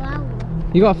a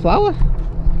flower. You got a flower?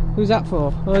 Who's that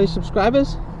for? All your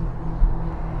subscribers?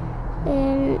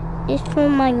 It's for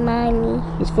my mommy.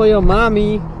 It's for your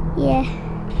mommy. Yeah.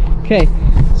 Okay,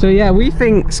 so yeah, we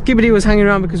think Skibbity was hanging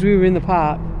around because we were in the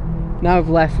park. Now we've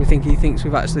left, we think he thinks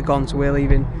we've actually gone, so we're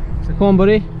leaving. So come on,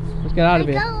 buddy, let's get out of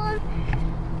here.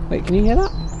 Wait, can you hear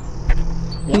that?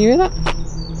 Can you hear that?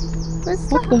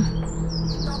 What's What that? the?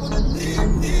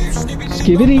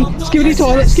 Skibbity, Skibbity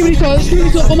toilet, Skibbity toilet,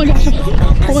 Skibbity toilet. Oh my gosh!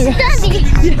 Oh my gosh! Daddy!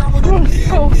 Yeah.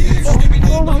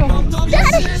 Oh my god!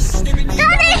 Daddy!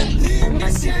 Daddy!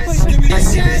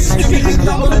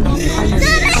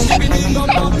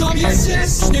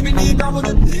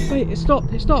 Wait, it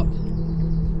stopped, it stopped.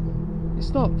 It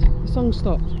stopped, the song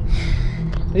stopped.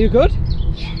 Are you good?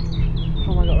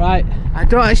 Oh my god, right. I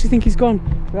don't actually think he's gone.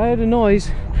 I heard a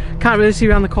noise. Can't really see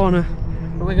around the corner.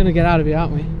 But we're gonna get out of here,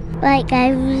 aren't we? Right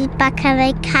guys, we're back at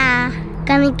the car.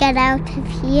 Gonna get out of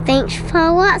here. Thanks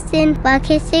for watching. Like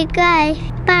and subscribe.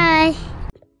 Bye.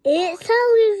 It's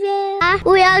Oliver.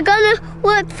 We are gonna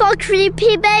look for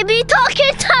creepy baby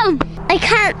talking Tom. I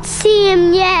can't see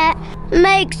him yet.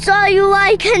 Make sure you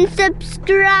like and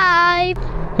subscribe.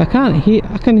 I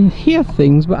can hear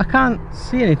things, but I can't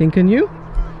see anything. Can you?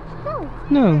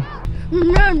 No.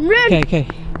 Run, run. Okay, okay.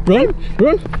 Run,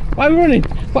 run. Why are we running?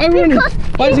 Why are we running?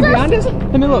 Why is he behind us?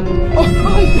 Let me look. Oh,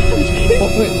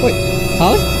 wait, wait.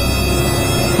 Harley?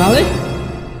 Harley?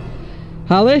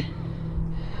 Harley?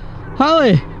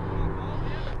 Harley?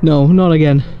 No, not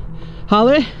again.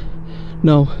 Harley?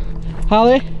 No.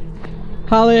 Harley?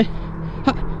 Harley?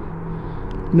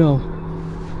 No.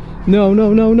 No,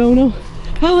 no, no, no, no.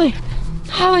 Harley!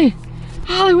 Harley!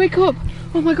 Harley, wake up!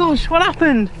 Oh my gosh, what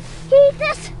happened? He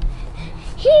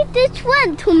just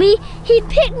went to me. He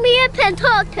picked me up and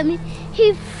talked to me.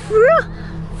 He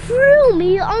threw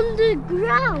me on the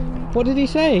ground. What did he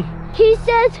say? He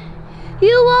said,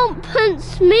 "You won't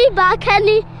punch me back," and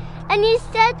he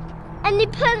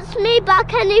punched me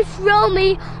back and he threw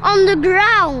me on the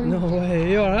ground. No way, are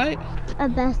you alright? A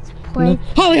best place. No.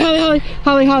 Harley, Harley, Harley,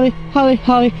 Harley, Harley, Harley,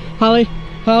 Harley, Harley,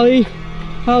 Harley,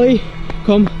 Harley,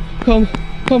 come, come,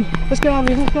 come. Let's get out of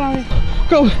here, let's get out of here.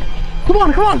 Go. Come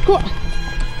on, come on, come on.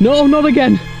 No, not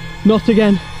again. Not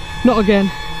again. Not again.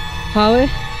 Harley,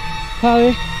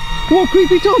 Harley. Whoa,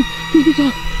 creepy Tom, creepy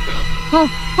Tom.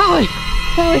 Harley,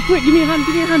 Harley, quick, give me a hand,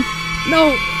 give me a hand.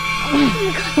 No.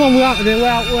 Come on, we're out of here, we're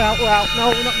out. No,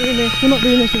 we're not doing this. We're not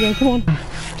doing this again, come on.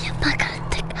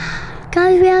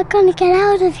 Guys, we are gonna get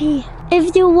out of here.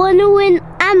 If you wanna win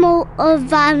ammo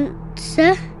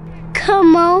adventure,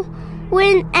 come on,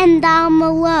 win and down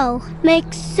below.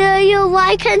 Make sure you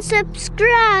like and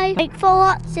subscribe. Thanks for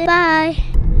watching. Bye.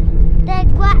 The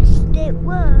grass didn't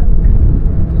work.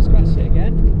 Scratch it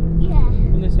again. Yeah.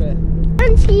 Come this way.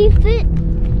 And see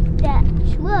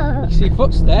footsteps work. You see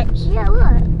footsteps? Yeah,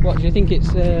 look. What, do you think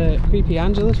it's creepy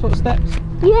Angela's footsteps?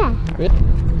 Yeah. Really?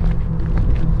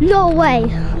 No way.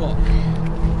 What?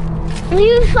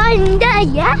 You find there,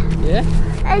 yeah? Yeah?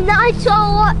 And I saw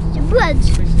lots of blood.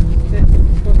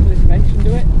 Go to this bench and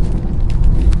do it?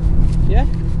 Yeah?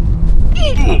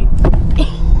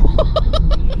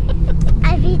 I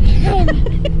pretend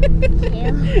to.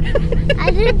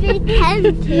 I didn't pretend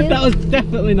to. That was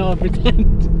definitely not a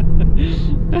pretend.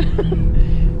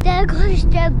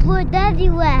 There's blood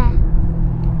everywhere.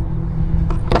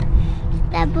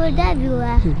 There's blood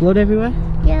everywhere. There's blood everywhere?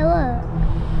 Yeah, look.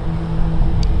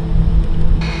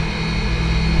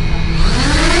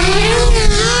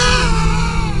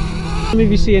 Let me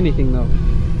if you see anything though.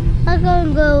 I'm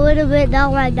gonna go a little bit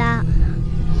down like that.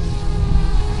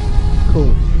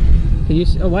 Cool. Can you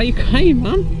see? Oh, why are you crying,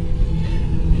 man?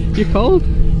 You cold?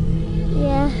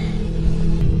 Yeah.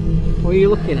 What are you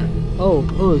looking at? Oh,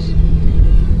 us.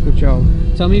 Good job.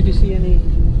 Tell me if you see any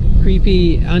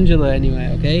creepy Angela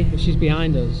anywhere, okay? If she's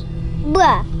behind us.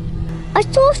 But I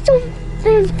saw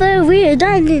something very weird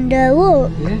down in there,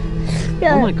 look. Yeah?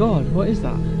 Yeah. Oh my god, what is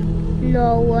that?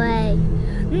 No way.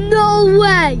 No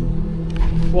way!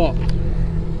 What?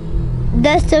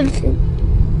 There's something.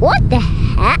 What the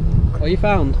heck? What you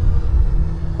found?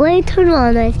 Wait, turn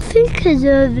on. I think it's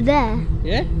over there.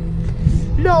 Yeah?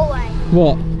 No way.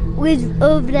 What? It's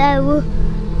over there.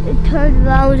 It turned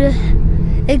around.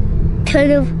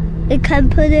 It can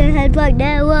put its head right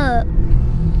there. Look.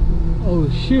 Oh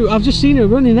shoot, I've just seen her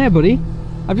running there, buddy.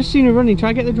 I've just seen her running. Try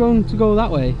to get the drone to go that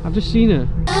way. I've just seen her.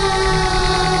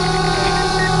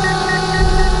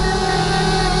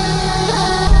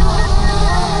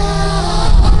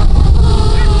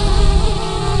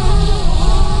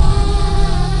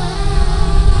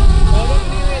 Oh, don't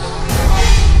be near it.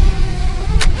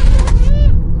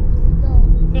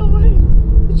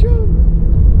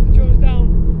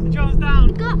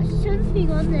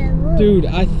 Dude,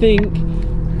 I think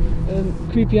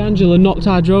Creepy Angela knocked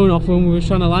our drone off when we were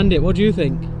trying to land it. What do you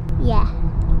think? Yeah.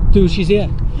 Dude, she's here.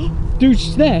 Dude,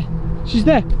 she's there. She's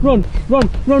there. Run, run,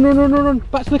 run, run, run, run, run.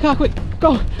 Back to the car, quick.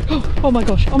 Go. Go. Oh my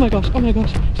gosh, oh my gosh, oh my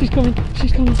gosh. She's coming,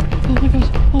 she's coming. Oh my gosh,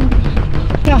 oh my gosh.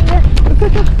 Yeah.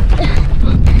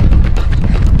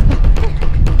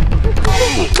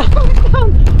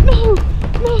 No,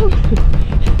 no,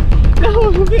 no,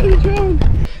 I'm getting the drone.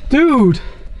 Dude,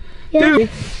 Yeah. dude.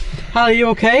 Harley, you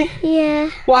okay? Yeah.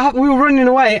 What happened? We were running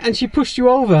away and she pushed you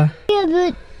over. Yeah,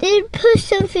 but they pushed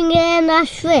something in and I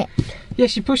slipped. Yeah,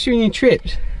 she pushed you and you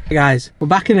tripped. Hey guys, we're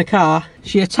back in the car.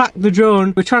 She attacked the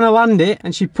drone. We're trying to land it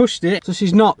and she pushed it, so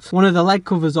she's knocked one of the leg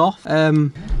covers off.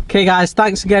 Okay guys,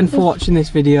 thanks again for watching this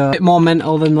video. A bit more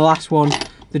mental than the last one.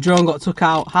 The drone got took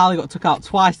out. Harley got took out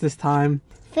twice this time.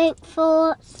 Thanks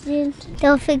for watching.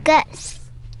 Don't forget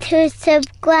to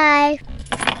subscribe.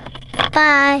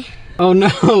 Bye. Oh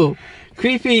no!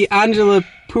 Creepy Angela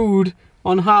pooed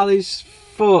on Harley's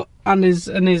foot and his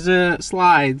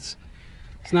slides.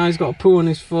 So now he's got a poo on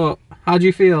his foot. How do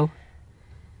you feel?